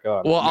event to check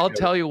out. Well, I'll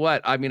tell you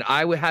what. I mean,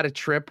 I had a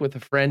trip with a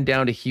friend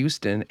down to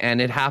Houston,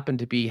 and it happened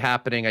to be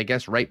happening, I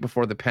guess, right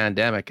before the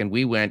pandemic. And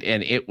we went,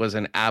 and it was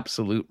an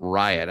absolute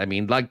riot. I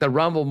mean, like the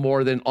Rumble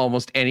more than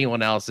almost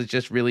anyone else. It's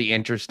just really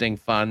interesting,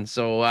 fun.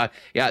 So,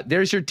 yeah,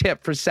 there's your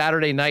tip for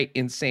Saturday night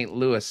in St.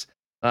 Louis.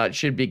 It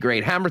should be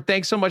great. Hammer,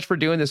 thanks so much for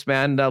doing this,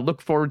 man.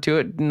 Look forward to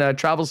it, and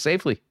travel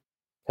safely.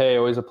 Hey,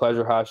 always a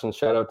pleasure, Hush, and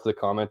shout out to the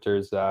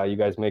commenters. You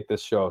guys make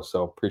this show,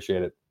 so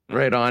appreciate it.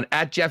 Right on.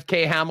 At Jeff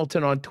K.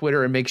 Hamilton on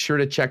Twitter, and make sure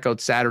to check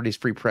out Saturday's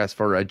Free Press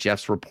for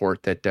Jeff's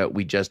report that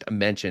we just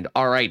mentioned.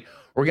 All right,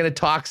 we're going to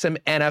talk some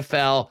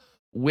NFL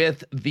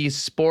with the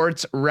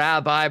sports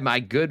rabbi, my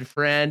good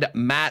friend,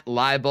 Matt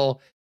Leibl,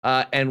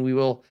 and we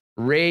will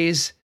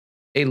raise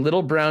a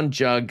little brown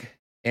jug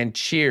and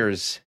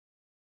cheers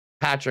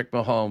Patrick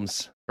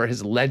Mahomes for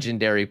his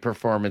legendary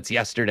performance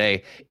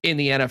yesterday in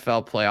the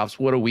NFL playoffs.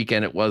 What a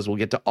weekend it was. We'll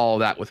get to all of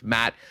that with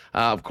Matt.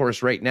 Of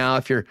course, right now,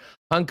 if you're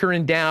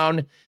hunkering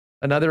down,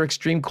 another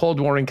extreme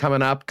cold warning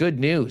coming up. Good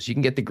news. You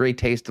can get the great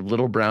taste of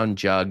Little Brown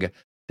Jug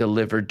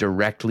delivered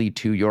directly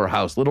to your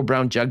house.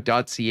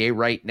 LittleBrownJug.ca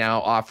right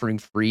now offering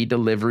free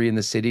delivery in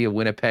the city of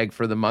Winnipeg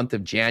for the month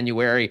of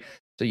January.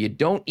 So you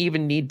don't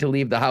even need to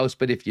leave the house.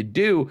 But if you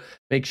do,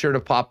 make sure to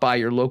pop by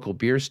your local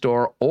beer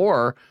store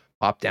or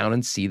pop down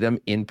and see them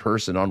in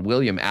person on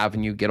William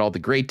Avenue. Get all the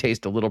great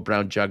taste of Little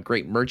Brown Jug,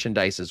 great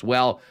merchandise as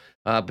well.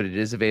 But it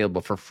is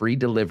available for free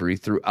delivery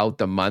throughout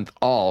the month,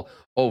 all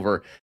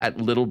over at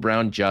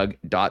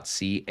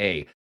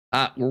littlebrownjug.ca.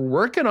 We're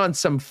working on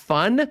some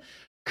fun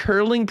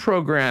curling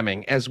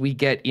programming as we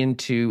get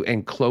into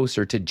and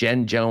closer to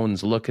Jen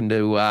Jones looking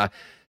to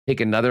take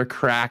another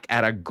crack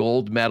at a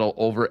gold medal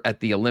over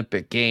at the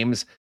Olympic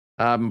Games.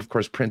 Of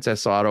course,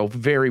 Princess Auto,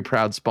 very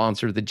proud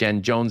sponsor of the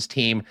Jen Jones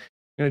team.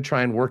 Going to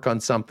try and work on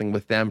something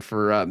with them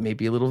for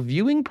maybe a little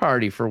viewing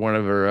party for one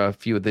of her a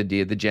few of the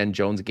Jen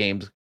Jones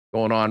games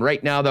going on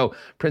right now. Though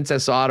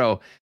Princess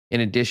Auto,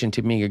 in addition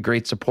to being a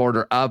great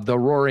supporter of the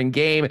Roaring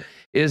Game,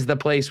 is the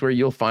place where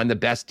you'll find the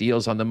best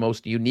deals on the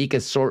most unique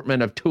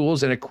assortment of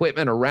tools and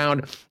equipment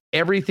around.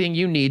 Everything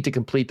you need to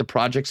complete the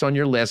projects on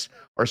your list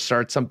or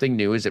start something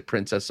new is at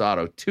Princess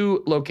Auto.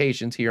 2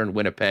 locations here in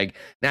Winnipeg,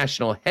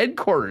 national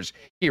headquarters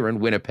here in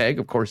Winnipeg.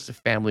 Of course, it's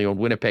a family-owned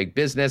Winnipeg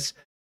business.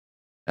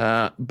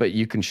 But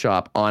you can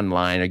shop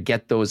online or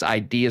get those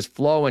ideas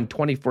flowing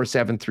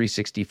 24/7,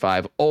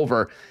 365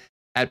 over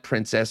at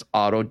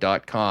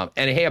princessauto.com.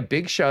 And hey, a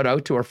big shout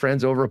out to our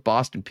friends over at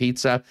Boston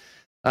Pizza.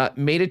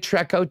 Made a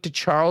trek out to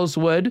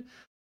Charleswood,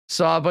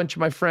 saw a bunch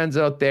of my friends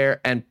out there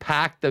and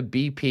packed the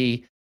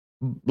BP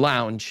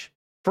lounge.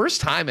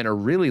 First time in a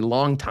really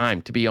long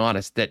time, to be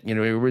honest, that,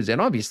 it was, and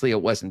obviously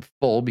it wasn't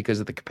full because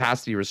of the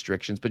capacity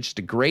restrictions, but just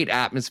a great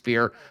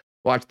atmosphere.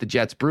 Watched the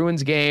Jets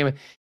Bruins game,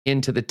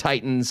 into the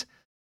Titans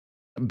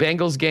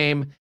Bengals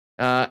game,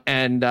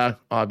 and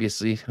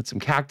obviously had some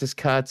cactus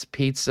cuts,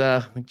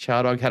 pizza. I think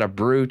Chow Dog had a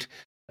brute,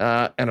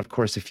 and of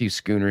course a few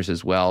schooners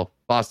as well.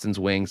 Boston's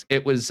wings.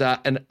 It was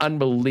an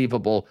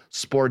unbelievable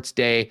sports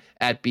day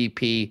at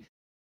BP,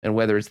 and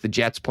whether it's the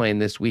Jets playing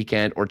this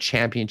weekend or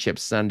Championship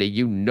Sunday,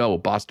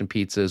 Boston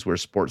Pizza is where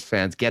sports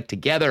fans get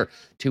together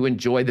to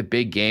enjoy the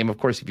big game. Of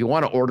course, if you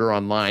want to order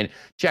online,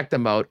 check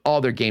them out.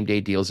 All their game day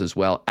deals as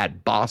well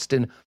at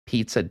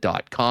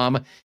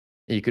bostonpizza.com.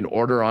 You can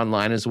order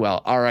online as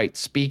well. All right.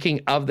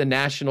 Speaking of the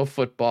National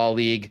Football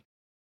League,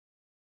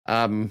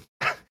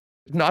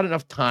 not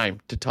enough time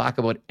to talk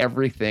about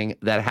everything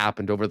that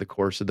happened over the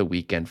course of the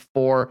weekend.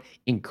 4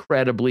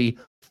 incredibly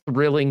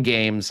thrilling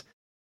games,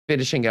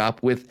 finishing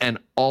up with an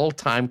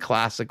all-time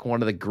classic,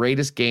 one of the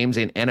greatest games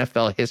in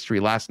NFL history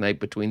last night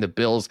between the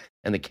Bills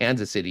and the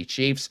Kansas City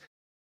Chiefs.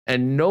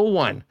 And no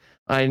one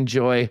I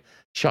enjoy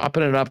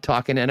chopping it up,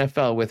 talking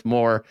NFL with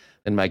more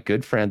than my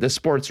good friend, the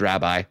sports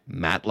rabbi,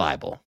 Matt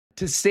Leibl.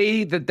 To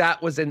say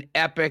that was an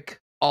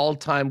epic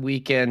all-time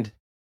weekend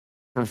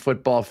for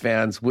football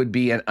fans would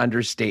be an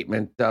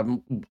understatement.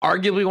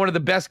 Arguably one of the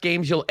best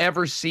games you'll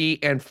ever see,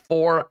 and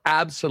 4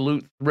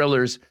 absolute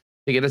thrillers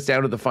to get us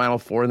down to the Final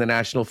Four in the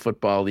National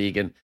Football League.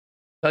 And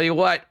tell you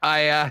what,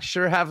 I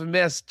sure have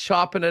missed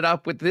chopping it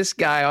up with this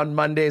guy on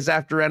Mondays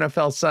after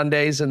NFL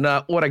Sundays, and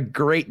what a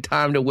great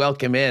time to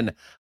welcome in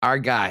our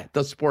guy,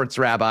 the sports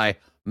rabbi,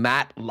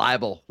 Matt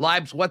Leibl.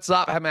 Leibs, what's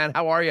up, man?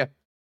 How are you?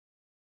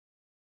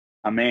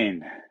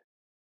 Amen,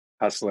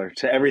 Hustler.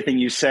 To everything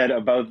you said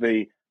about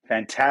the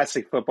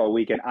fantastic football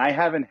weekend, I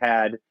haven't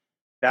had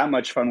that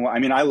much fun. I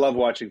mean, I love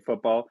watching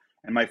football,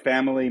 and my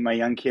family, my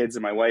young kids,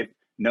 and my wife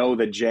know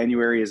that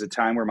January is a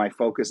time where my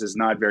focus is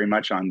not very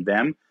much on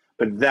them.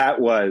 But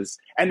that was,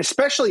 and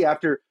especially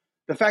after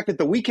the fact that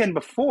the weekend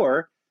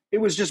before, it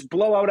was just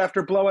blowout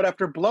after blowout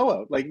after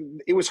blowout. Like,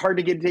 it was hard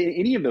to get into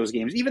any of those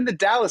games. Even the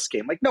Dallas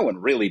game, like, no one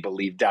really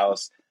believed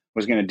Dallas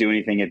was going to do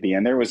anything at the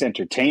end. There was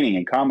entertaining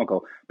and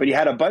comical, but you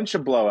had a bunch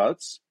of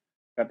blowouts,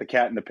 got the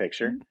cat in the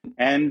picture.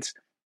 And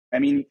I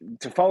mean,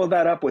 to follow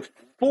that up with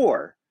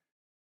 4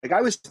 Like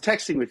I was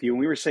texting with you and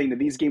we were saying that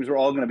these games were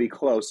all going to be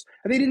close,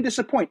 and they didn't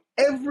disappoint.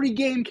 Every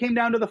game came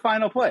down to the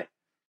final play.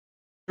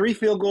 3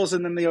 field goals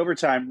and then the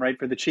overtime, right,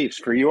 for the Chiefs.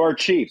 For your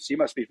Chiefs, you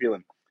must be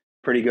feeling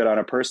pretty good on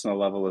a personal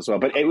level as well.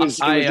 But it was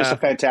just a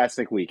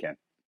fantastic weekend.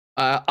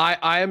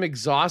 I am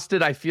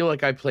exhausted. I feel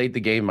like I played the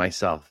game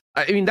myself.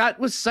 I mean, that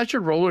was such a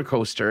roller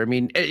coaster. I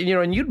mean,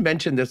 and you'd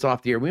mentioned this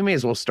off the air. We may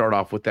as well start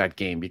off with that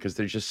game because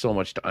there's just so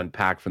much to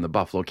unpack from the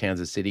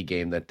Buffalo-Kansas City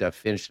game that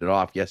finished it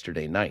off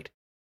yesterday night.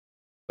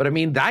 But I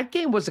mean, that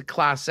game was a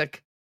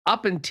classic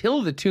up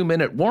until the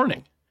 2-minute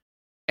warning.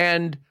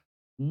 And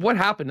what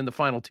happened in the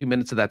final 2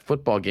 minutes of that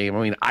football game?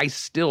 I mean, I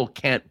still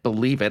can't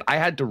believe it. I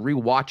had to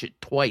rewatch it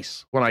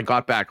twice when I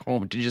got back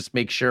home to just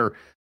make sure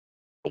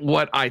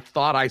what I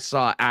thought I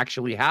saw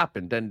actually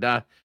happened.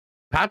 And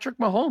Patrick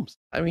Mahomes,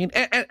 I mean,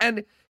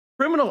 and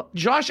criminal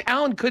Josh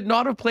Allen could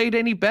not have played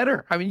any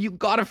better. I mean, you've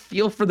got to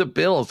feel for the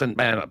Bills, and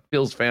man,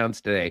 Bills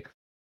fans today.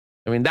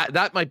 I mean,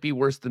 that might be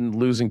worse than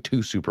losing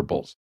 2 Super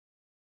Bowls.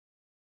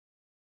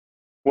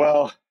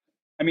 Well,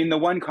 I mean, the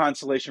one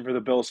consolation for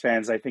the Bills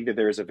fans, I think that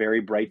there is a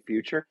very bright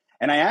future.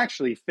 And I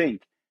actually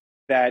think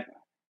that,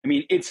 I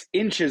mean, it's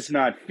inches,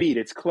 not feet.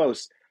 It's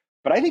close.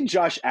 But I think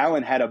Josh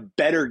Allen had a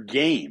better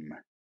game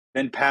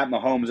than Pat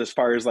Mahomes as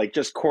far as like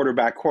just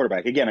quarterback.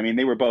 Again, I mean,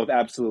 they were both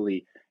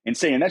absolutely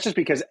insane. And that's just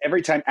because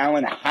every time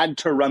Allen had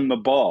to run the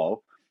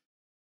ball,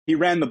 he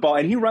ran the ball.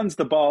 And he runs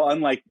the ball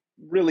unlike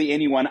really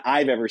anyone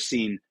I've ever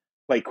seen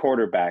play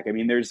quarterback. I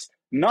mean, there's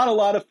not a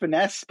lot of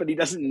finesse, but he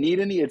doesn't need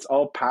any. It's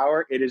all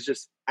power. It is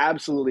just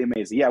absolutely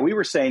amazing. Yeah, we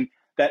were saying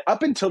that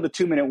up until the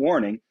 2-minute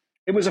warning,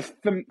 it was a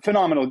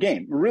phenomenal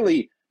game.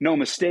 Really, no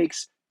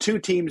mistakes. 2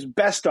 teams,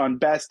 best on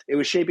best. It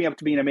was shaping up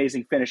to be an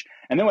amazing finish.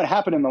 And then what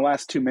happened in the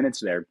last 2 minutes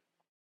there,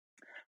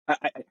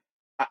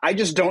 I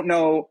just don't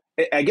know.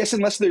 I guess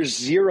unless there's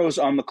zeros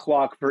on the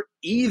clock for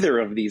either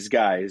of these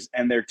guys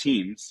and their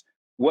teams,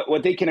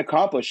 what they can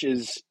accomplish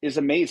is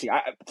amazing.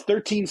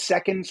 13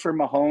 seconds for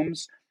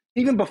Mahomes.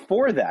 Even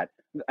before that,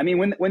 I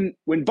mean,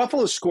 when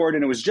Buffalo scored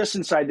and it was just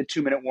inside the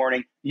 2-minute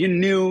warning, you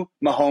knew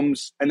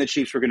Mahomes and the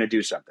Chiefs were going to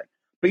do something.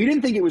 But you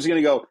didn't think it was going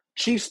to go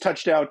Chiefs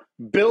touchdown,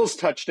 Bills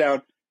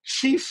touchdown,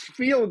 Chiefs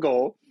field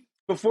goal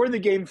before the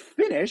game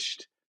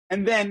finished.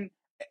 And then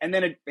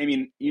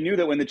you knew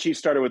that when the Chiefs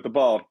started with the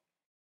ball,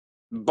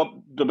 but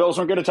the Bills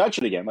weren't going to touch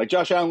it again. Like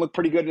Josh Allen looked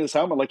pretty good in his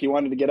helmet, like he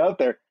wanted to get out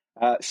there.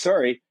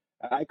 Sorry,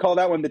 I call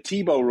that one the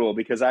Tebow rule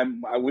because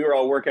we were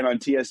all working on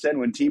TSN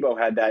when Tebow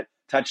had that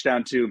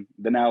touchdown to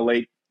the now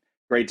late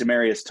great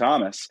Demaryius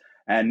Thomas.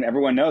 And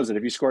everyone knows that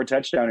if you score a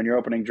touchdown in your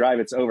opening drive,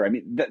 it's over. I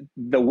mean,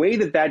 the way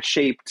that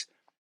shaped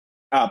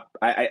up,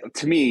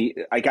 to me,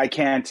 I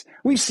can't.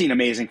 We've seen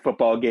amazing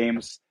football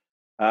games.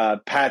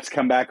 Pat's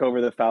comeback over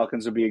the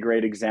Falcons would be a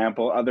great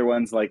example. Other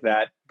ones like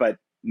that. But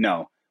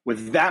no,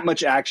 with that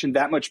much action,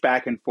 that much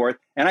back and forth.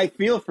 And I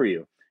feel for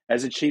you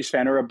as a Chiefs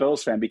fan or a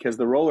Bills fan because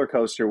the roller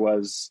coaster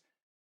was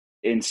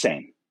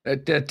insane.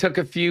 It took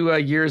a few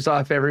years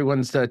off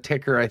everyone's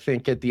ticker, I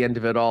think, at the end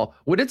of it all.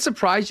 Would it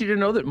surprise you to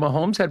know that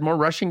Mahomes had more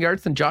rushing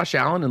yards than Josh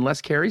Allen and less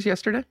carries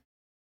yesterday?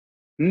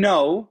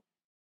 No.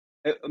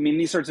 I mean,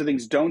 these sorts of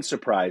things don't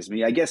surprise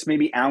me. I guess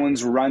maybe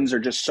Allen's runs are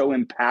just so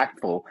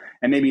impactful,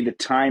 and maybe the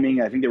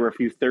timing. I think there were a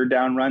few third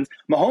down runs.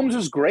 Mahomes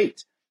was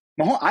great.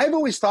 I've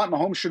always thought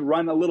Mahomes should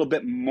run a little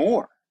bit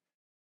more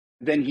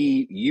than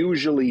he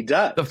usually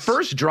does. The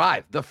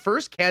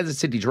first Kansas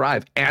City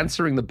drive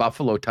answering the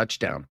Buffalo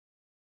touchdown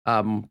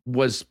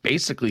was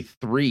basically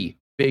 3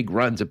 big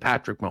runs of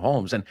Patrick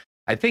Mahomes. And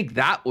I think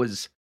that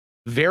was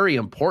very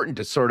important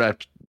to sort of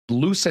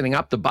loosening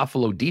up the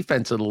Buffalo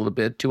defense a little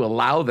bit to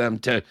allow them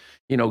to,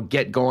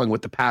 get going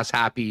with the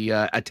pass-happy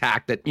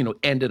attack that,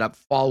 ended up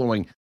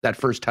following that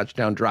first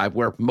touchdown drive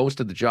where most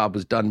of the job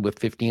was done with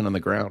 15 on the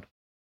ground.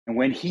 And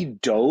when he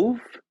dove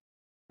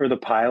for the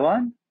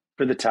pylon,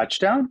 for the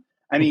touchdown,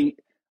 I mean,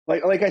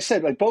 like I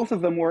said, like both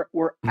of them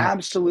were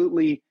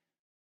absolutely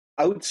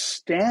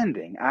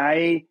outstanding.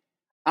 I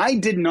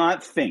did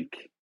not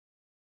think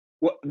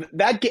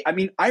that game. I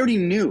mean, I already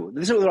knew.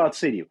 This is what I'll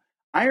say to you.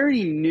 I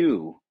already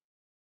knew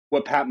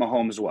what Pat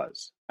Mahomes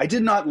was. I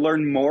did not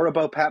learn more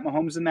about Pat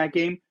Mahomes in that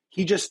game.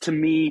 He just, to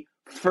me,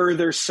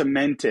 further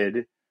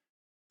cemented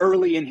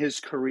early in his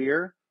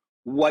career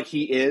what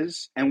he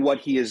is and what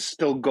he is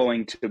still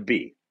going to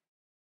be.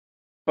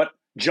 But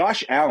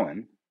Josh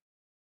Allen,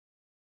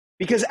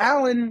 because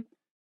Allen,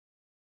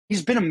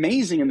 he's been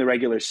amazing in the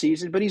regular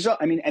season, but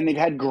and they've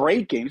had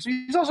great games.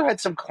 He's also had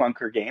some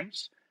clunker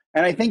games.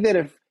 And I think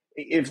that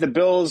if the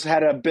Bills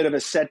had a bit of a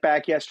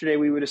setback yesterday,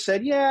 we would have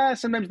said, yeah,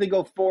 sometimes they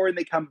go forward and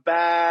they come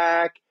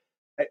back.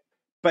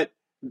 But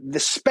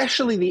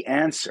especially the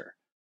answer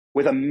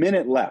with a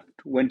minute left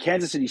when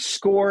Kansas City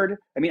scored.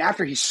 I mean,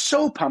 after he's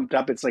so pumped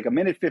up, it's like a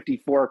minute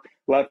 54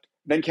 left.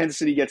 Then Kansas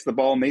City gets the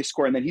ball and they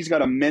score, and then he's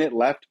got a minute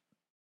left.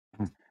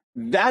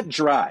 That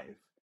drive,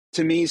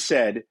 to me,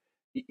 said,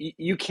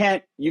 you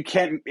can't,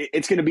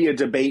 it's going to be a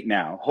debate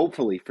now,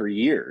 hopefully for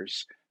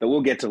years, that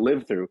we'll get to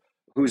live through.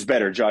 Who's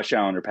better, Josh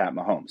Allen or Pat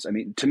Mahomes? I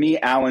mean, to me,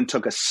 Allen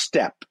took a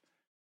step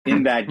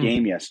in that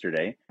game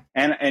yesterday.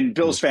 And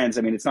Bills fans,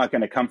 I mean, it's not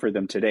going to comfort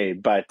them today,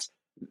 but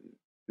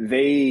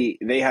they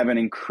have an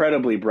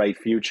incredibly bright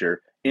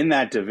future in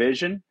that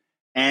division.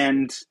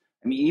 And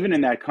I mean, even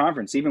in that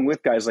conference, even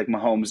with guys like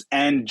Mahomes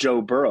and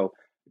Joe Burrow,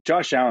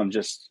 Josh Allen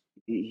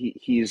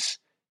he's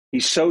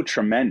so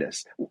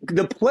tremendous.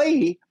 The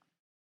play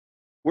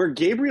where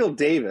Gabriel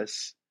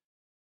Davis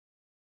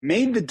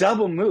made the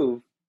double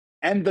move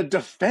and the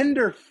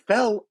defender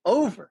fell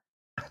over.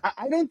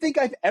 I don't think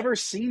I've ever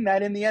seen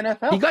that in the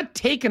NFL. He got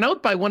taken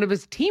out by one of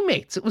his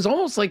teammates. It was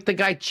almost like the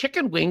guy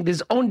chicken winged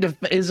his own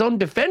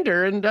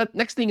defender, and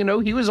next thing you know,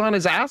 he was on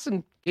his ass,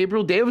 and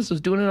Gabriel Davis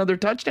was doing another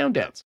touchdown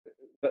dance.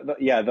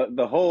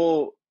 The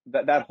whole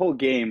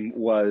game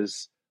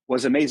was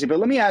amazing. But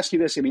let me ask you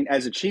this: I mean,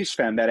 as a Chiefs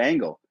fan, that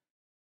angle,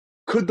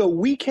 could the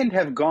weekend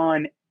have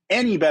gone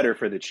any better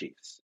for the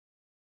Chiefs?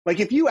 Like,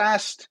 if you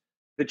asked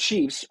the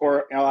Chiefs,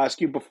 or I'll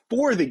ask you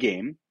before the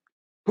game,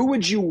 who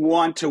would you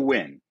want to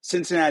win,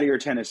 Cincinnati or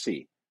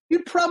Tennessee?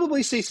 You'd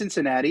probably say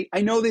Cincinnati.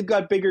 I know they've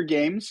got bigger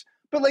games,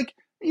 but I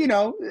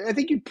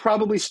think you'd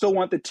probably still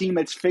want the team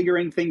that's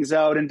figuring things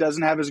out and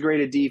doesn't have as great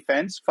a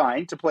defense,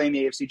 fine, to play in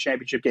the AFC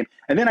Championship game.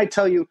 And then I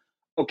tell you,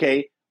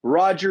 okay,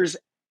 Rodgers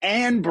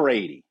and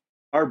Brady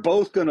are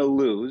both going to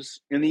lose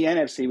in the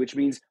NFC, which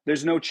means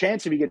there's no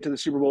chance if you get to the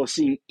Super Bowl of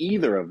seeing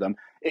either of them.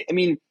 I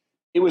mean,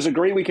 it was a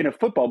great weekend of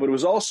football, but it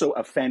was also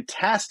a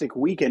fantastic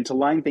weekend to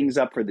line things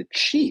up for the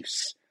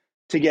Chiefs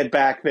to get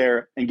back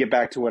there and get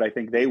back to what I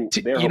think they're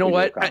you know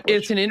what?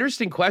 It's an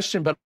interesting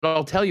question, but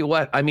I'll tell you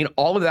what. I mean,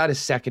 all of that is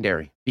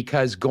secondary,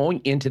 because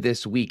going into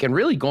this week and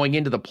really going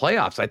into the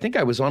playoffs, I think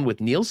I was on with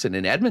Nielsen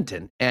in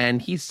Edmonton,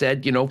 and he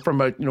said,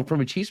 from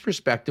a Chiefs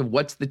perspective,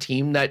 what's the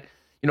team that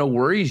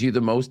worries you the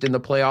most in the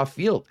playoff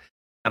field?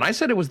 And I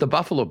said it was the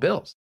Buffalo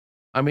Bills.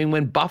 I mean,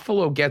 when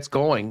Buffalo gets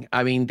going,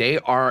 I mean, they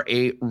are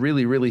a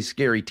really, really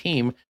scary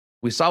team.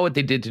 We saw what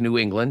they did to New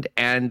England.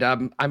 And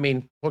I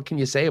mean, what can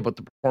you say about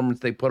the performance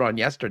they put on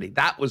yesterday?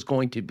 That was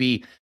going to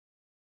be,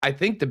 I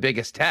think, the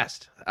biggest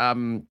test.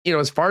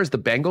 As far as the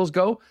Bengals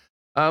go,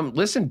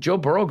 listen, Joe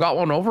Burrow got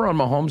one over on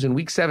Mahomes in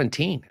week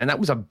 17. And that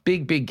was a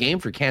big, big game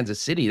for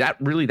Kansas City.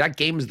 That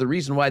game is the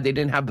reason why they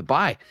didn't have the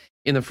bye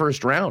in the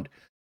first round.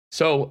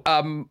 So,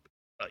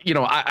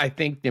 I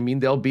think,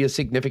 they'll be a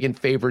significant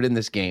favorite in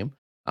this game.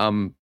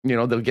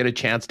 They'll get a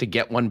chance to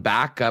get one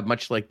back,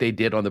 much like they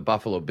did on the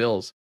Buffalo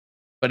Bills.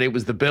 But it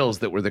was the Bills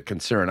that were the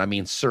concern. I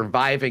mean,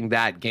 surviving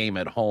that game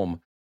at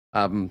home,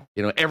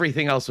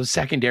 everything else was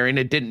secondary, and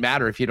it didn't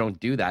matter if you don't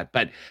do that.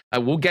 But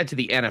we'll get to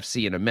the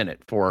NFC in a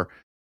minute for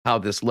how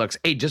this looks.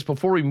 Hey, just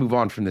before we move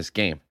on from this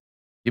game,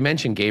 you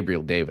mentioned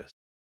Gabriel Davis.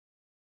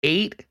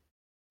 8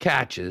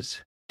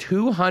 catches,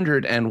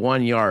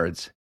 201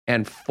 yards,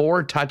 and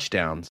 4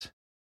 touchdowns.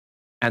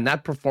 And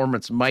that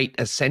performance might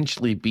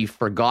essentially be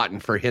forgotten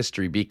for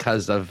history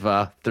because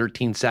of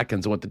 13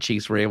 seconds and what the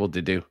Chiefs were able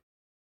to do.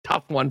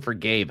 Tough one for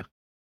Gabe.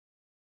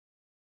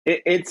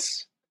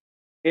 It's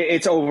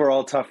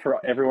overall tough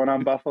for everyone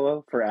on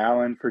Buffalo, for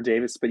Allen, for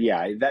Davis. But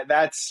yeah,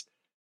 that's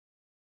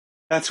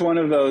one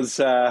of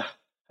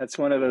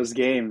those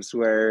games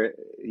where,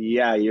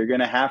 yeah, you're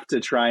gonna have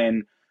to try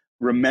and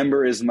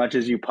remember as much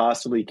as you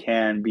possibly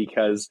can,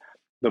 because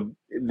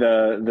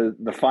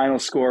the final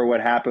score,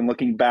 what happened,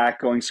 looking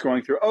back,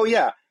 scrolling through, oh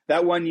yeah,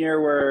 that one year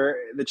where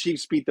the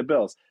Chiefs beat the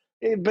Bills.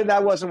 But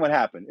that wasn't what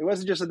happened. It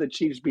wasn't just that the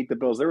Chiefs beat the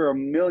Bills. There were a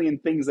million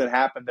things that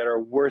happened that are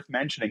worth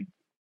mentioning.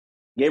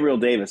 Gabriel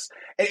Davis,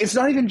 it's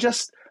not even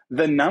just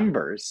the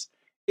numbers.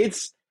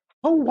 It's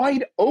how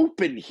wide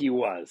open he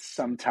was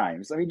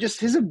sometimes. I mean,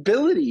 just his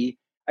ability,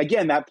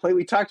 again, that play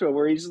we talked about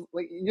where he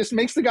just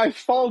makes the guy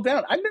fall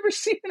down. I've never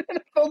seen an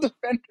NFL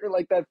defender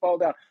like that fall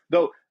down.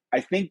 Though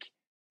I think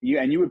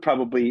you would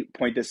probably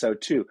point this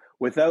out too,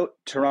 without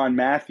Tyrann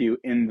Mathieu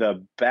in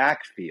the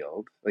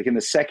backfield, like in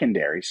the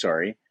secondary,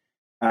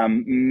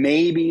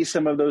 maybe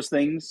some of those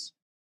things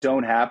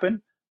don't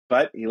happen,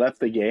 but he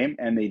left the game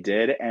and they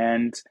did.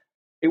 And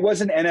it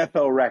was an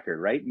NFL record,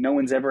 right? No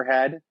one's ever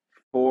had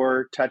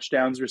 4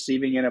 touchdowns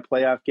receiving in a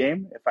playoff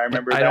game, if I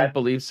remember that. I don't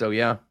believe so,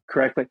 yeah.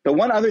 Correctly. The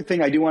one other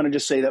thing I do want to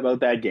just say about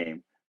that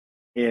game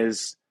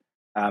is,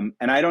 and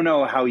I don't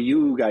know how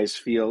you guys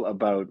feel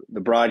about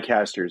the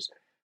broadcasters,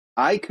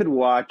 I could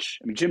watch,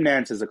 Jim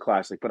Nantz is a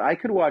classic, but I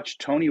could watch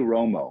Tony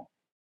Romo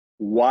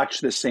watch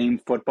the same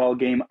football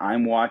game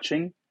I'm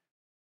watching.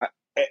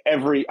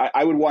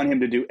 I would want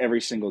him to do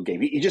every single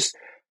game.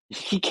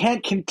 He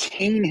can't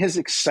contain his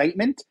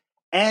excitement,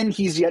 and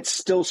he's yet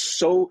still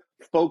so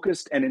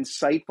focused and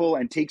insightful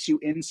and takes you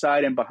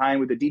inside and behind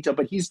with the detail.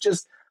 But he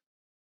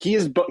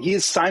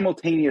is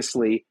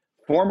simultaneously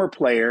former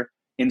player,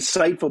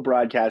 insightful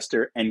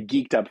broadcaster, and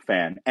geeked up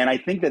fan. And I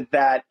think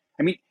that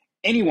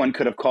anyone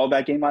could have called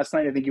that game last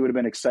night. I think he would have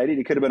been excited.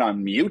 He could have been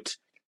on mute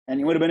and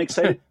he would have been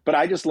excited. But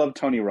I just love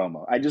Tony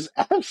Romo. I just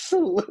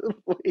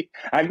absolutely.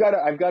 I've got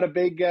a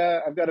big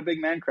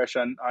man crush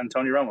on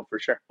Tony Romo for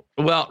sure.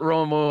 Well,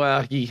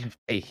 Romo,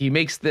 he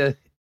makes the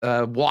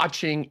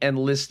watching and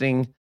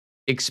listening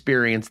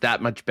experience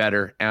that much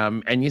better.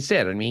 And you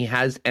said, I mean, he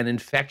has an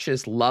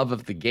infectious love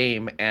of the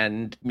game.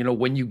 And,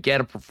 when you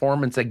get a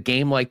performance, a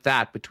game like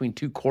that between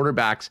two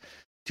quarterbacks,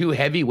 two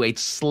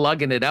heavyweights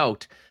slugging it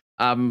out,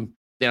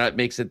 it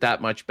makes it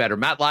that much better.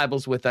 Matt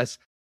Leibl's with us.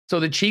 So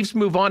the Chiefs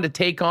move on to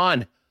take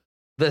on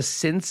the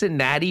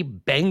Cincinnati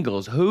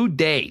Bengals. Who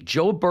day?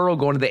 Joe Burrow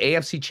going to the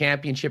AFC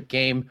Championship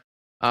game.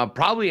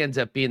 Probably ends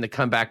up being the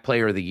comeback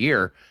player of the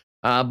year.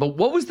 But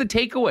what was the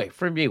takeaway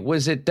from you?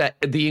 Was it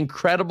the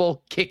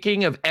incredible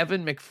kicking of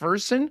Evan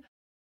McPherson?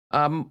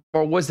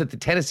 Or was it the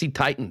Tennessee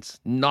Titans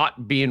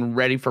not being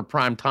ready for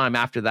prime time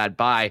after that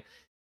bye,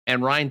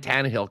 and Ryan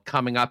Tannehill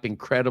coming up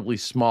incredibly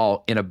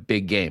small in a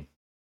big game?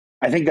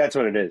 I think that's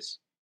what it is.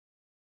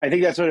 I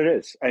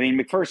mean,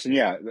 McPherson,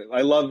 yeah,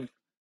 I love,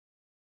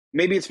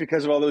 maybe it's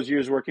because of all those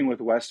years working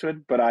with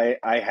Westwood, but I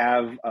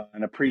have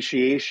an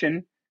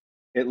appreciation,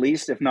 at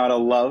least, if not a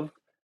love,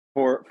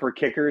 for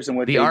kickers and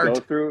what they go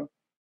through.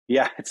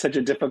 Yeah, it's such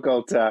a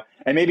difficult,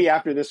 and maybe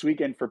after this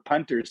weekend for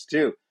punters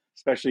too,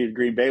 especially in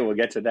Green Bay, we'll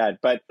get to that.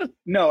 But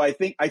no, I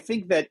think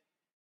that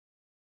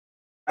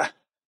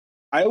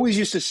I always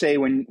used to say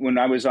when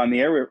I was on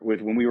the air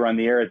when we were on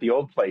the air at the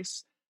old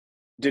place,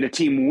 did a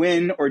team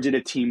win or did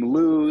a team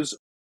lose?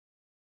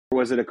 Or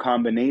was it a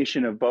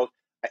combination of both?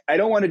 I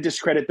don't want to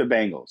discredit the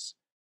Bengals.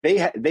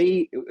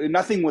 They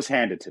nothing was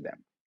handed to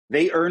them.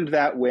 They earned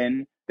that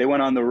win. They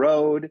went on the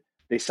road.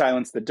 They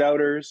silenced the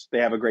doubters. They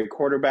have a great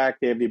quarterback.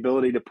 They have the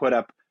ability to put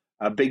up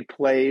big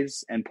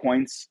plays and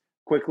points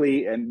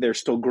quickly, and they're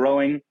still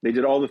growing. They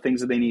did all the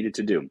things that they needed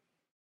to do.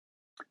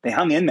 They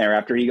hung in there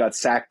after he got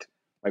sacked,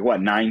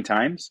 9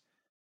 times?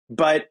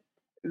 But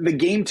the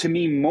game to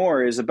me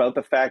more is about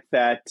the fact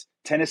that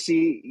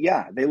Tennessee,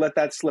 they let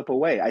that slip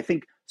away. I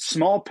think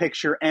small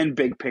picture and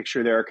big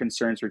picture, there are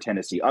concerns for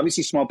Tennessee.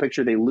 Obviously, small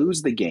picture, they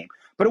lose the game.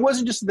 But it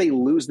wasn't just that they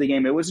lose the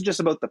game. It wasn't just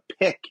about the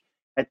pick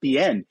at the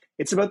end.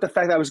 It's about the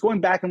fact that I was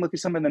going back and looking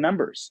at some of the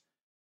numbers.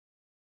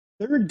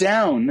 Third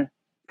down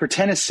for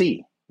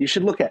Tennessee, you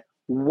should look at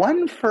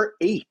 1 for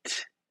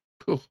 8.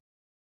 Oof.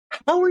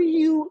 How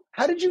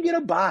did you get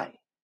a bye?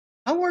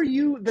 How are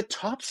you the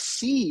top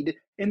seed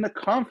in the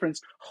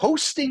conference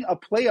hosting a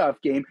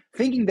playoff game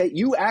thinking that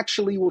you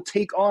actually will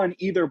take on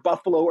either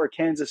Buffalo or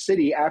Kansas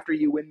City after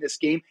you win this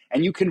game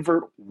and you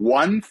convert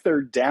 1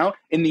 third down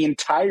in the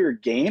entire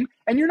game,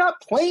 and you're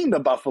not playing the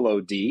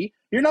Buffalo D,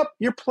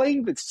 you're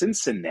playing the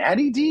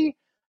Cincinnati D?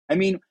 I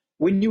mean,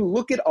 when you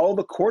look at all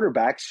the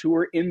quarterbacks who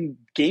are in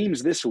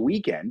games this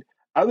weekend,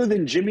 other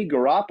than Jimmy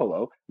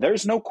Garoppolo,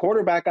 there's no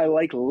quarterback I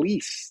like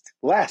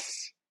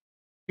less,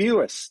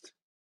 fewest,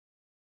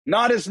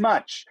 not as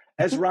much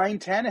as Ryan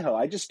Tannehill.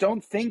 I just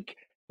don't think.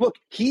 Look,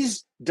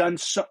 he's done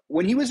so.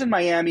 When he was in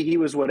Miami, he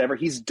was whatever.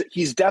 He's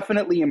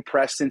definitely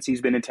impressed since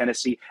he's been in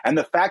Tennessee, and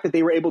the fact that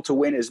they were able to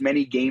win as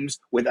many games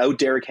without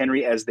Derrick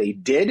Henry as they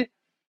did,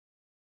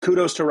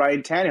 kudos to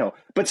Ryan Tannehill.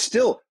 But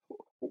still,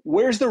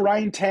 where's the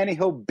Ryan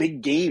Tannehill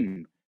big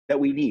game that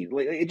we need?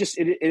 It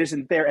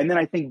isn't there. And then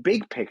I think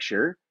big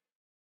picture,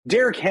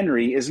 Derrick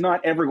Henry is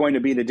not ever going to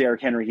be the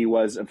Derrick Henry he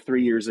was of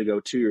 3 years ago,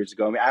 2 years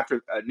ago. I mean,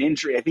 after an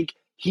injury, I think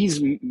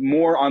he's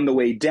more on the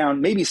way down,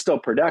 maybe still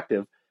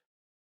productive.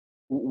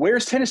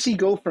 Where's Tennessee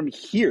go from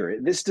here?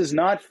 This does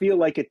not feel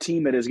like a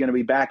team that is going to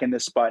be back in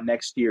this spot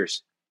next year.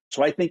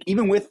 So I think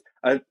even with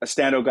a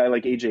standout guy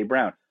like A.J.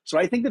 Brown. So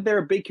I think that there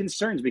are big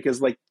concerns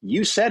because, like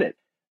you said it,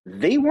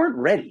 they weren't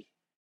ready.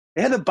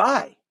 They had a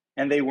bye,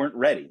 and they weren't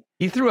ready.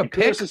 He threw a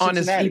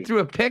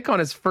pick on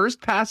his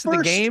first pass of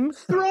the game.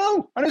 First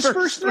throw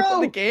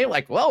of the game.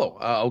 Like, whoa,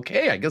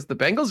 okay, I guess the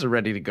Bengals are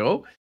ready to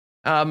go.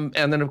 And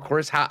then, of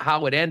course,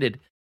 how it ended.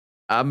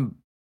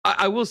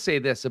 I will say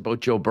this about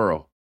Joe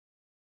Burrow.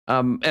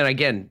 And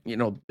again,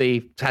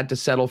 they had to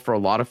settle for a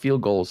lot of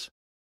field goals,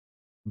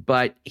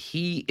 but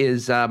he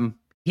is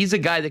he's a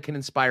guy that can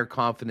inspire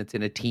confidence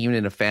in a team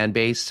and a fan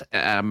base.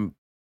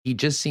 He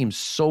just seems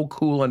so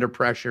cool under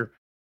pressure.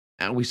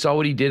 And we saw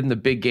what he did in the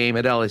big game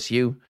at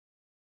LSU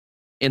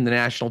in the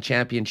national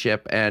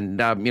championship. And,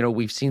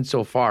 we've seen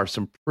so far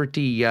some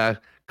pretty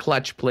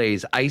clutch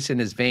plays, ice in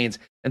his veins.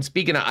 And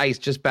speaking of ice,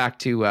 just back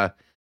to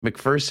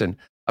McPherson,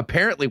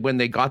 apparently when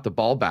they got the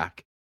ball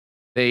back,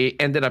 they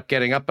ended up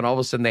getting up and all of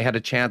a sudden they had a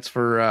chance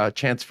for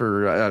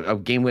a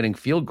game-winning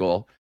field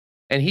goal.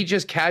 And he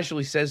just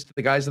casually says to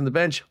the guys on the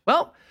bench,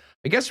 well,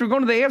 I guess we're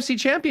going to the AFC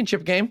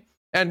championship game,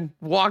 and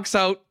walks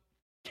out,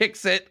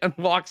 kicks it, and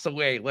walks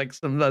away like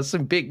some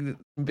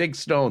big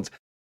stones.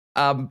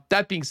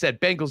 That being said,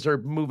 Bengals are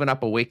moving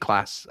up a weight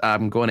class,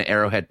 going to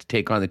Arrowhead to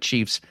take on the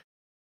Chiefs.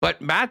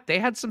 But Matt, they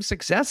had some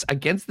success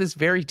against this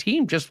very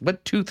team just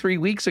 2-3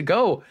 weeks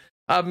ago.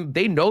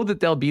 They know that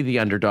they'll be the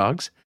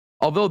underdogs,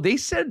 although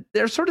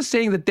they're sort of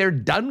saying that they're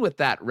done with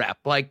that rep.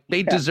 Like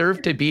they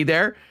deserve to be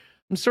there.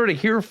 I'm sort of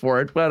here for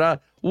it.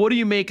 But what do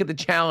you make of the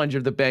challenge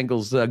of the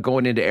Bengals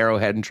going into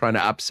Arrowhead and trying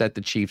to upset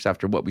the Chiefs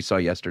after what we saw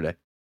yesterday?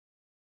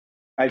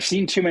 I've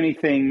seen too many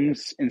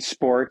things in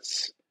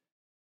sports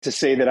to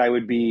say that I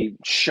would be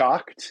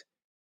shocked,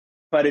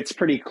 but it's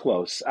pretty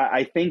close.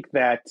 I think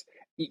that,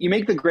 you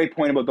make the great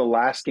point about the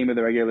last game of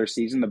the regular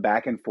season, the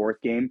back and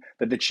forth game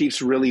that the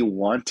Chiefs really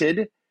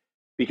wanted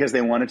because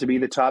they wanted to be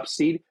the top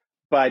seed.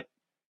 But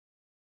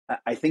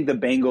I think the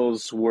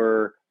Bengals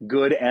were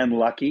good and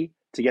lucky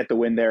to get the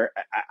win there.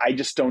 I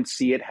just don't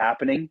see it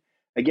happening.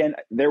 Again,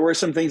 there were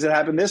some things that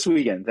happened this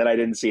weekend that I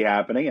didn't see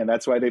happening, and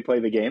that's why they play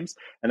the games,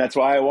 and that's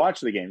why I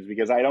watch the games,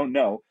 because I don't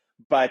know.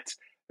 But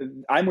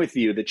I'm with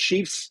you. The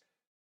Chiefs,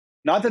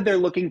 not that they're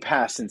looking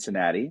past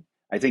Cincinnati.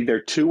 I think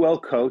they're too well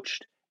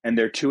coached and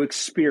they're too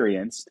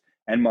experienced.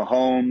 And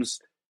Mahomes,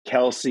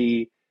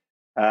 Kelsey,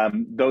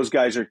 those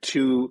guys are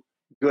too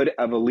good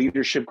of a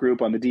leadership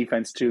group on the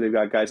defense too. They've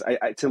got guys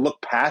to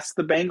look past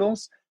the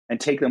Bengals and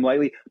take them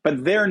lightly,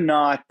 but they're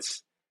not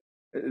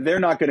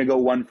going to go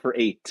 1 for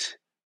 8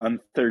 on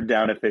third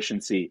down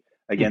efficiency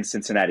against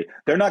Cincinnati.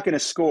 They're not going to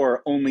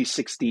score only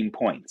 16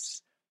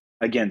 points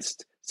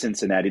against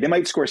Cincinnati. They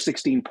might score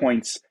 16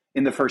 points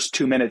in the first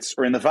 2 minutes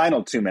or in the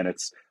final 2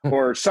 minutes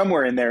or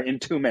somewhere in there in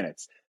 2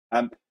 minutes.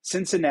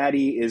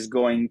 Cincinnati is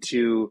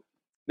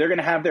they're going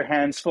to have their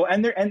hands full,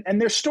 and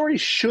their story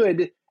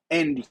should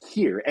end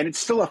here. And it's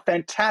still a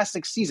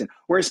fantastic season.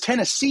 Whereas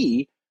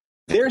Tennessee,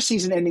 their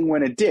season ending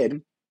when it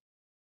did,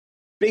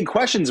 big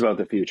questions about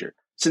the future.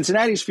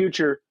 Cincinnati's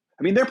future,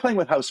 I mean, they're playing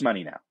with house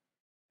money now.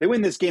 They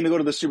win this game, they go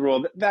to the Super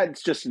Bowl.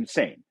 That's just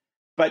insane.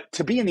 But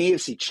to be in the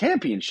AFC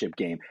Championship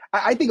game,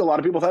 I think a lot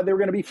of people thought they were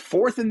going to be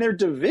fourth in their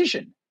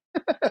division.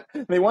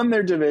 They won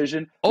their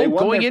division. Oh,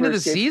 going into the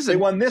season. They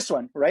won this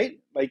one, right?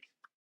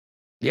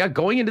 Yeah,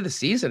 going into the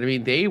season. I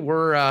mean, they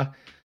were,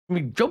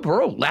 Joe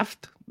Burrow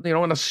left,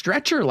 on a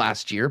stretcher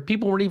last year.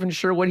 People weren't even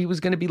sure what he was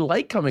going to be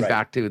like coming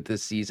back to it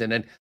this season.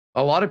 And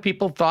a lot of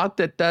people thought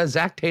that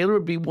Zach Taylor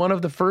would be one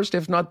of the first,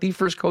 if not the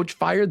first coach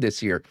fired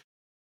this year.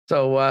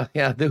 So,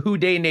 the Who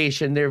Day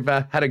Nation, they've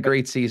had a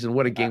great season.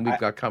 What a game we've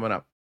got coming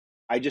up.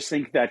 I just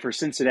think that for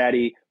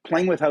Cincinnati,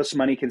 playing with house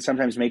money can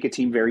sometimes make a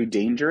team very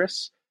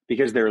dangerous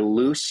because they're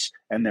loose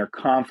and they're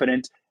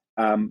confident.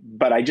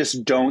 But I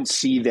just don't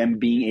see them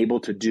being able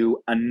to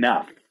do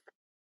enough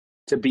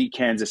to beat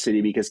Kansas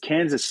City, because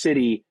Kansas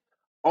City,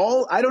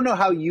 I don't know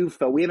how you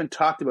felt. We haven't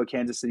talked about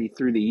Kansas City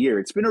through the year.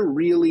 It's been a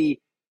really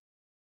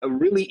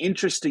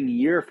interesting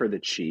year for the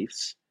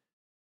Chiefs,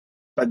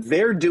 but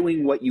they're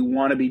doing what you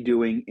want to be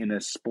doing in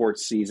a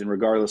sports season,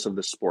 regardless of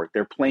the sport.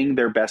 They're playing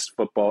their best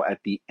football at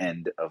the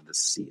end of the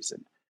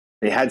season.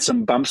 They had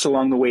some bumps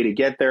along the way to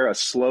get there, a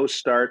slow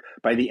start.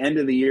 By the end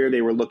of the year,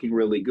 they were looking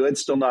really good,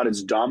 still not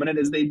as dominant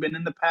as they've been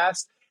in the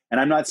past. And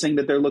I'm not saying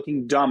that they're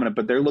looking dominant,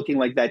 but they're looking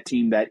like that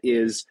team that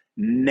is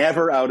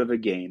never out of a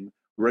game,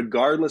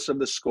 regardless of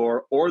the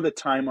score or the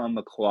time on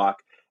the clock.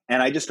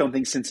 And I just don't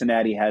think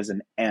Cincinnati has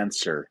an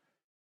answer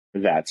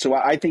for that. So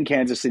I think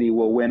Kansas City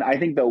will win. I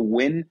think they'll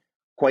win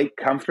quite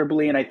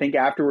comfortably. And I think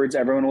afterwards,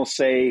 everyone will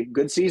say,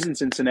 good season,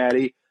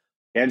 Cincinnati.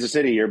 Kansas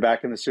City, you're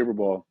back in the Super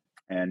Bowl.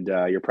 And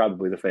you're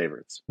probably the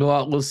favorites.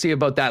 Well, we'll see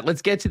about that.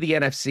 Let's get to the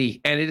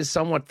NFC. And it is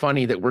somewhat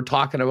funny that we're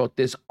talking about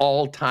this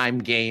all-time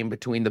game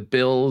between the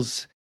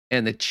Bills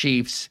and the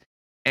Chiefs,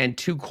 and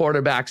two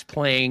quarterbacks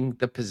playing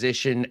the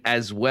position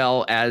as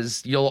well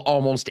as you'll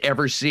almost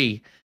ever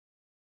see.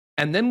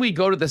 And then we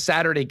go to the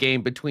Saturday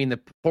game between the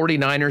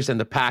 49ers and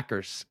the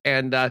Packers.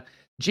 And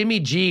Jimmy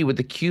G with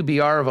the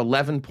QBR of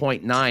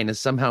 11.9 is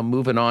somehow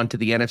moving on to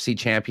the NFC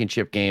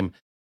Championship game.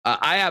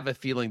 I have a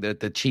feeling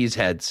that the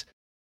Cheeseheads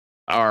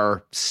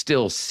are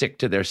still sick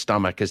to their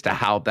stomach as to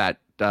how that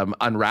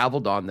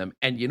unraveled on them.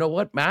 And you know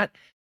what, Matt?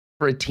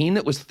 For a team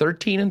that was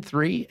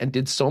 13-3 and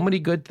did so many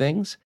good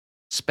things,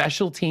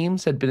 special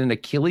teams had been an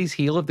Achilles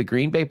heel of the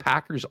Green Bay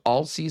Packers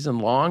all season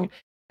long.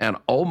 And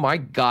oh my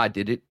God,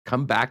 did it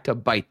come back to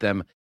bite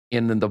them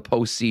in the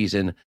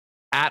postseason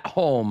at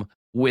home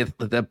with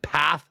the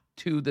path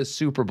to the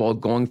Super Bowl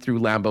going through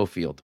Lambeau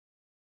Field.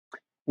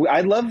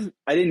 I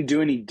didn't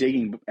do any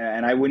digging,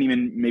 and I wouldn't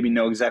even maybe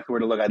know exactly where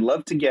to look. I'd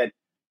love to get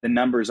the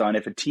numbers on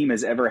if a team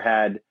has ever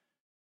had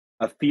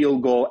a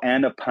field goal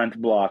and a punt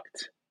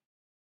blocked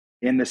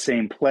in the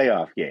same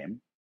playoff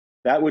game.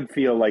 That would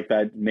feel like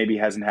that maybe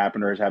hasn't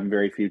happened or has happened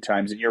very few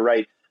times. And you're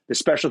right, the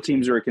special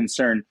teams are a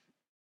concern.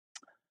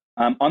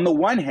 On the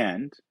one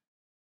hand,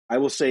 I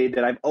will say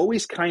that I've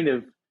always kind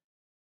of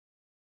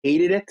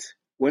hated it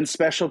when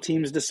special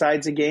teams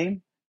decides a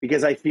game,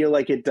 because I feel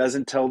like it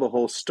doesn't tell the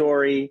whole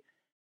story.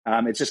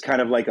 It's just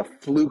kind of like a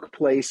fluke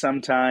play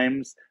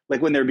sometimes.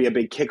 Like when there'd be a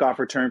big kickoff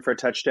return for a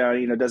touchdown,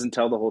 it doesn't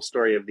tell the whole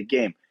story of the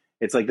game.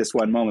 It's like this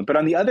one moment. But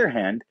on the other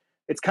hand,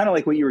 it's kind of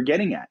like what you were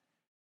getting at.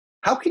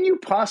 How can you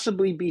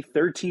possibly be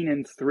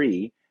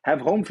 13-3,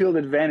 have home field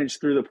advantage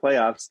through the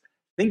playoffs,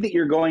 think that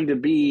you're going to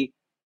be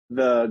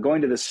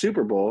going to the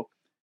Super Bowl,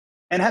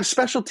 and have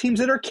special teams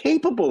that are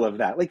capable of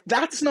that? Like,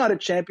 that's not a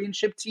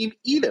championship team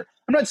either.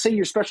 I'm not saying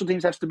your special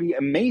teams has to be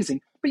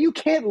amazing, but you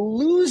can't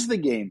lose the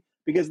game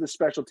because of the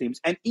special teams.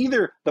 And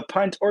either the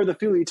punt or the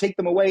field, you take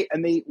them away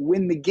and they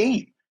win the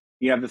game.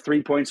 You have the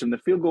 3 points from the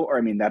field goal,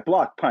 that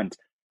block punt.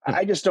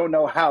 I just don't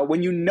know how,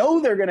 when you know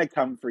they're going to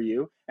come for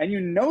you and you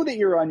know that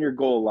you're on your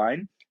goal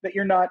line, that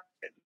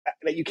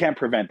you can't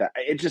prevent that.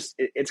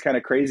 It's kind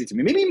of crazy to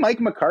me. Maybe Mike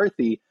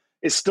McCarthy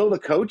is still the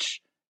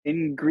coach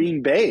in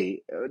Green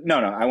Bay. No,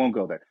 I won't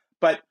go there.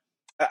 But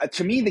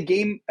to me, the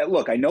game,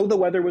 look, I know the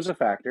weather was a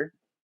factor,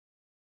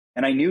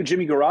 and I knew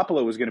Jimmy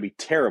Garoppolo was going to be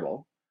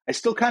terrible. I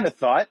still kind of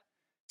thought,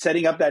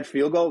 setting up that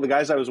field goal, the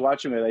guys I was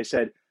watching with, I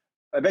said,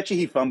 I bet you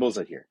he fumbles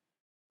it here.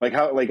 I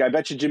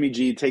bet you Jimmy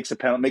G takes a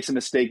penalty, makes a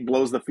mistake,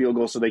 blows the field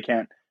goal so they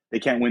can't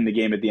win the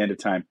game at the end of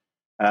time.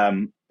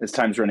 As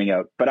time's running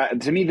out.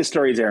 But to me, the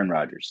story is Aaron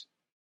Rodgers.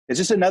 It's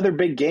just another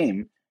big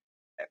game.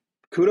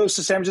 Kudos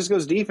to San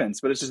Francisco's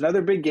defense, but it's just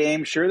another big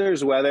game. Sure,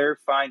 there's weather.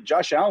 Fine.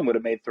 Josh Allen would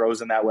have made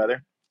throws in that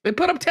weather. They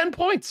put up 10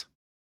 points.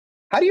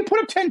 How do you put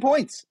up 10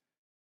 points?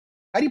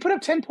 And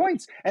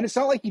it's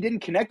not like he didn't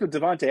connect with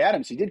Devontae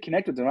Adams. He did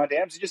connect with Devontae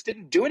Adams. He just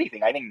didn't do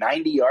anything. I think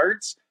 90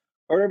 yards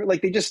or whatever.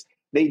 Like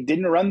they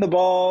didn't run the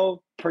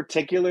ball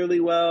particularly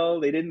well.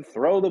 They didn't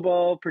throw the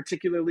ball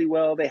particularly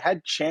well. They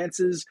had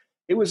chances.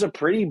 It was a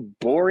pretty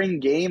boring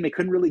game. They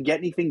couldn't really get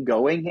anything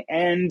going.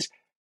 And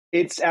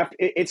it's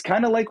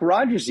kind of like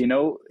Rodgers, in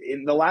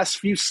the last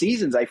few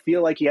seasons, I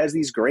feel like he has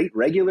these great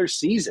regular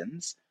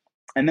seasons.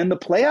 And then the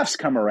playoffs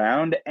come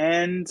around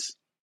and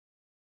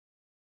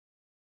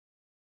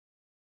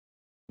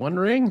One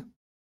ring.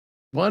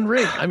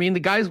 I mean, the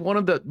guy's one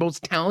of the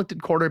most talented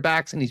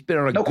quarterbacks, and he's been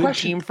on a good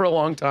team for a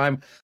long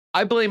time.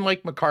 I blame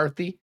Mike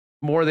McCarthy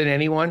more than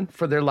anyone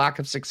for their lack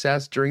of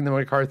success during the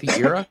McCarthy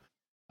era.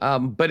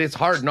 But it's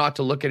hard not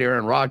to look at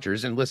Aaron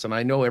Rodgers. And listen,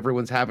 I know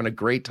everyone's having a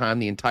great time.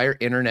 The entire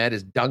internet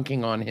is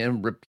dunking on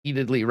him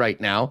repeatedly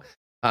right now.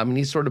 And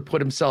he's sort of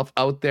put himself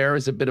out there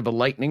as a bit of a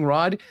lightning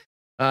rod.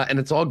 And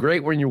it's all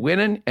great when you're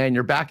winning and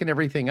you're backing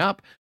everything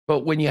up.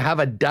 But when you have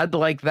a dud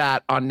like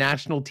that on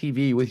national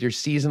TV with your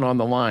season on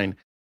the line,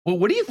 well,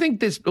 what do you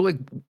think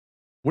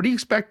what do you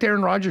expect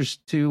Aaron Rodgers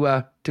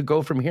to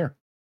go from here?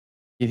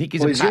 You think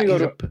he's got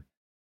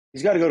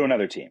to go to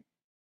another team,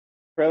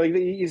 right? Like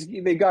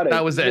they got to.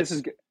 That was it.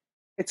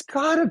 It's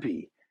got to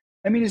be.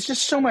 I mean, it's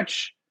just so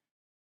much.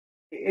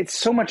 It's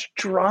so much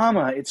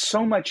drama. It's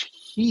so much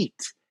heat,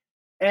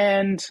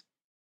 and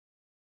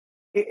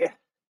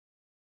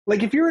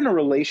like if you're in a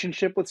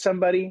relationship with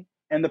somebody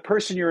and the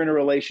person you're in a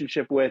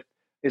relationship with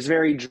is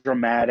very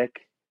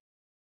dramatic,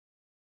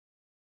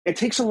 it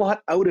takes a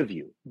lot out of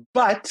you.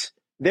 But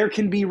there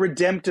can be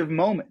redemptive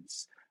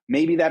moments.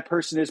 Maybe that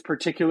person is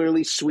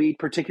particularly sweet,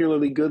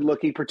 particularly good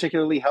looking,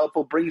 particularly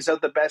helpful, brings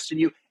out the best in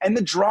you, and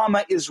the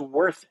drama is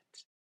worth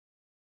it.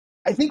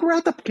 I think we're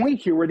at the point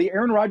here where the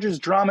Aaron Rodgers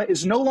drama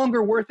is no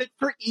longer worth it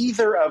for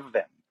either of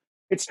them.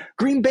 It's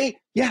Green Bay.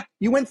 Yeah,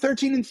 you went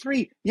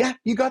 13-3. Yeah,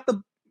 you got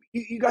the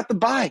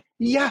bye.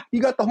 Yeah,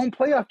 you got the home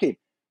playoff game.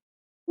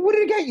 What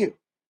did it get you?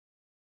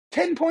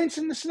 10 points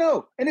in the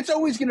snow. And it's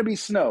always going to be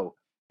snow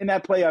in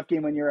that playoff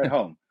game when you're at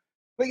home.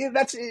 Like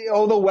that's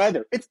the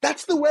weather.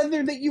 That's the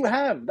weather that you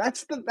have.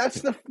 That's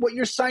the what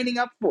you're signing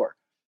up for.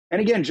 And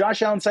again,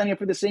 Josh Allen signing up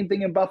for the same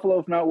thing in Buffalo,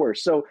 if not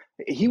worse. So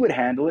he would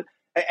handle it.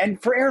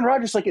 And for Aaron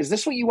Rodgers, like, is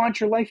this what you want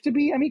your life to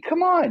be? I mean,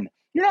 come on.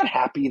 You're not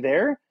happy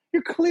there.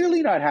 You're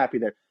clearly not happy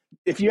there.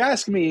 If you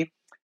ask me,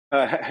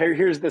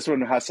 here's this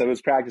one, Huss, I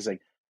was practicing.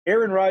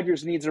 Aaron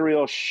Rodgers needs a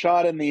real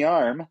shot in the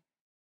arm.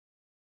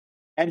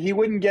 And he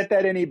wouldn't get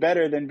that any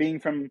better than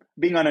being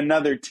on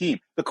another team.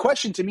 The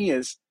question to me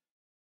is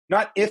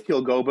not if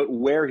he'll go, but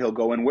where he'll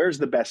go and where's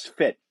the best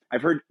fit.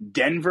 I've heard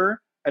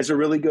Denver as a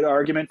really good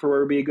argument for where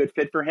would be a good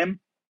fit for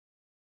him.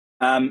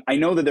 I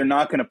know that they're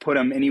not going to put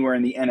him anywhere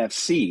in the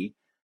NFC,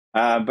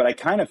 but I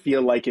kind of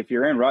feel like if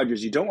you're Aaron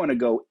Rodgers, you don't want to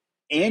go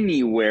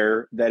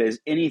anywhere that is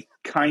any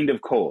kind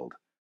of cold.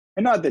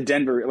 And not that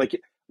Denver, like,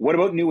 what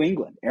about New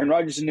England? Aaron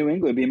Rodgers in New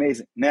England would be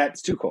amazing. Nah,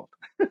 it's too cold.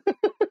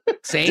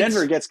 Saints?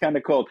 Denver gets kind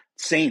of cold.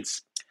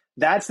 Saints.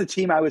 That's the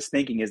team I was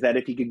thinking, is that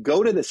if he could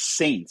go to the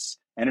Saints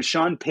and if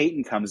Sean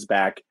Payton comes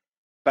back,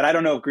 but I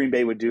don't know if Green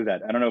Bay would do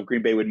that. I don't know if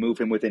Green Bay would move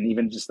him within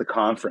even just the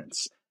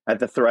conference at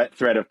the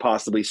threat of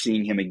possibly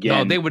seeing him again.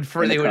 No, they would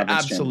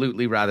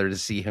absolutely rather to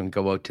see him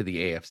go out to the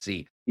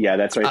AFC. Yeah,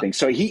 that's what I think.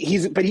 So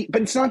but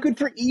it's not good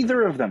for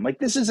either of them. Like,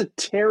 this is a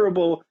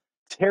terrible,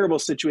 terrible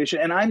situation.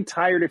 And I'm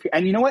tired of,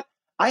 and you know what?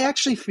 I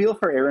actually feel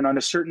for Aaron on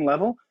a certain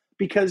level,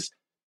 because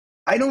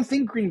I don't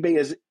think Green Bay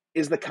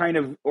is the kind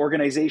of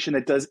organization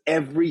that does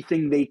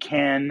everything they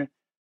can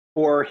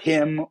for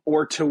him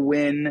or to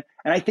win.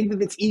 And I think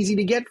that it's easy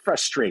to get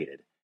frustrated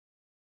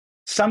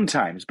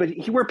sometimes, but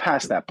we're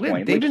past that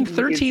point. They've been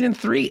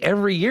 13-3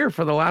 every year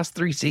for the last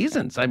 3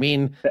 seasons. I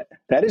mean,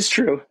 that is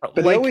true, but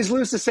they always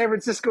lose to San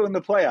Francisco in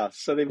the playoffs.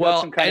 So they've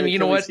got some kind of, and you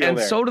know what? And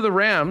so do the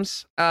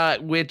Rams,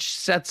 which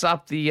sets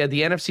up the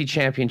NFC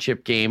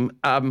Championship game.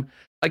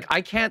 Like,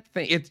 I can't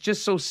think, it's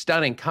just so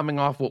stunning coming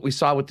off what we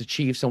saw with the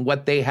Chiefs and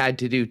what they had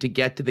to do to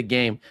get to the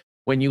game.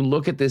 When you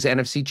look at this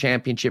NFC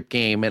Championship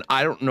game, and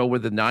I don't know where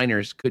the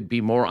Niners could be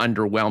more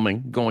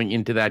underwhelming going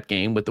into that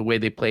game with the way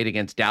they played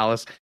against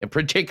Dallas, in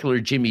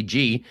particular Jimmy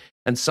G,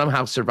 and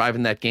somehow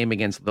surviving that game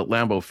against the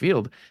Lambeau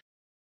Field.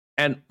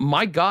 And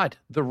my God,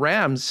 the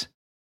Rams,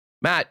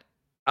 Matt,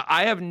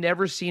 I have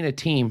never seen a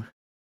team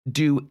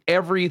do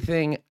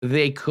everything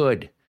they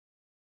could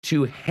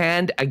to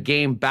hand a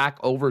game back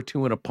over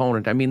to an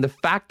opponent. I mean, the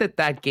fact that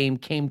that game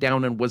came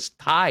down and was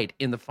tied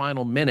in the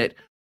final minute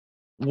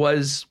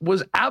was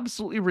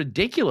absolutely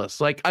ridiculous.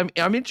 Like,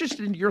 I'm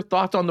interested in your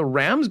thoughts on the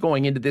Rams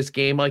going into this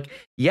game. Like,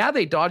 yeah,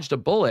 they dodged a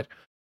bullet,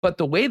 but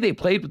the way they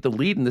played with the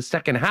lead in the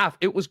second half,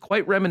 it was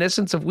quite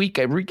reminiscent of week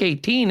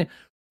 18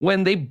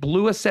 when they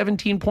blew a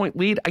 17-point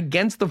lead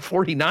against the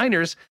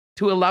 49ers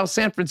to allow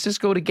San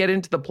Francisco to get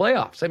into the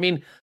playoffs. I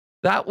mean,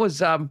 that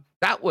was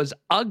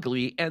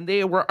ugly, and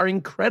they are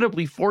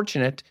incredibly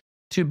fortunate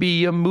to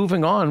be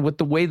moving on with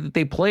the way that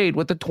they played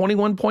with the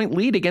 21-point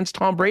lead against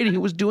Tom Brady,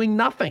 who was doing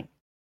nothing.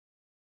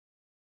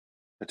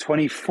 A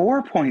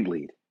 24-point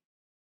lead.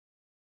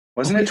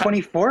 Wasn't it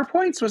 24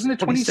 points? Wasn't it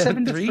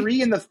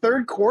 27-3 in the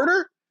third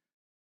quarter?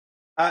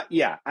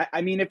 Yeah.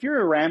 I mean, if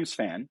you're a Rams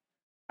fan,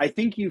 I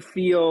think you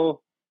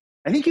feel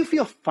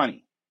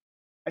funny.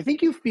 I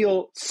think you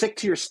feel sick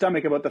to your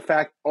stomach about the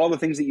fact, all the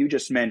things that you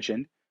just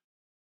mentioned.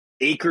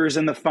 Akers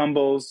and the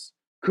fumbles,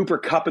 Cooper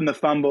Kupp and the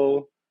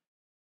fumble,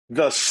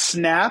 the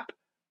snap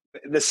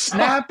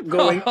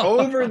going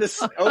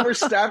over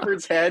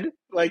Stafford's head.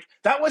 Like,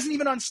 that wasn't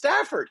even on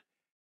Stafford.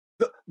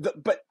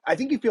 But I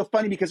think you feel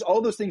funny because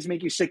all those things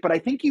make you sick. But I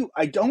think you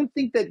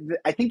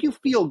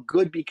feel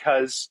good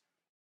because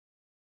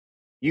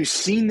you've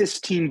seen this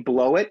team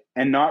blow it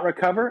and not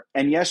recover.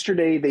 And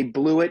yesterday they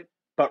blew it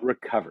but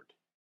recovered.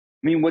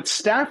 I mean, what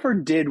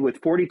Stafford did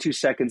with 42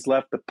 seconds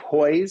left, the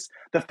poise,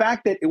 the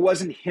fact that it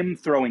wasn't him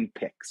throwing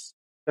picks,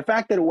 the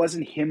fact that it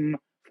wasn't him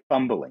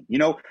fumbling,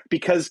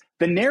 because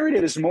the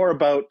narrative is more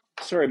about,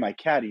 sorry, my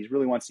cat, he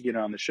really wants to get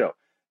on the show.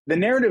 The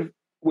narrative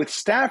with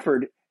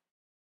Stafford,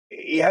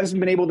 he hasn't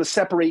been able to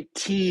separate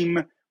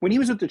team. When he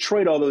was with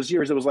Detroit all those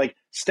years, it was like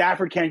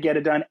Stafford can't get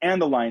it done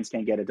and the Lions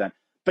can't get it done.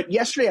 But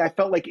yesterday I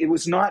felt like it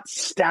was not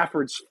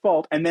Stafford's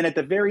fault. And then at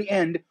the very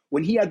end,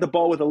 when he had the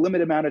ball with a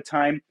limited amount of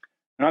time,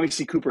 and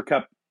obviously Cooper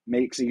Kupp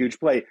makes a huge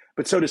play,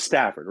 but so does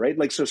Stafford, right?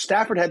 Like, so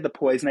Stafford had the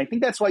poise, and I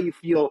think that's why you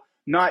feel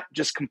not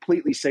just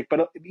completely sick,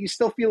 but you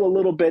still feel a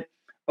little bit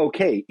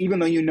okay, even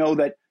though you know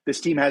that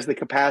this team has the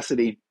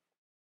capacity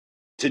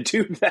to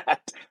do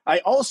that. I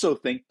also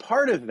think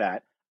part of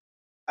that,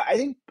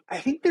 I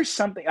think there's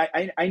something,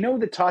 I know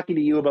that talking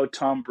to you about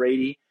Tom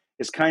Brady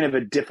is kind of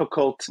a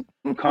difficult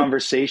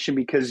conversation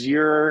because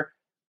you're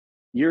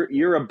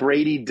a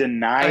Brady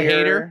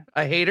denier.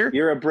 A hater.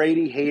 You're a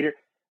Brady hater.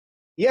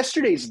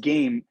 Yesterday's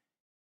game,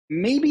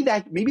 maybe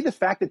the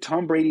fact that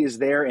Tom Brady is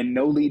there and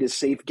no lead is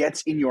safe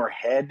gets in your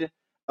head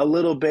a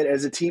little bit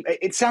as a team.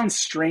 It sounds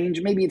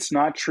strange. Maybe it's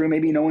not true.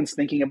 Maybe no one's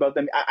thinking about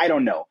them. I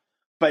don't know.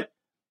 But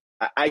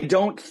I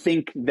don't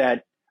think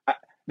that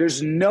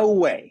there's no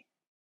way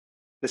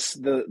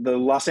the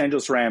Los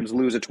Angeles Rams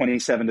lose a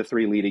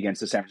 27-3 lead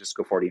against the San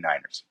Francisco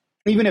 49ers,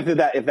 even if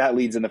that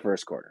leads in the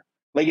first quarter.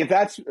 Like, if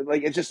that's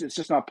like, it's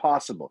just not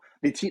possible.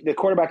 The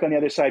quarterback on the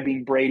other side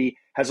being Brady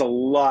has a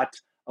lot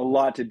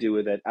to do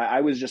with it.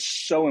 I was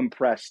just so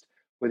impressed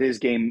with his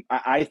game.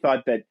 I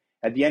thought that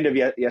at the end of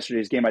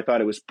yesterday's game, I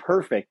thought it was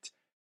perfect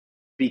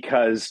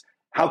because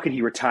how could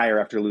he retire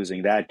after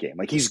losing that game?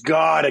 Like, he's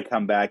got to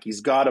come back.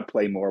 He's got to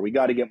play more. We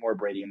got to get more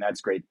Brady, and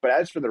that's great. But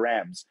as for the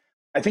Rams,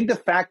 I think the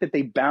fact that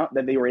they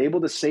were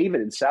able to save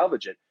it and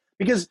salvage it,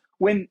 because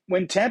when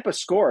Tampa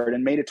scored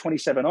and made it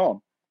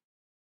 27-0,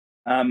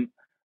 I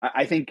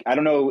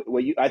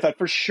thought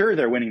for sure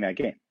they're winning that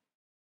game.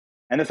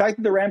 And the fact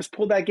that the Rams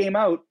pulled that game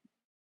out,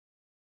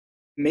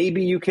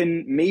 maybe you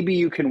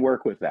can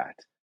work with that.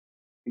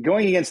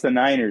 Going against the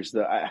Niners,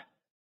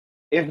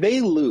 if they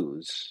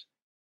lose,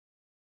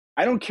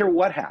 I don't care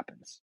what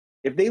happens.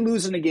 If they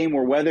lose in a game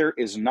where weather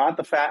is not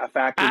a factor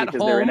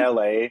because they're in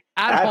LA,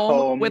 at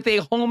home with a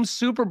home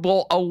Super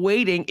Bowl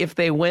awaiting if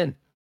they win,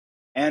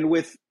 and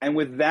with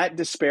that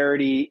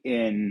disparity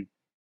in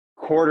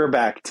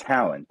quarterback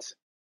talent,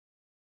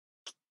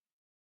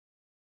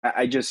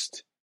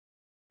 here's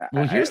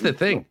the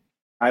thing.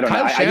 I don't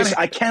know.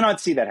 I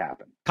cannot see that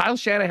happen. Kyle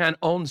Shanahan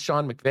owns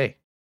Sean McVay.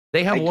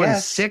 They have won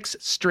 6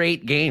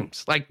 straight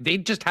games. Like, they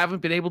just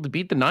haven't been able to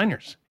beat the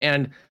Niners.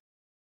 And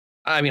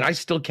I mean, I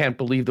still can't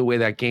believe the way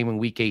that game in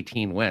Week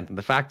 18 went. And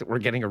the fact that we're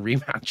getting a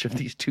rematch of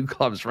these two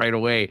clubs right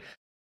away,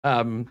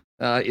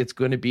 it's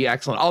going to be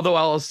excellent. Although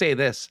I'll say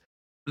this,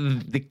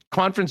 the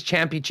conference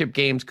championship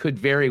games could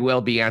very well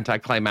be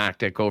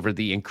anticlimactic over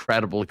the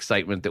incredible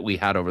excitement that we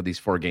had over these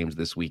 4 games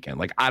this weekend.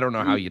 Like, I don't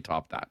know how you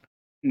top that.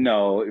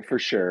 No, for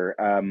sure.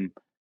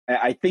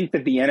 I think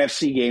that the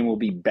NFC game will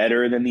be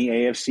better than the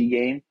AFC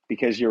game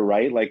because you're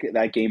right. Like,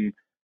 that game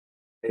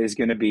is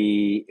going to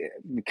be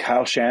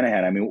Kyle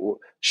Shanahan. I mean,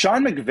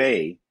 Sean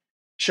McVay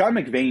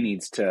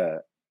needs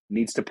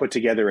to put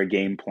together a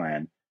game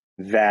plan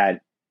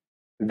that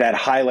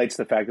highlights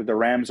the fact that the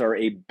Rams are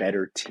a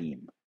better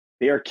team.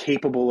 They are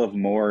capable of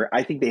more.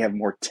 I think they have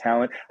more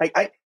talent.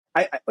 I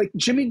like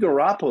Jimmy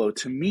Garoppolo,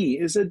 to me,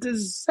 is a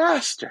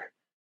disaster.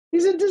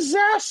 He's a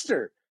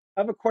disaster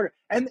of a quarter.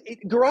 And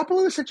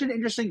Garoppolo is such an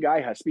interesting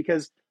guy, Huss,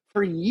 because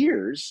for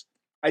years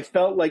I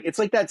felt like it's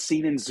like that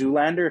scene in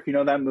Zoolander, if you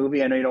know that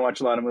movie. I know you don't watch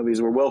a lot of movies,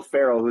 where Will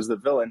Ferrell, who's the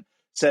villain,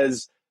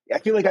 says, I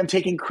feel like I'm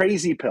taking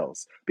crazy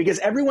pills because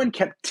everyone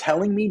kept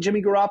telling me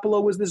Jimmy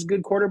Garoppolo was this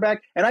good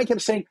quarterback. And I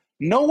kept saying,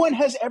 no one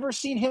has ever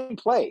seen him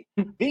play.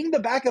 Being the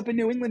backup in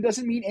New England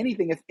doesn't mean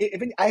anything.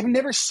 If I've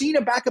never seen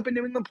a backup in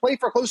New England play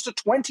for close to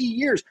 20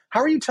 years.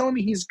 How are you telling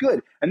me he's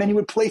good? And then he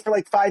would play for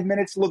like 5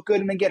 minutes, look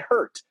good, and then get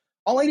hurt.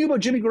 All I knew about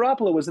Jimmy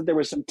Garoppolo was that there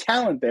was some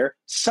talent there.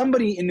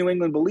 Somebody in New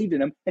England believed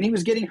in him, and he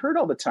was getting hurt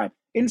all the time.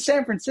 In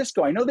San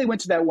Francisco, I know they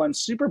went to that one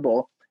Super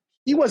Bowl.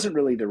 He wasn't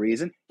really the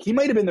reason. He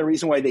might have been the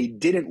reason why they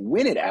didn't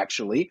win it,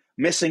 actually,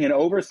 missing an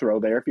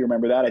overthrow there, if you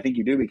remember that. I think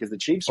you do because the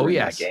Chiefs were in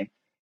that game.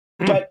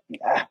 But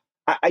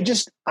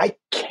I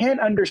can't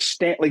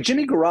understand. Like,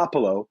 Jimmy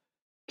Garoppolo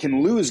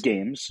can lose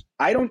games.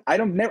 I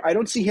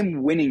don't see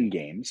him winning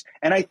games.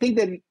 And I think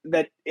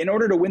that in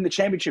order to win the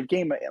championship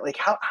game, like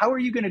how are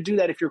you going to do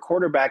that if your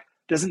quarterback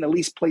doesn't at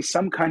least play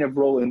some kind of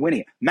role in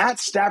winning it? Matt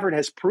Stafford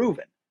has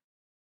proven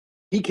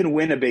he can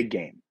win a big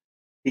game.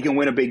 He can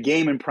win a big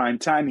game in prime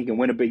time. He can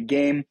win a big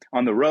game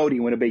on the road. He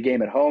can win a big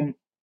game at home.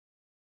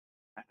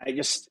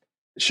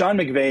 Sean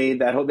McVay,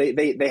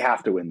 they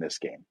have to win this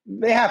game.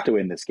 They have to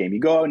win this game.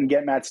 You go out and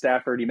get Matt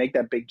Stafford. You make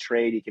that big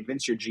trade. You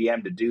convince your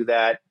GM to do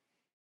that.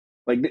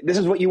 Like, this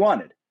is what you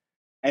wanted.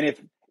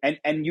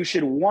 And you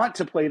should want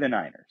to play the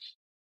Niners.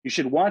 You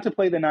should want to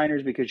play the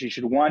Niners because you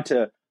should want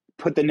to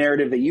put the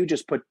narrative that you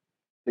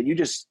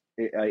just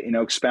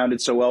expounded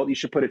so well. You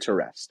should put it to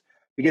rest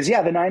because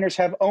the Niners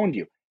have owned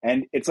you.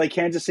 And it's like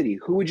Kansas City.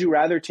 Who would you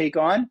rather take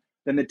on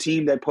than the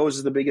team that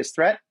poses the biggest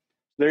threat?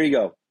 There you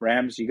go,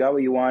 Rams. You got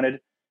what you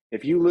wanted.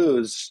 If you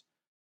lose,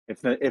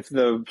 if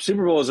the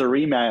Super Bowl is a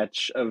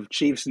rematch of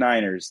Chiefs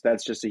Niners,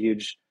 that's just a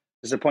huge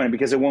disappointment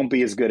because it won't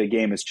be as good a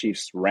game as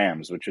Chiefs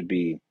Rams, which would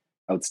be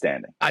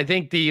outstanding. I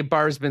think the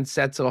bar's been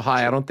set so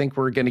high. I don't think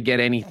we're going to get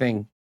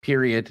anything.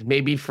 Period.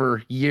 Maybe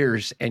for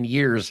years and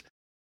years.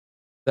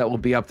 That will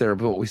be up there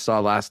with what we saw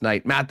last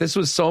night. Matt, this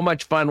was so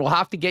much fun. We'll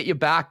have to get you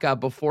back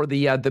before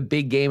the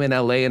big game in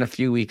LA in a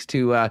few weeks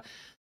too,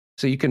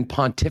 so you can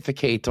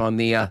pontificate on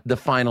the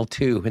final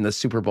two in the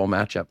Super Bowl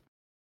matchup.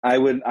 I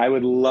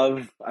would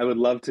love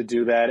to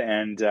do that,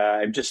 and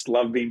I just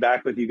love being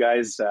back with you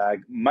guys.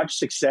 Much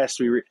success.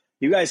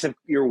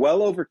 You're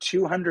well over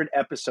 200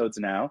 episodes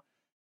now.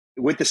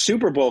 With the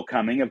Super Bowl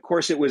coming, of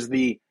course, it was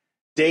the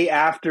day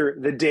after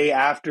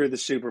the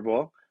Super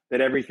Bowl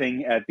that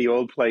everything at the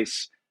old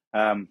place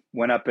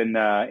went up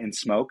in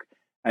smoke,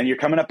 and you're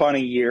coming up on a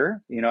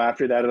year.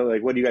 After that,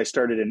 like, what do you guys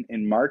started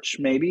in March?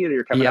 Maybe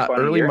you're coming up on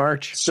early a year.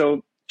 March.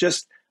 So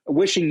just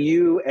wishing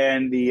you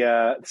and the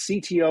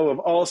CTO of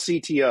all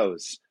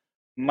CTOs,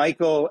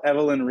 Michael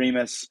Evelyn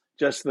Remus,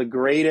 just the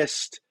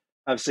greatest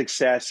of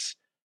success.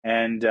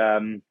 And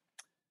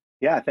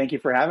thank you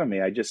for having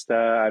me.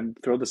 I'm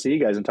thrilled to see you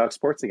guys and talk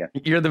sports again.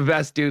 You're the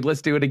best, dude.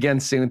 Let's do it again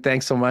soon.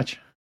 Thanks so much.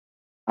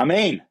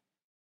 Amen.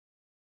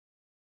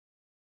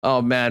 Oh,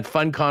 man,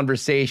 fun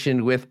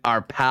conversation with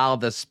our pal,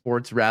 the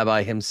sports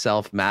rabbi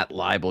himself, Matt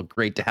Leibl.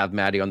 Great to have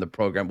Matty on the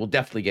program. We'll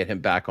definitely get him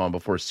back on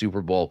before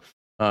Super Bowl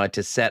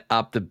to set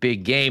up the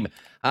big game.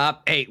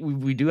 Hey,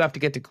 we do have to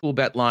get to Cool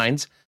Bet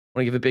Lines. I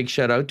want to give a big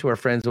shout out to our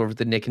friends over at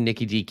the Nick and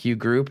Nicky DQ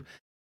group.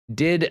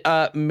 Did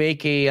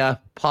make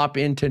a pop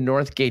into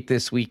Northgate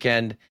this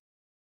weekend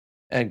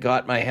and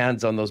got my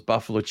hands on those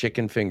buffalo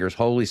chicken fingers.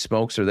 Holy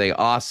smokes, are they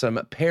awesome.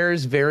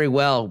 Pairs very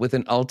well with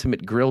an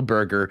ultimate grill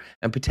burger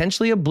and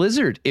potentially a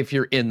blizzard if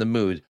you're in the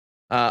mood.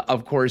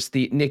 Of course,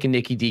 the Nick and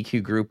Nicky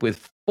DQ group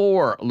with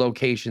 4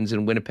 locations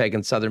in Winnipeg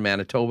and Southern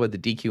Manitoba, the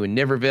DQ in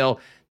Niverville,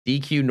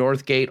 DQ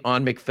Northgate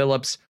on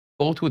McPhillips,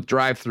 both with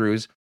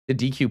drive-thrus, the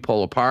DQ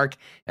Polo Park,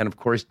 and of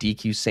course,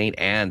 DQ St.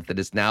 Anne's that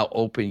is now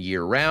open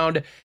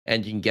year-round,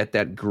 and you can get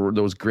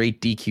those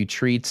great DQ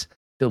treats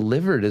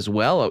delivered as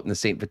well out in the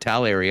St.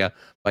 Vital area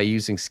by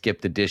using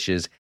Skip the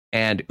Dishes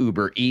and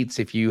Uber Eats.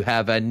 If you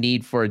have a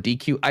need for a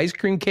DQ ice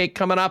cream cake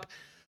coming up,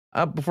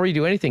 before you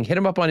do anything, hit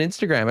them up on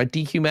Instagram at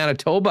DQ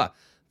Manitoba.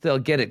 They'll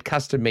get it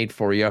custom made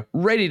for you,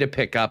 ready to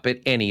pick up at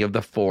any of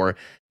the 4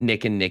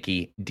 Nick and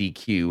Nicky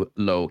DQ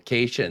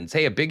locations.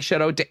 Hey, a big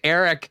shout out to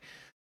Eric,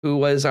 who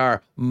was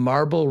our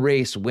marble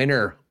race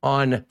winner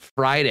on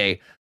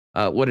Friday.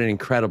 What an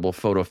incredible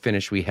photo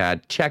finish we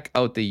had. Check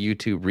out the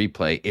YouTube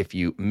replay if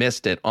you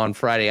missed it on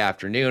Friday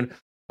afternoon.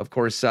 Of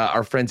course,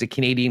 our friends at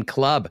Canadian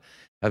Club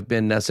have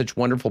been such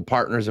wonderful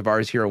partners of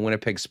ours here on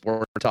Winnipeg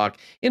Sport Talk,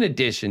 in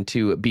addition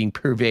to being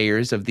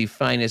purveyors of the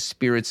finest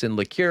spirits and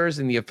liqueurs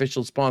and the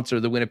official sponsor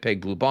of the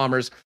Winnipeg Blue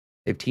Bombers.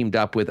 They've teamed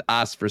up with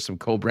us for some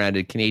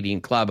co-branded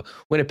Canadian Club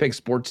Winnipeg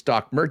Sports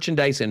Talk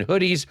merchandise and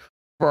hoodies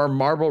for our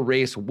marble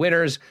race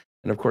winners.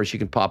 And of course, you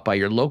can pop by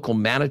your local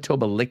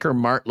Manitoba Liquor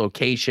Mart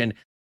location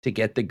to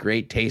get the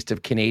great taste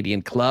of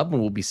Canadian Club. And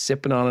we'll be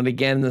sipping on it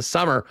again in the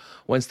summer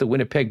once the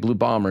Winnipeg Blue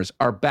Bombers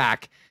are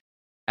back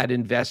at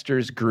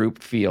Investors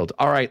Group Field.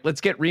 All right,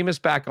 let's get Remus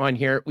back on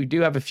here. We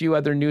do have a few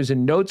other news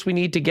and notes we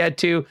need to get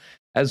to,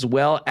 as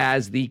well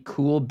as the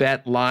Cool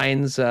Bet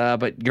Lines.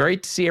 But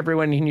great to see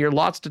everyone in here.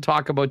 Lots to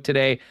talk about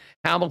today.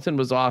 Hamilton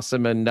was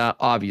awesome, and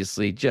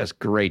obviously just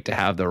great to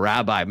have the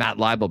rabbi, Matt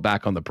Leibl,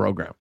 back on the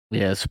program.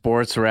 Yeah,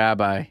 sports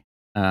rabbi.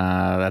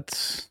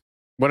 That's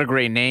What a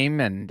great name,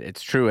 and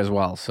it's true as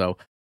well. So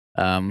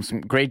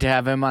great to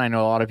have him on. I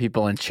know a lot of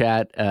people in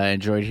chat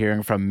enjoyed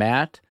hearing from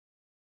Matt.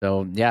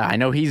 So, yeah, I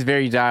know he's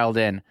very dialed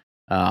in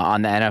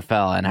on the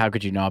NFL, and how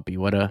could you not be?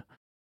 What a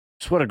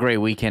great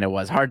weekend it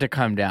was. Hard to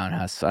come down,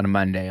 Huss, on a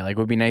Monday. Like, it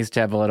would be nice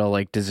to have a little,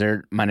 like,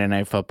 dessert Monday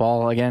Night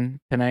Football again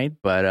tonight,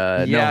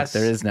 but Yes.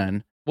 No, there is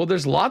none. Well,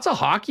 there's lots of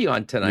hockey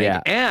on tonight,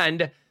 Yeah.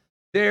 and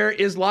there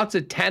is lots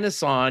of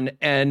tennis on,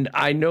 and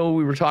I know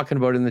we were talking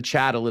about it in the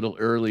chat a little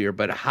earlier,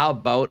 but how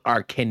about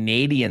our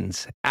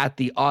Canadians at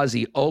the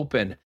Aussie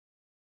Open?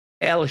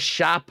 El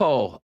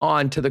Chapo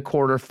on to the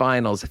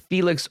quarterfinals.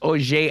 Felix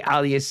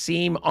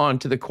Auger-Aliassime on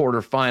to the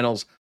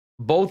quarterfinals.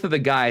 Both of the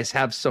guys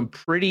have some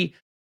pretty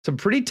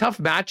tough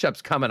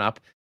matchups coming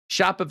up.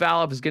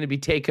 Shapovalov is going to be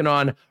taking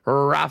on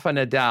Rafa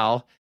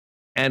Nadal,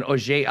 and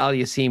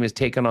Auger-Aliassime is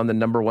taking on the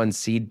number 1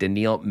 seed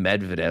Daniil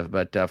Medvedev.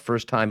 But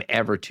first time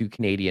ever 2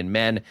 Canadian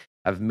men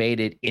have made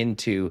it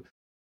into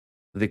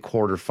the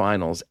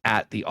quarterfinals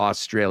at the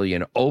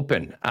Australian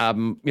Open.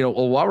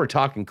 While we're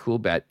talking cool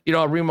bet,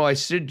 Remo, I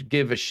should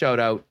give a shout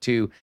out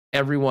to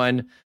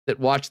everyone that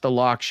watched the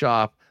Lock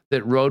Shop,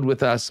 that rode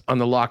with us on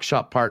the Lock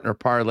Shop Partner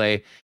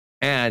Parlay.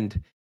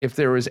 And if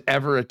there was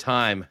ever a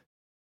time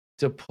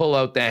to pull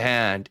out the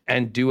hand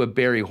and do a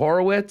Barry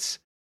Horowitz,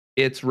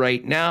 it's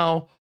right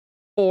now.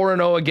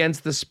 4-0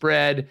 against the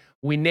spread.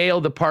 We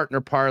nailed the Partner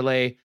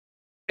Parlay.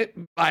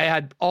 I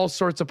had all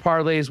sorts of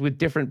parlays with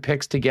different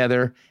picks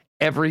together.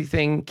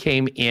 Everything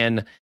came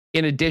in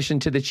addition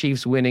to the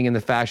Chiefs winning in the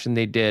fashion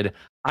they did.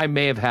 I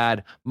may have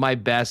had my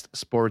best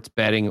sports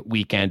betting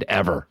weekend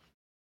ever.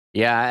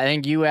 Yeah, I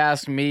think you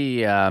asked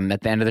me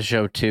at the end of the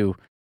show, too,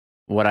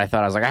 what I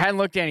thought. I was like, I hadn't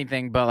looked at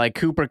anything, but like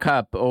Cooper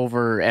Kupp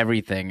over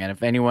everything. And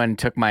if anyone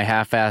took my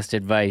half-assed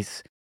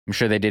advice, I'm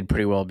sure they did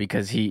pretty well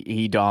because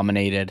he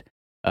dominated.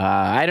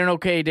 I had an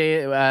okay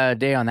day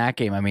on that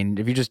game. I mean,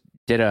 if you just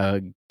did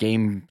a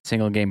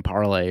single game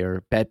parlay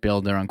or bet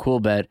builder on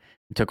CoolBet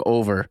and took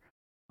over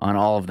on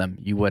all of them,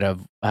 you would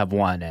have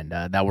won, and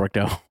that worked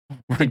out.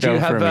 Did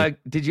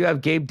you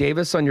have Gabe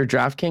Davis on your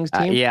DraftKings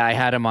team? Yeah, I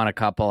had him on a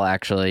couple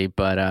actually,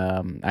 but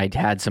I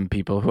had some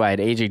people who I had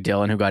AJ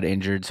Dillon who got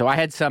injured, so I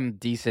had some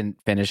decent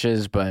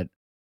finishes, but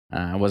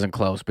I wasn't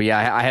close. But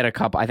yeah, I had a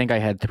couple. I think I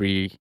had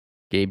 3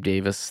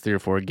 or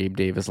 4 Gabe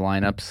Davis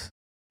lineups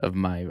of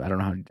my. I don't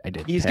know how I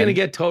did. He's going to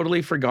get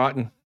totally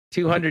forgotten.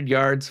 200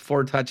 yards,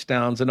 4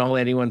 touchdowns, and all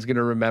anyone's going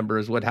to remember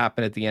is what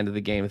happened at the end of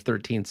the game,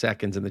 13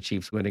 seconds, and the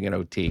Chiefs winning in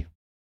OT.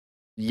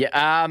 Yeah,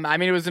 I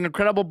mean, it was an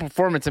incredible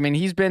performance. I mean,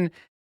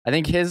 I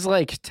think his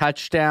like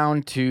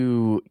touchdown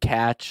to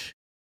catch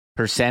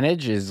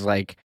percentage is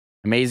like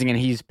amazing, and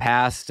he's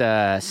passed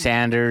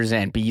Sanders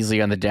and Beasley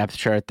on the depth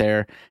chart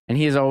there, and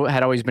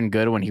had always been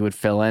good when he would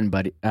fill in,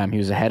 but he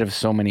was ahead of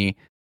so many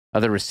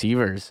other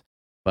receivers.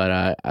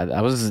 But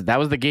that was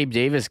the Gabe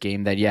Davis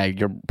game that, yeah,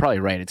 you're probably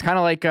right. It's kind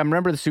of like,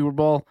 remember the Super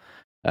Bowl,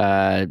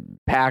 Patriots,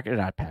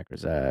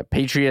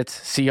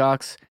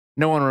 Seahawks?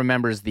 No one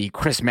remembers the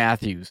Chris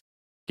Matthews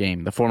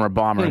game, the former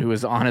Bomber who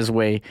was on his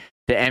way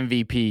to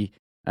MVP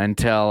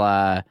until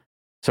I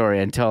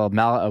can't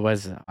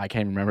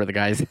even remember the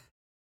guy's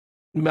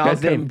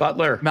Malcolm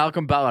Butler.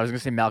 Malcolm Butler. I was going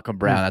to say Malcolm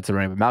Brown. That's the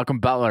right. But Malcolm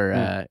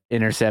Butler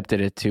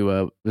intercepted it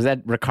to, was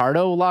that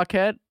Ricardo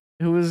Lockett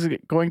who was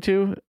going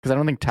to? Because I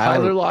don't think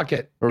Tyler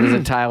Lockett. Or was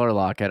it Tyler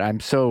Lockett?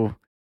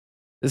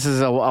 This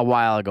is a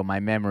while ago. My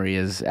memory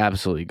is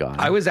absolutely gone.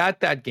 I was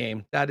at that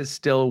game. That is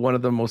still one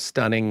of the most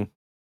stunning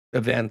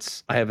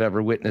events I have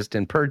ever witnessed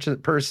in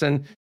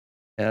person.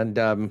 And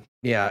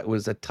it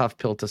was a tough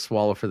pill to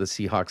swallow for the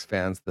Seahawks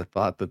fans that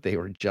thought that they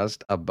were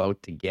just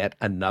about to get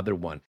another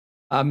one.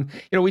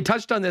 We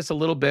touched on this a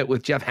little bit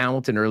with Jeff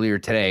Hamilton earlier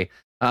today.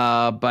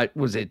 But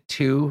was it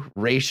 2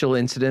 racial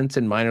incidents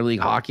in minor league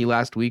hockey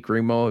last week,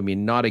 Remo? I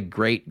mean, not a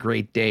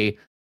great day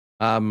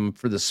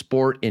for the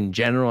sport in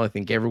general. I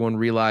think everyone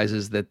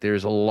realizes that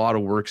there's a lot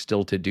of work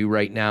still to do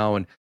right now.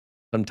 And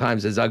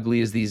sometimes, as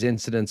ugly as these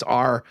incidents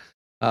are,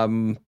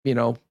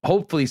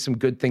 hopefully some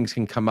good things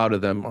can come out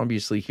of them.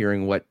 Obviously,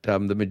 hearing what the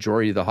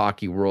majority of the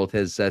hockey world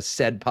has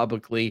said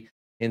publicly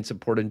in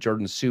support of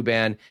Jordan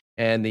Subban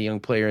and the young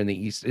player in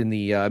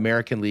the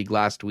American League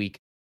last week.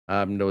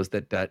 Knows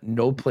that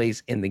no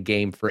place in the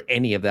game for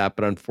any of that,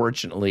 but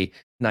unfortunately,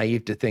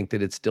 naive to think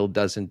that it still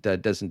doesn't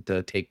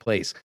take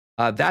place.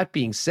 That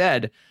being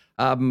said,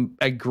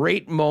 a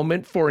great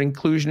moment for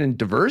inclusion and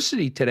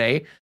diversity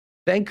today.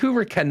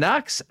 Vancouver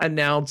Canucks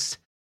announced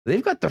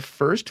they've got the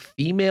first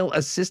female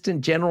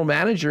assistant general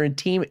manager in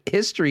team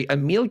history,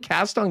 Emile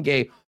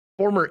Castonguay,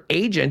 former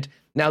agent,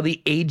 now the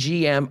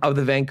AGM of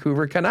the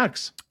Vancouver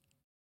Canucks.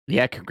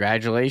 Yeah,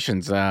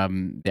 congratulations. I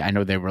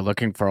know they were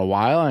looking for a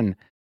while, and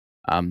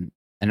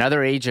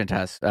another agent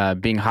has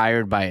being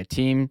hired by a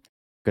team.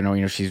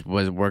 She's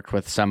worked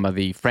with some of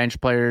the French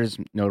players,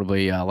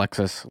 notably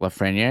Alexis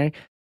Lafreniere.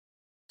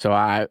 So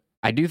I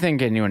do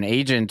think an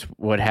agent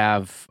would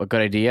have a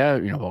good idea,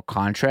 about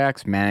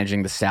contracts,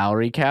 managing the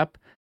salary cap.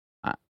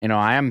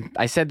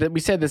 We said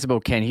this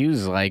about Ken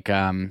Hughes, like he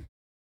hadn't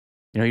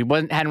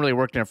really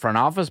worked in a front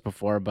office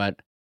before,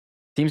 but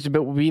seems to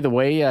be the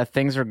way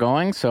things are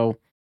going. So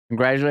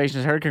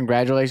congratulations to her.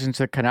 Congratulations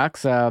to the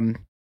Canucks.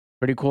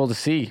 Pretty cool to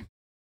see.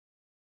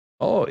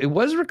 Oh, it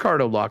was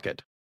Ricardo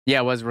Lockett. Yeah,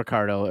 it was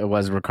Ricardo.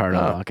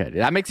 Lockett.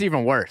 That makes it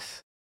even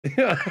worse.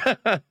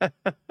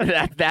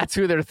 That's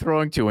who they're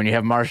throwing to when you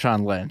have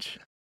Marshawn Lynch.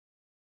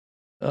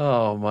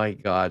 Oh my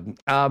God.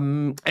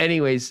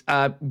 Anyways,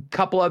 a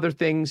couple other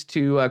things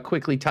to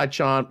quickly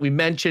touch on. We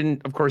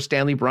mentioned, of course,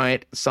 Stanley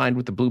Bryant signed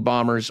with the Blue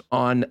Bombers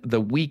on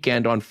the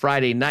weekend on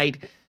Friday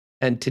night.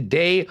 And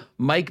today,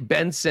 Mike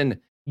Benson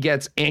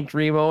gets inked,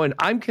 Remo. And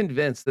I'm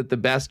convinced that the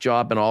best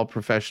job in all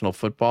professional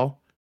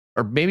football,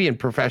 or maybe in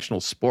professional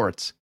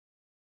sports,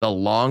 the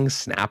long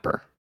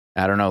snapper.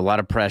 I don't know. A lot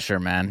of pressure,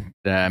 man.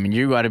 I mean,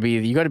 you got to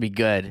be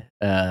good.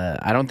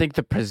 I don't think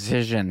the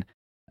precision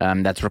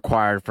that's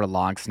required for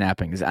long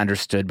snapping is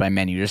understood by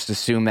many. You just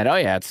assume that, oh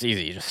yeah, it's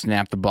easy. You just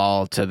snap the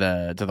ball to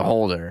the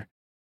holder,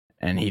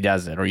 and he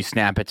does it, or you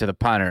snap it to the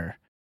punter.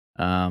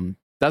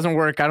 Doesn't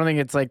work. I don't think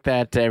it's like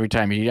that every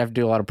time. You have to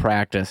do a lot of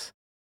practice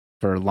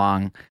for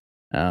long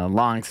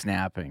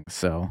snapping.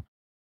 So,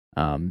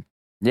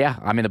 yeah,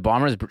 I mean, the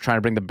Bombers are trying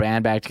to bring the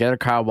band back together.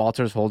 Kyle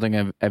Walters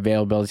holding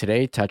availability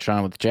today. Touched on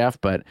it with Jeff,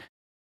 but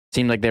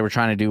seemed like they were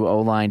trying to do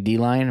O-line,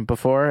 D-line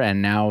before,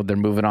 and now they're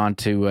moving on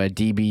to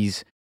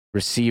DBs,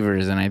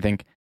 receivers. And I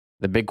think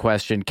the big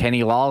question,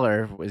 Kenny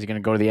Lawler, is he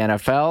going to go to the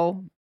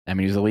NFL? I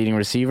mean, he's the leading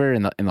receiver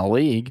in the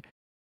league.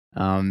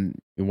 You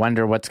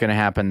wonder what's going to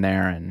happen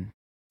there. And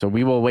so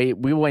we will wait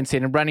and see.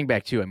 And running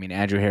back too. I mean,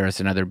 Andrew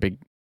Harris, another big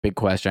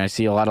question. I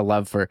see a lot of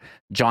love for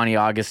Johnny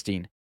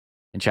Augustine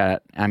in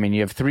chat. I mean, you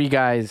have three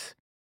guys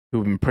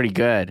who've been pretty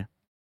good.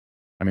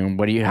 I mean,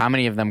 how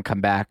many of them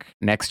come back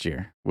next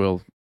year?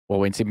 We'll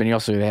wait and see. But you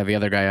also have the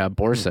other guy,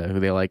 Borsa, who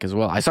they like as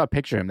well. I saw a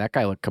picture of him. That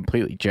guy looked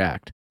completely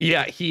jacked.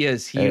 Yeah, he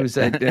is. He was,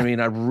 a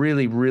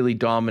really, really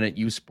dominant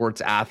youth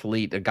sports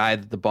athlete, a guy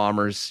that the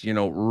Bombers,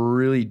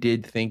 really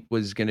did think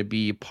was going to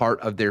be part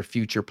of their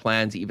future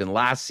plans even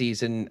last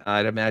season.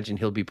 I'd imagine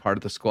he'll be part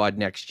of the squad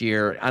next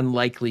year.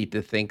 Unlikely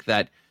to think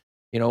that,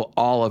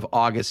 all of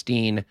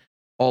Augustine,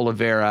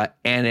 Oliveira,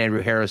 and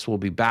Andrew Harris will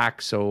be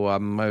back. So I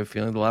have a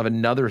feeling they'll have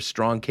another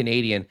strong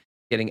Canadian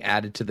getting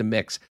added to the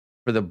mix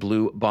for the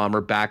Blue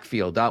Bomber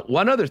backfield.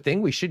 One other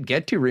thing we should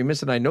get to,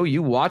 Remus, and I know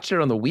you watched it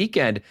on the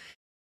weekend,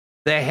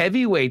 the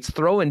heavyweights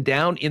throwing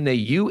down in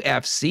the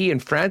UFC,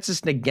 and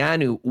Francis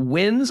Ngannou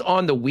wins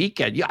on the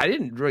weekend. Yeah, I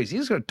didn't realize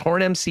he's got a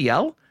torn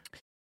MCL.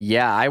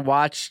 Yeah, I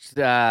watched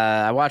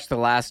the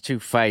last two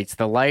fights.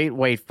 The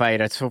lightweight fight,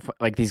 it's so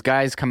like these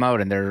guys come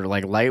out and they're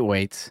like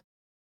lightweights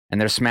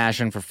and they're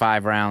smashing for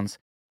 5 rounds.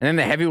 And then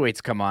the heavyweights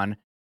come on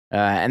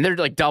and they're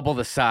like double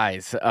the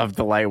size of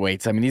the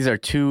lightweights. I mean, these are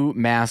two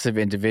massive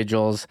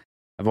individuals.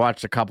 I've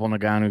watched a couple of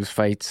Ngannou's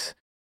fights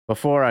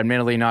before,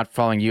 admittedly not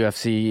following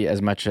UFC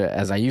as much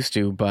as I used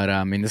to, but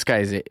I mean, this guy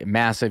is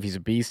massive. He's a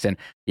beast. And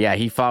yeah,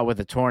 he fought with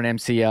a torn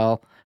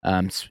MCL,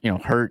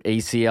 hurt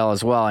ACL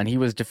as well. And he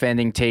was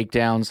defending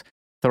takedowns,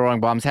 throwing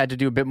bombs, had to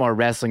do a bit more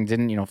wrestling,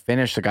 didn't,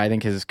 finish the guy. I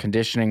think his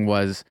conditioning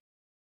was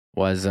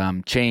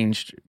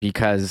changed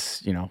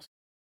because,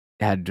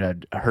 had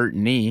a hurt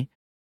knee.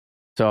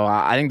 So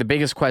I think the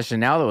biggest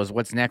question now, though, is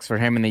what's next for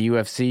him in the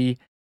UFC.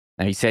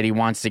 Now, he said he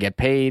wants to get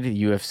paid.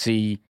 The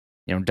UFC,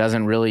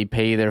 doesn't really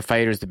pay their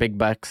fighters the big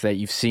bucks that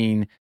you've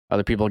seen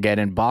other people get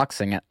in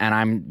boxing.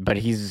 But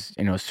he's,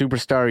 a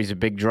superstar. He's a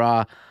big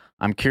draw.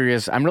 I'm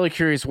really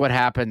curious what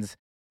happens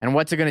and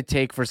what's it going to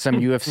take for some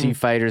UFC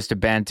fighters to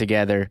band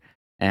together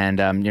and,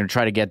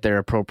 try to get their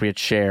appropriate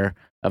share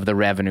of the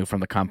revenue from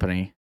the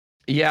company.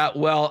 Yeah,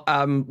 well,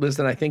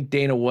 listen, I think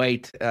Dana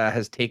White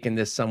has taken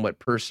this somewhat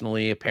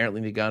personally. Apparently,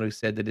 Ngannou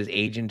said that his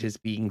agent is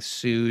being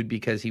sued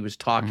because he was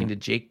talking to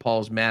Jake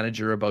Paul's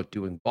manager about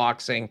doing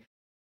boxing.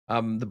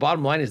 The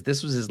bottom line is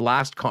this was his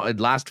last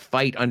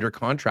fight under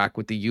contract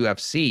with the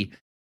UFC.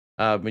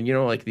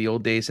 And like the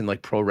old days in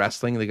like pro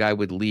wrestling, the guy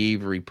would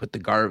leave or he put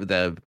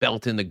the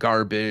belt in the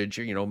garbage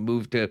or,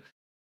 move to,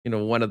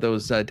 one of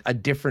those, a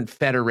different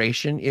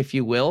federation, if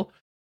you will.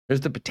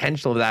 There's the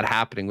potential of that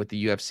happening with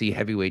the UFC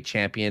heavyweight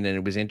champion. And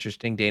it was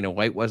interesting. Dana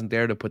White wasn't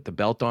there to put the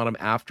belt on him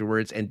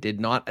afterwards and did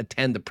not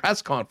attend the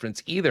press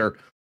conference either,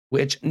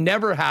 which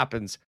never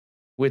happens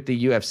with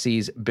the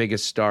UFC's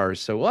biggest stars.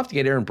 So we'll have to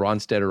get Aaron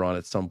Bronstetter on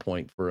at some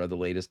point for the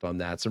latest on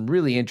that. Some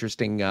really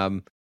interesting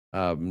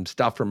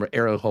stuff from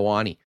Ariel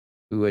Helwani,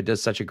 who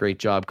does such a great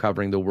job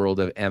covering the world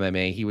of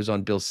MMA. He was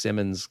on Bill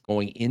Simmons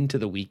going into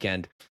the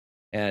weekend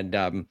and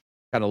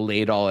kind of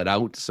laid all it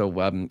out. So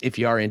if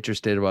you are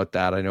interested about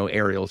that, I know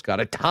Ariel's got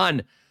a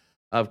ton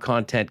of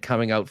content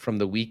coming out from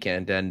the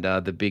weekend and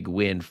the big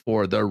win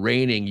for the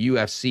reigning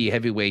UFC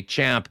heavyweight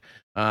champ.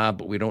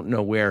 But we don't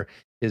know where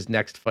his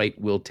next fight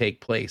will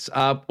take place.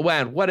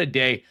 Man, what a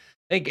day.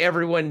 I think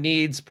everyone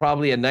needs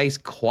probably a nice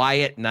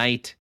quiet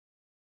night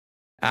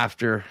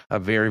after a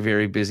very,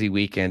 very busy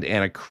weekend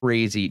and a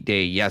crazy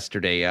day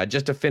yesterday.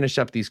 Just to finish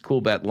up these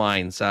cool bet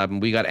lines,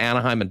 we got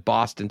Anaheim and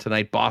Boston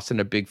tonight. Boston,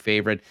 a big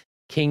favorite.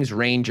 Kings,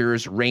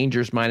 Rangers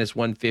minus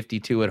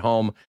 152 at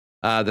home.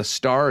 The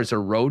Stars, a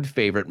road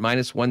favorite,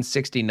 minus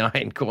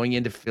 169 going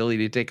into Philly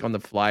to take on the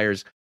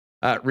Flyers.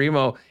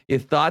 Remo, you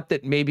thought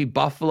that maybe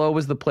Buffalo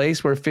was the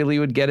place where Philly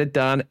would get it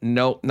done.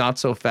 Nope, not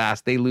so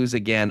fast. They lose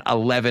again,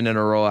 11 in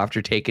a row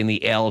after taking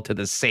the L to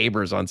the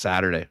Sabres on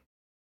Saturday.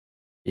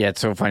 Yeah,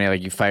 it's so funny.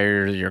 Like, you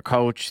fire your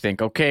coach,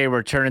 think, okay,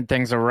 we're turning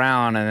things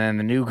around, and then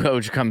the new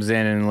coach comes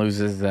in and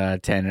loses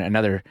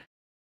another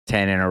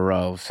 10 in a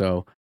row.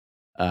 So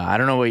I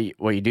don't know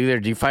what you do there.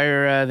 Do you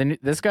fire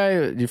this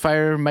guy? Do you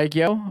fire Mike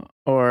Yeo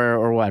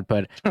or what?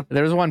 But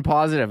there's one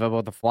positive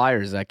about the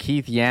Flyers.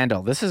 Keith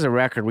Yandel. This is a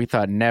record we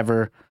thought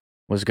never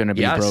was going to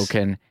be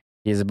broken.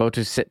 He is about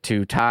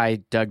to tie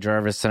Doug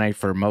Jarvis tonight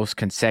for most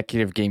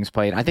consecutive games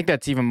played. I think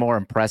that's even more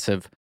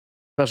impressive,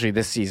 especially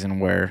this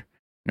season where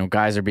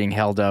guys are being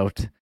held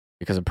out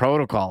because of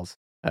protocols.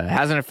 It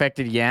hasn't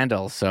affected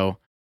Yandel, so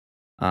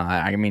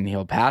I mean,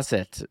 he'll pass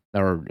it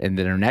or in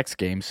their next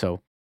game.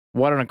 So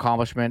what an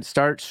accomplishment.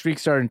 Streak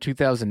started in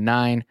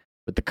 2009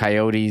 with the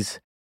Coyotes.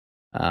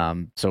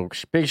 So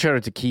big shout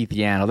out to Keith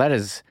Yandel. That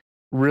is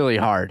really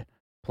hard,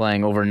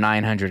 playing over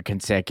 900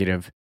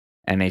 consecutive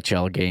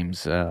NHL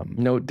games.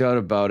 No doubt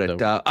about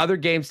it. Other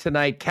games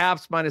tonight,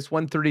 Caps minus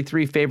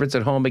 133 favorites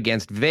at home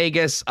against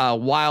Vegas.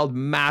 Wild,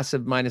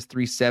 massive minus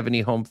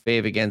 370 home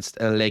fave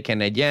against Les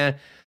Canadiens.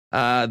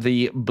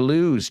 The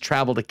Blues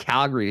travel to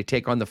Calgary to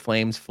take on the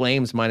Flames.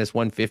 Flames minus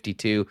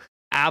 152.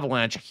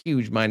 Avalanche,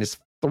 huge minus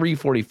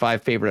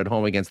 345 favorite at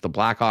home against the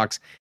Blackhawks.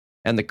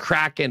 And the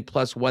Kraken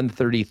plus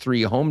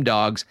 133 home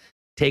dogs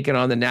taking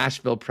on the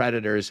Nashville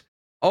Predators.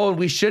 Oh, and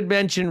we should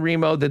mention,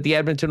 Remo, that the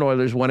Edmonton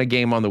Oilers won a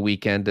game on the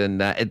weekend,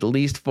 and at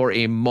least for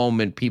a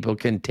moment, people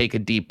can take a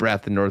deep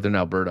breath in Northern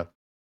Alberta.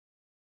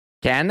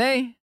 Can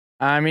they?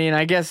 I mean,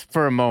 I guess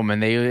for a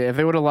moment, if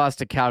they would have lost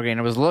to Calgary, and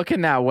it was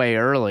looking that way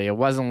early, it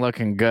wasn't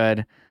looking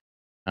good,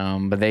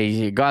 but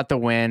they got the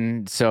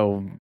win.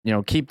 So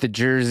keep the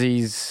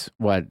jerseys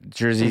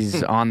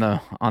on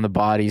the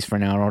bodies for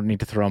now. I don't need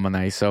to throw them on the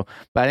ice. So,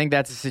 but I think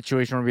that's a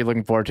situation we'll be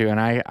looking forward to.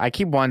 And I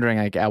keep wondering,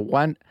 like,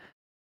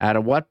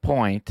 at what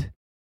point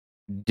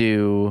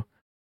they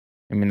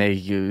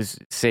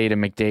say to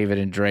McDavid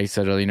and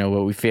Draisaitl,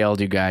 what we failed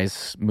you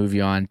guys, move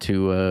you on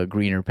to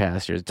greener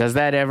pastures. Does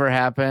that ever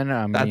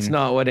happen? That's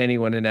not what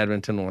anyone in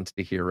Edmonton wants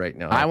to hear right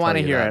now. I want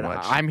to hear it.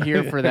 I'm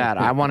here for that.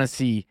 I want to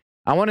see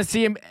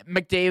him,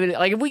 McDavid.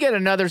 Like, if we get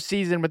another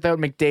season without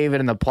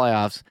McDavid in the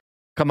playoffs,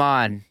 come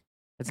on.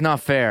 It's not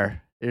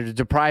fair. They're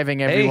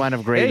depriving everyone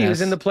of greatness. He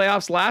was in the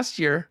playoffs last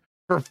year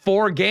for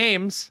 4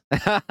 games.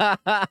 And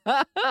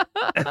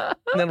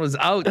then was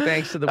out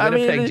thanks to the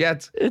Winnipeg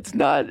Jets. It's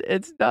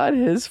not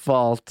his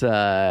fault.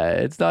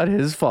 It's not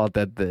his fault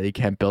that they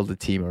can't build a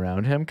team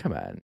around him. Come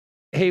on.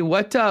 Hey,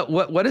 what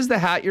is the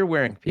hat you're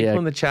wearing? People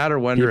in the chat are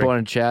wondering. People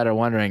in the chat are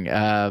wondering.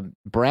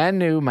 Brand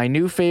new, my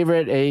new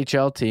favorite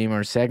AHL team,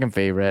 or second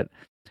favorite,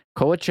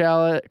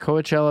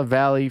 Coachella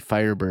Valley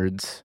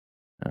Firebirds.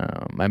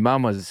 My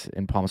mom was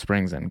in Palm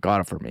Springs and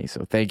got it for me,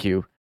 so thank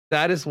you.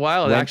 That is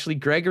wild. Actually,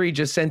 Gregory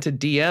just sent a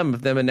DM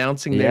of them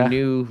announcing their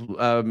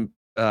new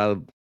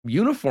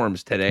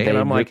uniforms today. And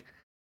I'm like,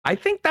 I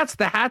think that's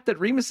the hat that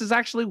Remus is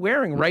actually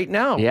wearing right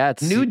now. Yeah,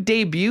 it's new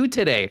debut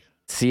today.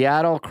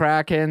 Seattle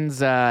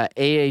Kraken's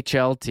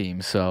AHL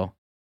team. So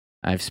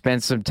I've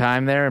spent some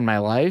time there in my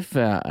life.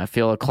 I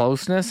feel a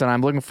closeness, and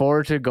I'm looking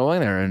forward to going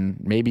there and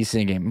maybe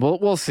seeing a game.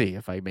 We'll see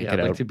if I make it out.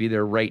 I'd like to be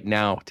there right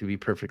now, to be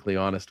perfectly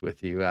honest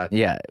with you. What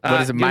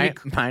is it,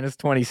 minus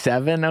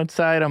 27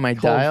 outside on my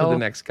dial? For the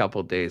next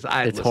couple of days.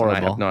 Horrible. I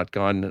have not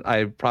gone.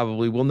 I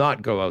probably will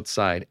not go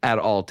outside at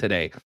all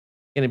today.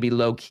 Going to be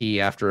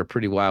low-key after a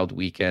pretty wild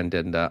weekend.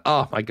 And,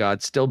 oh, my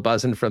God, still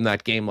buzzing from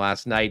that game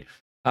last night.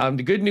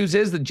 The good news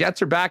is the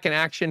Jets are back in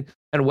action.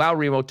 And wow,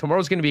 Remo,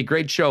 tomorrow's going to be a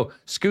great show.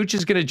 Scooch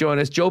is going to join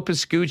us. Joe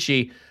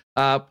Pascucci.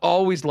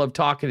 Always love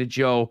talking to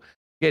Joe,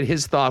 get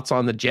his thoughts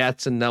on the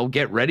Jets, and they'll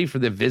get ready for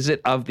the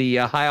visit of the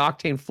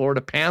high-octane Florida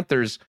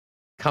Panthers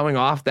coming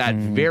off that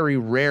very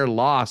rare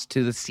loss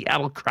to the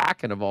Seattle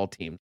Kraken of all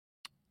teams.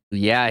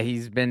 Yeah,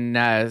 he's been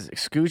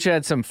Scooch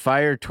had some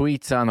fire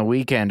tweets on the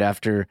weekend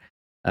after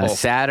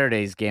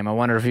Saturday's game. I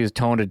wonder if he was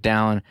toned it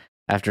down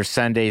after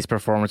Sunday's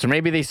performance, or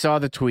maybe they saw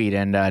the tweet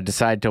and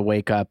decided to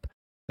wake up.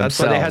 That's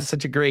why they had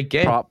such a great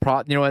game.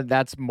 You know what?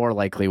 That's more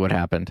likely what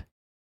happened.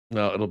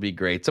 No, it'll be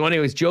great. So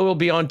anyways, Joe will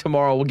be on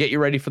tomorrow. We'll get you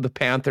ready for the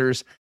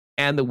Panthers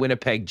and the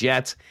Winnipeg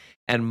Jets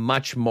and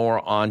much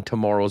more on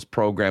tomorrow's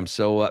program.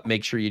 So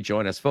make sure you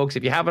join us, folks.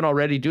 If you haven't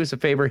already, do us a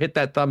favor, hit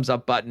that thumbs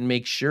up button.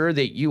 Make sure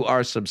that you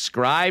are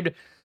subscribed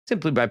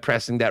simply by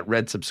pressing that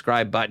red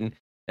subscribe button.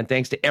 And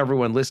thanks to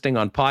everyone listening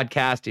on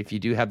podcast. If you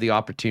do have the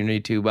opportunity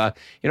to,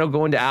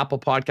 go into Apple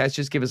Podcasts,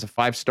 just give us a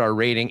 5-star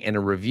rating and a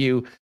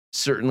review.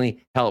 Certainly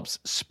helps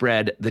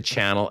spread the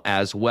channel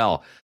as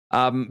well.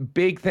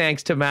 Big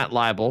thanks to Matt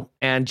Leibl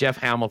and Jeff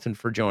Hamilton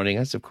for joining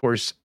us. Of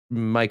course,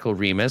 Michael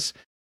Remus.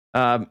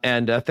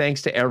 And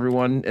thanks to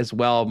everyone as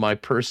well, my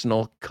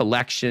personal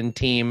collection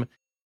team,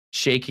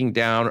 shaking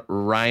down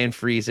Ryan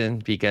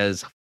Friesen,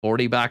 because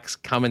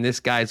 $40 coming this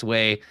guy's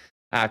way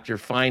after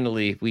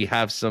finally we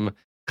have some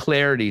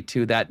clarity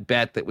to that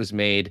bet that was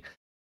made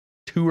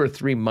 2 or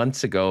 3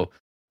 months ago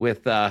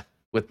with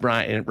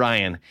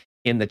Ryan.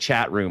 in the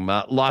chat room.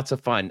 Lots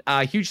of fun.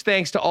 Huge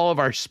thanks to all of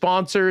our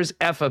sponsors: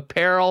 F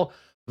Apparel,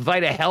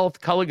 Vita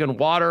Health, Culligan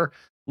Water,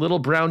 Little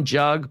Brown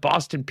Jug,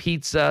 Boston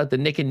Pizza, the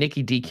Nick and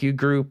Nicky DQ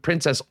Group,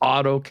 Princess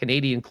Auto,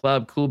 Canadian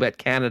Club, Coolbet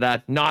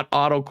Canada, Not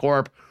Auto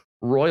Corp,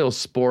 Royal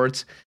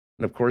Sports,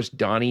 and of course,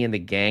 Donnie and the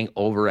gang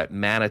over at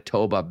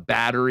Manitoba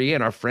Battery,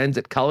 and our friends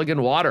at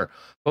Culligan Water.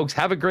 Folks,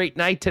 have a great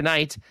night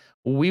tonight.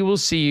 We will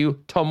see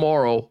you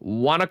tomorrow,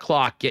 1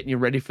 o'clock, getting you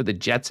ready for the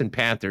Jets and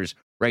Panthers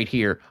right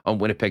here on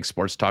Winnipeg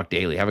Sports Talk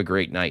Daily. Have a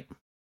great night.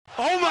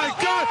 Oh, my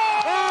God.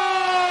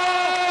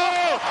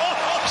 Oh!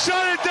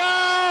 Shut it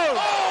down.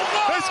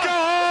 Let's go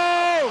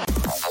home.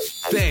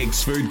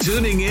 Thanks for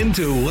tuning in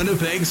to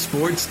Winnipeg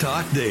Sports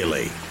Talk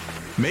Daily.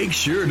 Make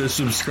sure to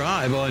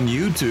subscribe on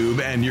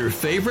YouTube and your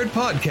favorite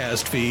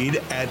podcast feed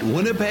at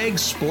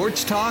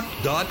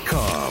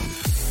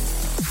winnipegsportstalk.com.